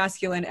double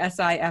masculine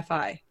SI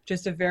FI.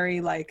 Just a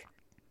very like,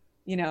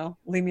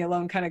 leave me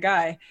alone kind of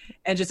guy,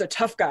 and just a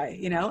tough guy,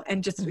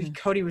 and just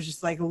Cody was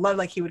just like loved,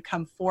 like he would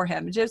come for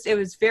him. He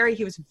was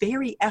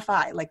very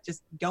FI, like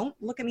just don't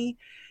look at me,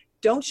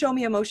 don't show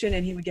me emotion,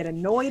 and he would get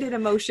annoyed at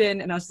emotion,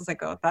 and I was just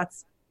like, oh,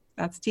 that's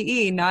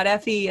TE, not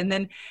FE. And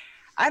then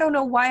I don't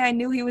know why I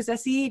knew he was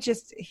SE.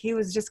 He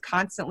was just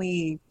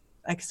constantly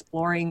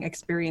exploring,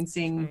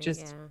 experiencing,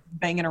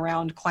 banging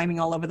around, climbing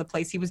all over the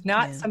place. He was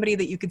not somebody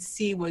that you could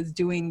see was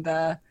doing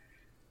the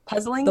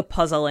puzzling. The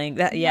puzzling.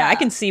 That Yeah. I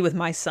can see with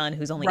my son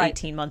who's only Right.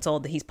 18 months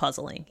old that he's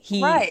puzzling.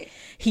 Right.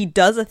 He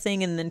does a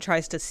thing and then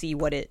tries to see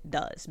what it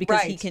does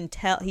because he Right. can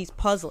tell he's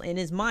puzzling in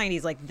his mind.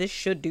 He's like, this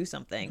should do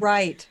something.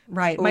 Right. Oh,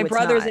 My it's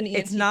brother's not. an ENTP.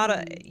 It's not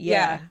a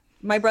yeah.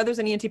 My brother's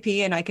an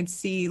ENTP, and I can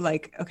see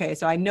like, okay,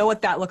 so I know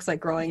what that looks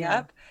like growing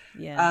up.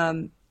 Yeah.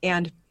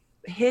 And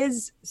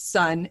his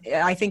son,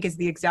 I think, is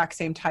the exact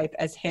same type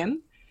as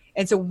him.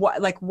 And so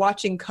like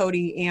watching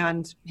Cody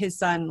and his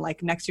son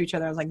like next to each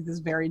other, I was like, this is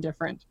very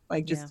different.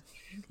 Like just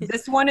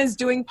this one is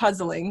doing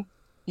puzzling,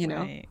 you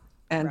know, Right.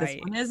 and this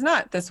one is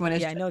not. This one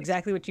is. Yeah, I know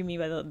exactly what you mean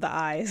by the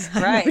eyes. I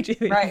know Right, what you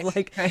mean. right,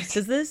 Like, right.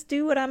 does this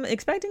do what I'm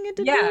expecting it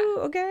to Yeah. do?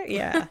 Okay.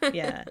 Yeah.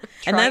 Yeah.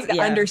 Trying to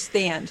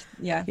understand.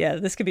 Yeah. Yeah,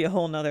 this could be a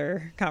whole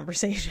nother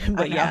conversation,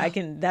 but yeah,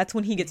 know. that's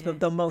when he gets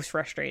the most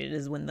frustrated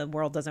is when the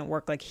world doesn't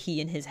work like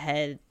he in his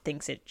head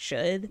thinks it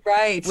should.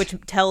 Right. Which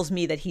tells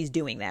me that he's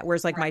doing that.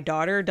 Whereas like my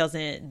daughter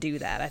doesn't do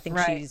that. I think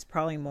Right. she's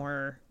probably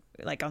more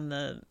like on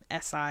the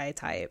SI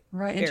type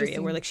Right, area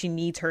interesting. where like she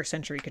needs her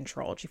sensory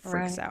controlled. She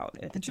freaks Right. out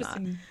if it's not.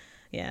 Interesting.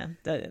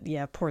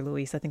 Yeah, poor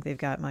Luis. I think they've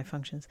got my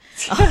functions.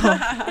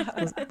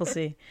 We'll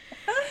see.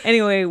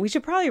 Anyway, we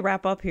should probably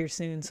wrap up here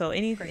soon. So,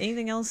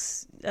 anything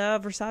else,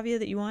 Versavia,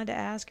 that you wanted to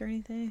ask or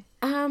anything?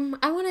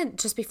 I wanted,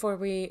 just before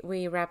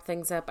we wrap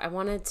things up, I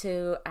wanted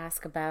to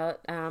ask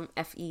about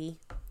FE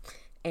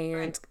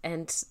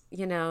and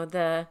you know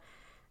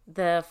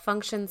the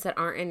functions that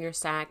aren't in your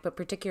stack, but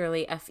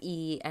particularly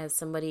FE as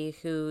somebody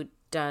who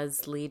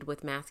does lead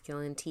with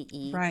masculine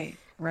TE. Right.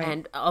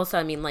 And also,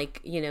 I mean, like,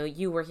 you know,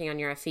 you working on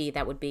your FE,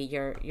 that would be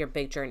your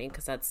big journey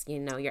because that's, you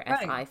know, your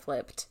FI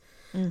flipped.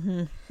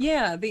 Mm-hmm.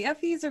 Yeah, the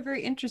FEs are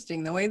very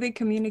interesting. The way they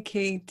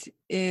communicate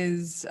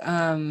is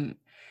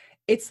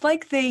it's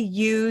like they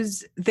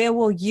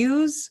will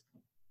use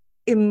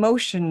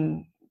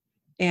emotion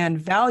and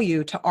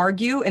value to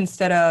argue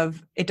instead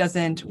of it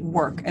doesn't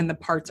work and the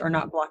parts are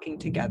not blocking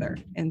together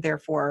and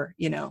therefore,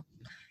 you know,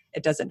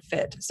 it doesn't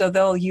fit. So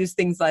they'll use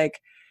things like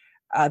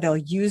they'll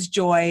use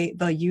joy,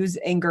 they'll use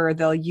anger,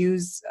 they'll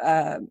use,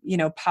 you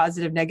know,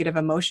 positive, negative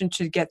emotion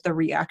to get the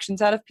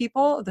reactions out of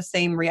people, the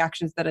same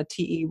reactions that a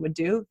TE would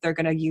do. They're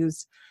going to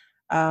use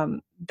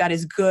that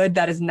is good,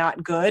 that is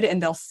not good,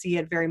 and they'll see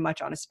it very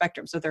much on a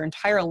spectrum. So their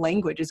entire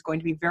language is going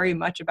to be very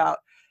much about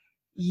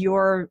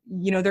they're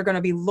going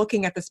to be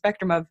looking at the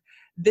spectrum of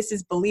this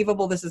is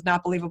believable, this is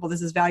not believable,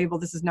 this is valuable,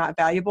 this is not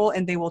valuable,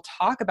 and they will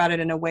talk about it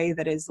in a way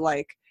that is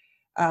like,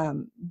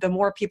 the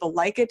more people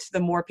like it, the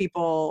more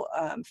people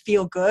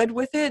feel good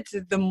with it,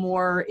 the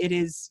more it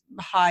is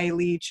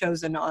highly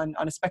chosen on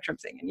a spectrum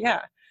thing. And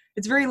yeah,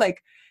 it's very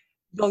like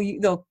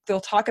they'll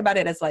talk about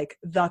it as like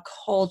the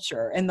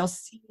culture, and they'll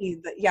see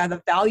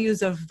the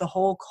values of the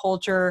whole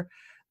culture.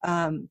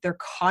 They're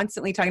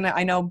constantly talking about.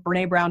 I know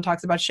Brene Brown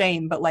talks about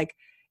shame, but like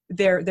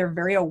they're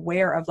very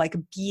aware of like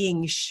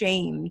being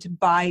shamed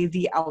by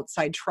the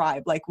outside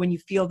tribe. Like when you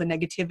feel the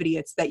negativity,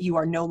 it's that you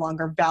are no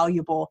longer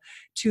valuable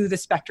to the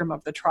spectrum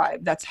of the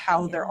tribe. That's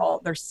how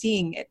they're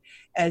seeing it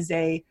as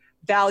a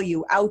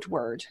value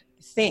outward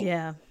thing.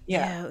 Yeah.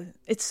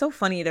 It's so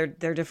funny. They're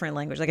different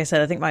language. Like I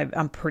said, I think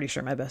I'm pretty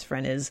sure my best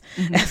friend is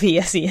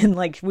FESE, and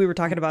like we were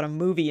talking about a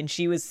movie, and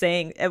she was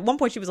saying at one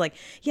point she was like,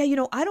 "Yeah, you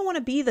know, I don't want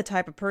to be the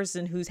type of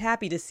person who's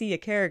happy to see a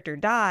character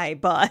die,"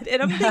 but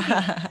and I'm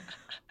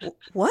thinking,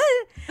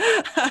 what?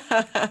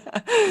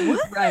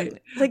 Right.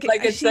 Like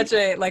it's such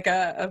a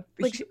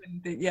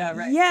human thing. Yeah.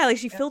 Right. Yeah. Like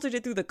she filtered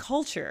it through the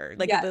culture,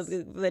 like Yes.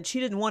 that she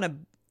didn't want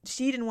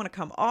to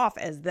come off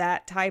as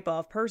that type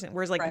of person.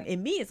 Whereas like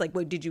in me, it's like,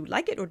 well, did you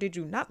like it or did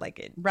you not like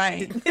it?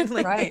 Right.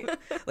 Right.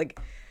 Like,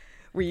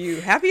 were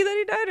you happy that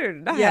he died or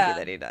not happy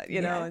that he died?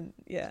 You know? And,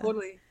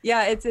 totally.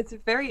 Yeah. It's a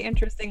very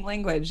interesting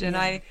language. And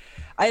I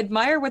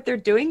admire what they're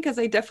doing. Cause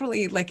I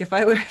definitely like, if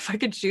I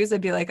could choose,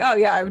 I'd be like, oh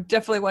yeah, I would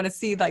definitely want to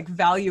see like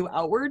value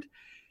outward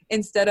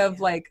instead of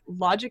like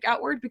logic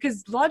outward,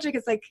 because logic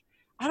is like,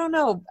 I don't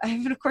know. I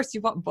mean, of course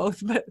you want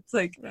both, but it's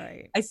like,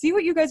 I see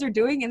what you guys are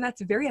doing and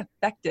that's very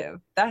effective.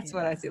 That's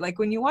what I see. Like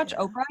when you watch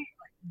Oprah, you're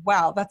like,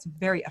 wow, that's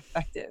very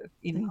effective.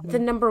 You know, the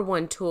number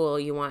one tool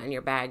you want in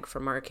your bag for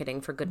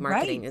marketing, for good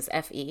marketing, is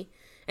FE.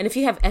 And if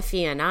you have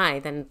FE and I,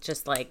 then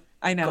just like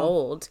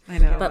gold. I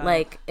know. But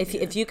like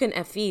if you can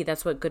FE,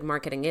 that's what good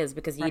marketing is,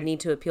 because you need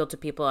to appeal to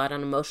people at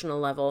an emotional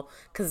level.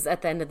 Because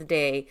at the end of the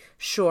day,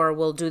 sure,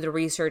 we'll do the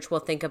research,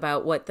 we'll think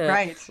about what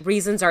the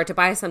reasons are to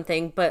buy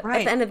something. But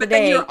at the end of the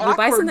day, we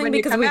buy something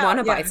because we want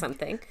to buy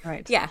something.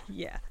 Right. Yeah.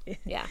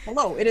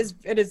 Hello.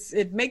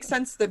 It makes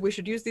sense that we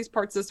should use these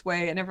parts this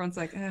way. And everyone's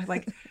like,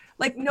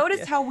 like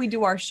notice how we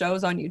do our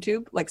shows on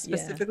YouTube, like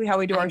specifically how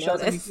we do our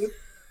shows on YouTube.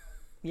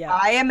 Yeah.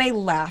 I am a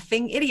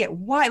laughing idiot.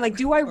 Why? Like,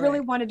 do I really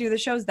want to do the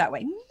shows that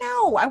way?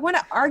 No, I want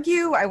to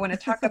argue. I want to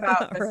talk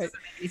about this doesn't make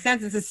any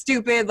sense. This is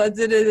stupid.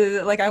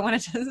 Like, I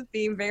want to just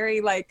be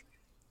very like,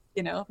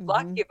 you know,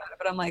 blocky about it.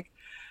 But I'm like,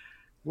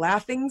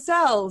 laughing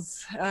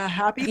sells.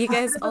 Happy. You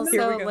guys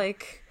also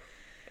like,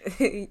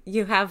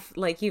 you have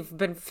like, you've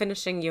been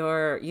finishing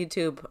your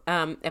YouTube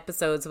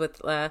episodes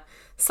with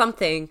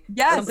something.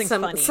 Yes. Something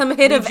funny. Some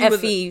hit of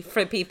FE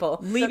for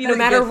people. No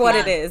matter what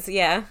it is.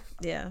 Yeah.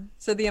 Yeah.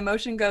 So the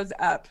emotion goes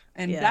up.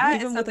 And Yeah, that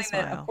even is with a something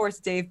that, smile. of course,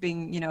 Dave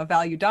being,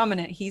 value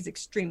dominant, he's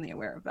extremely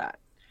aware of that.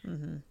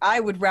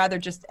 I would rather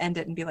just end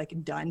it and be like,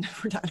 done.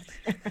 We're done.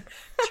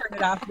 Turn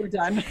it off. We're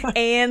done.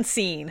 And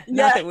scene. Not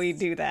Yes. that we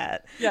do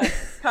that.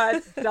 Yes.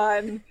 Cut.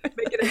 Done. Make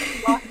it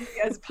as long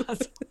as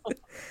possible.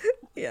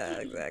 Yeah,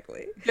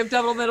 exactly. Give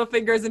double middle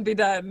fingers and be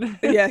done.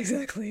 Yeah,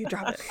 exactly.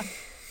 Drop it.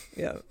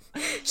 Yeah.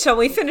 Shall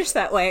we finish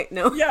that way?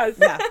 No. Yes.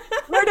 Yeah.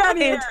 We're done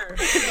here.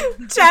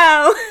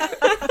 Ciao.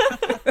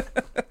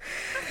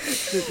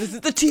 This is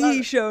the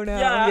tea show now.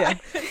 Yeah.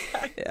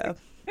 Yeah.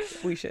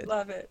 We should.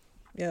 Love it.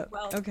 Yeah.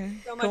 Well, Okay.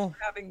 so much Cool.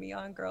 for having me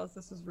on, girls.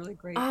 This was really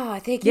great. Oh,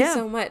 thank you Yeah.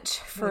 so much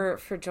for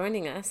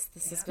joining us.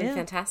 This has been Yeah.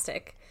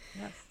 fantastic.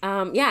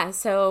 Yes.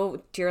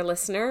 So dear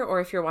listener,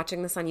 or if you're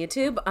watching this on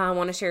YouTube,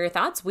 want to share your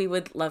thoughts, we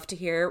would love to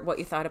hear what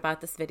you thought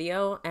about this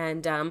video.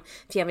 And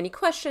if you have any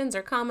questions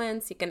or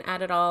comments, you can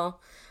add it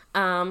all.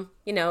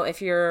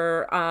 If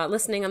you're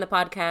listening on the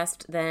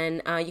podcast,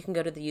 then you can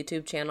go to the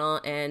YouTube channel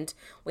and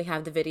we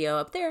have the video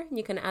up there.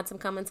 You can add some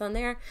comments on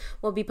there.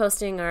 We'll be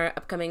posting our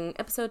upcoming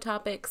episode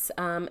topics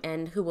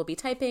and who will be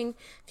typing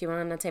if you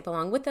want to type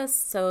along with us.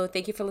 So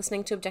thank you for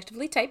listening to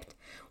Objectively Typed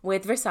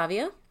with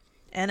Versavia.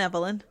 And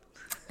Evelyn.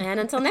 And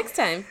until next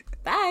time,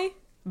 bye.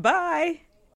 Bye.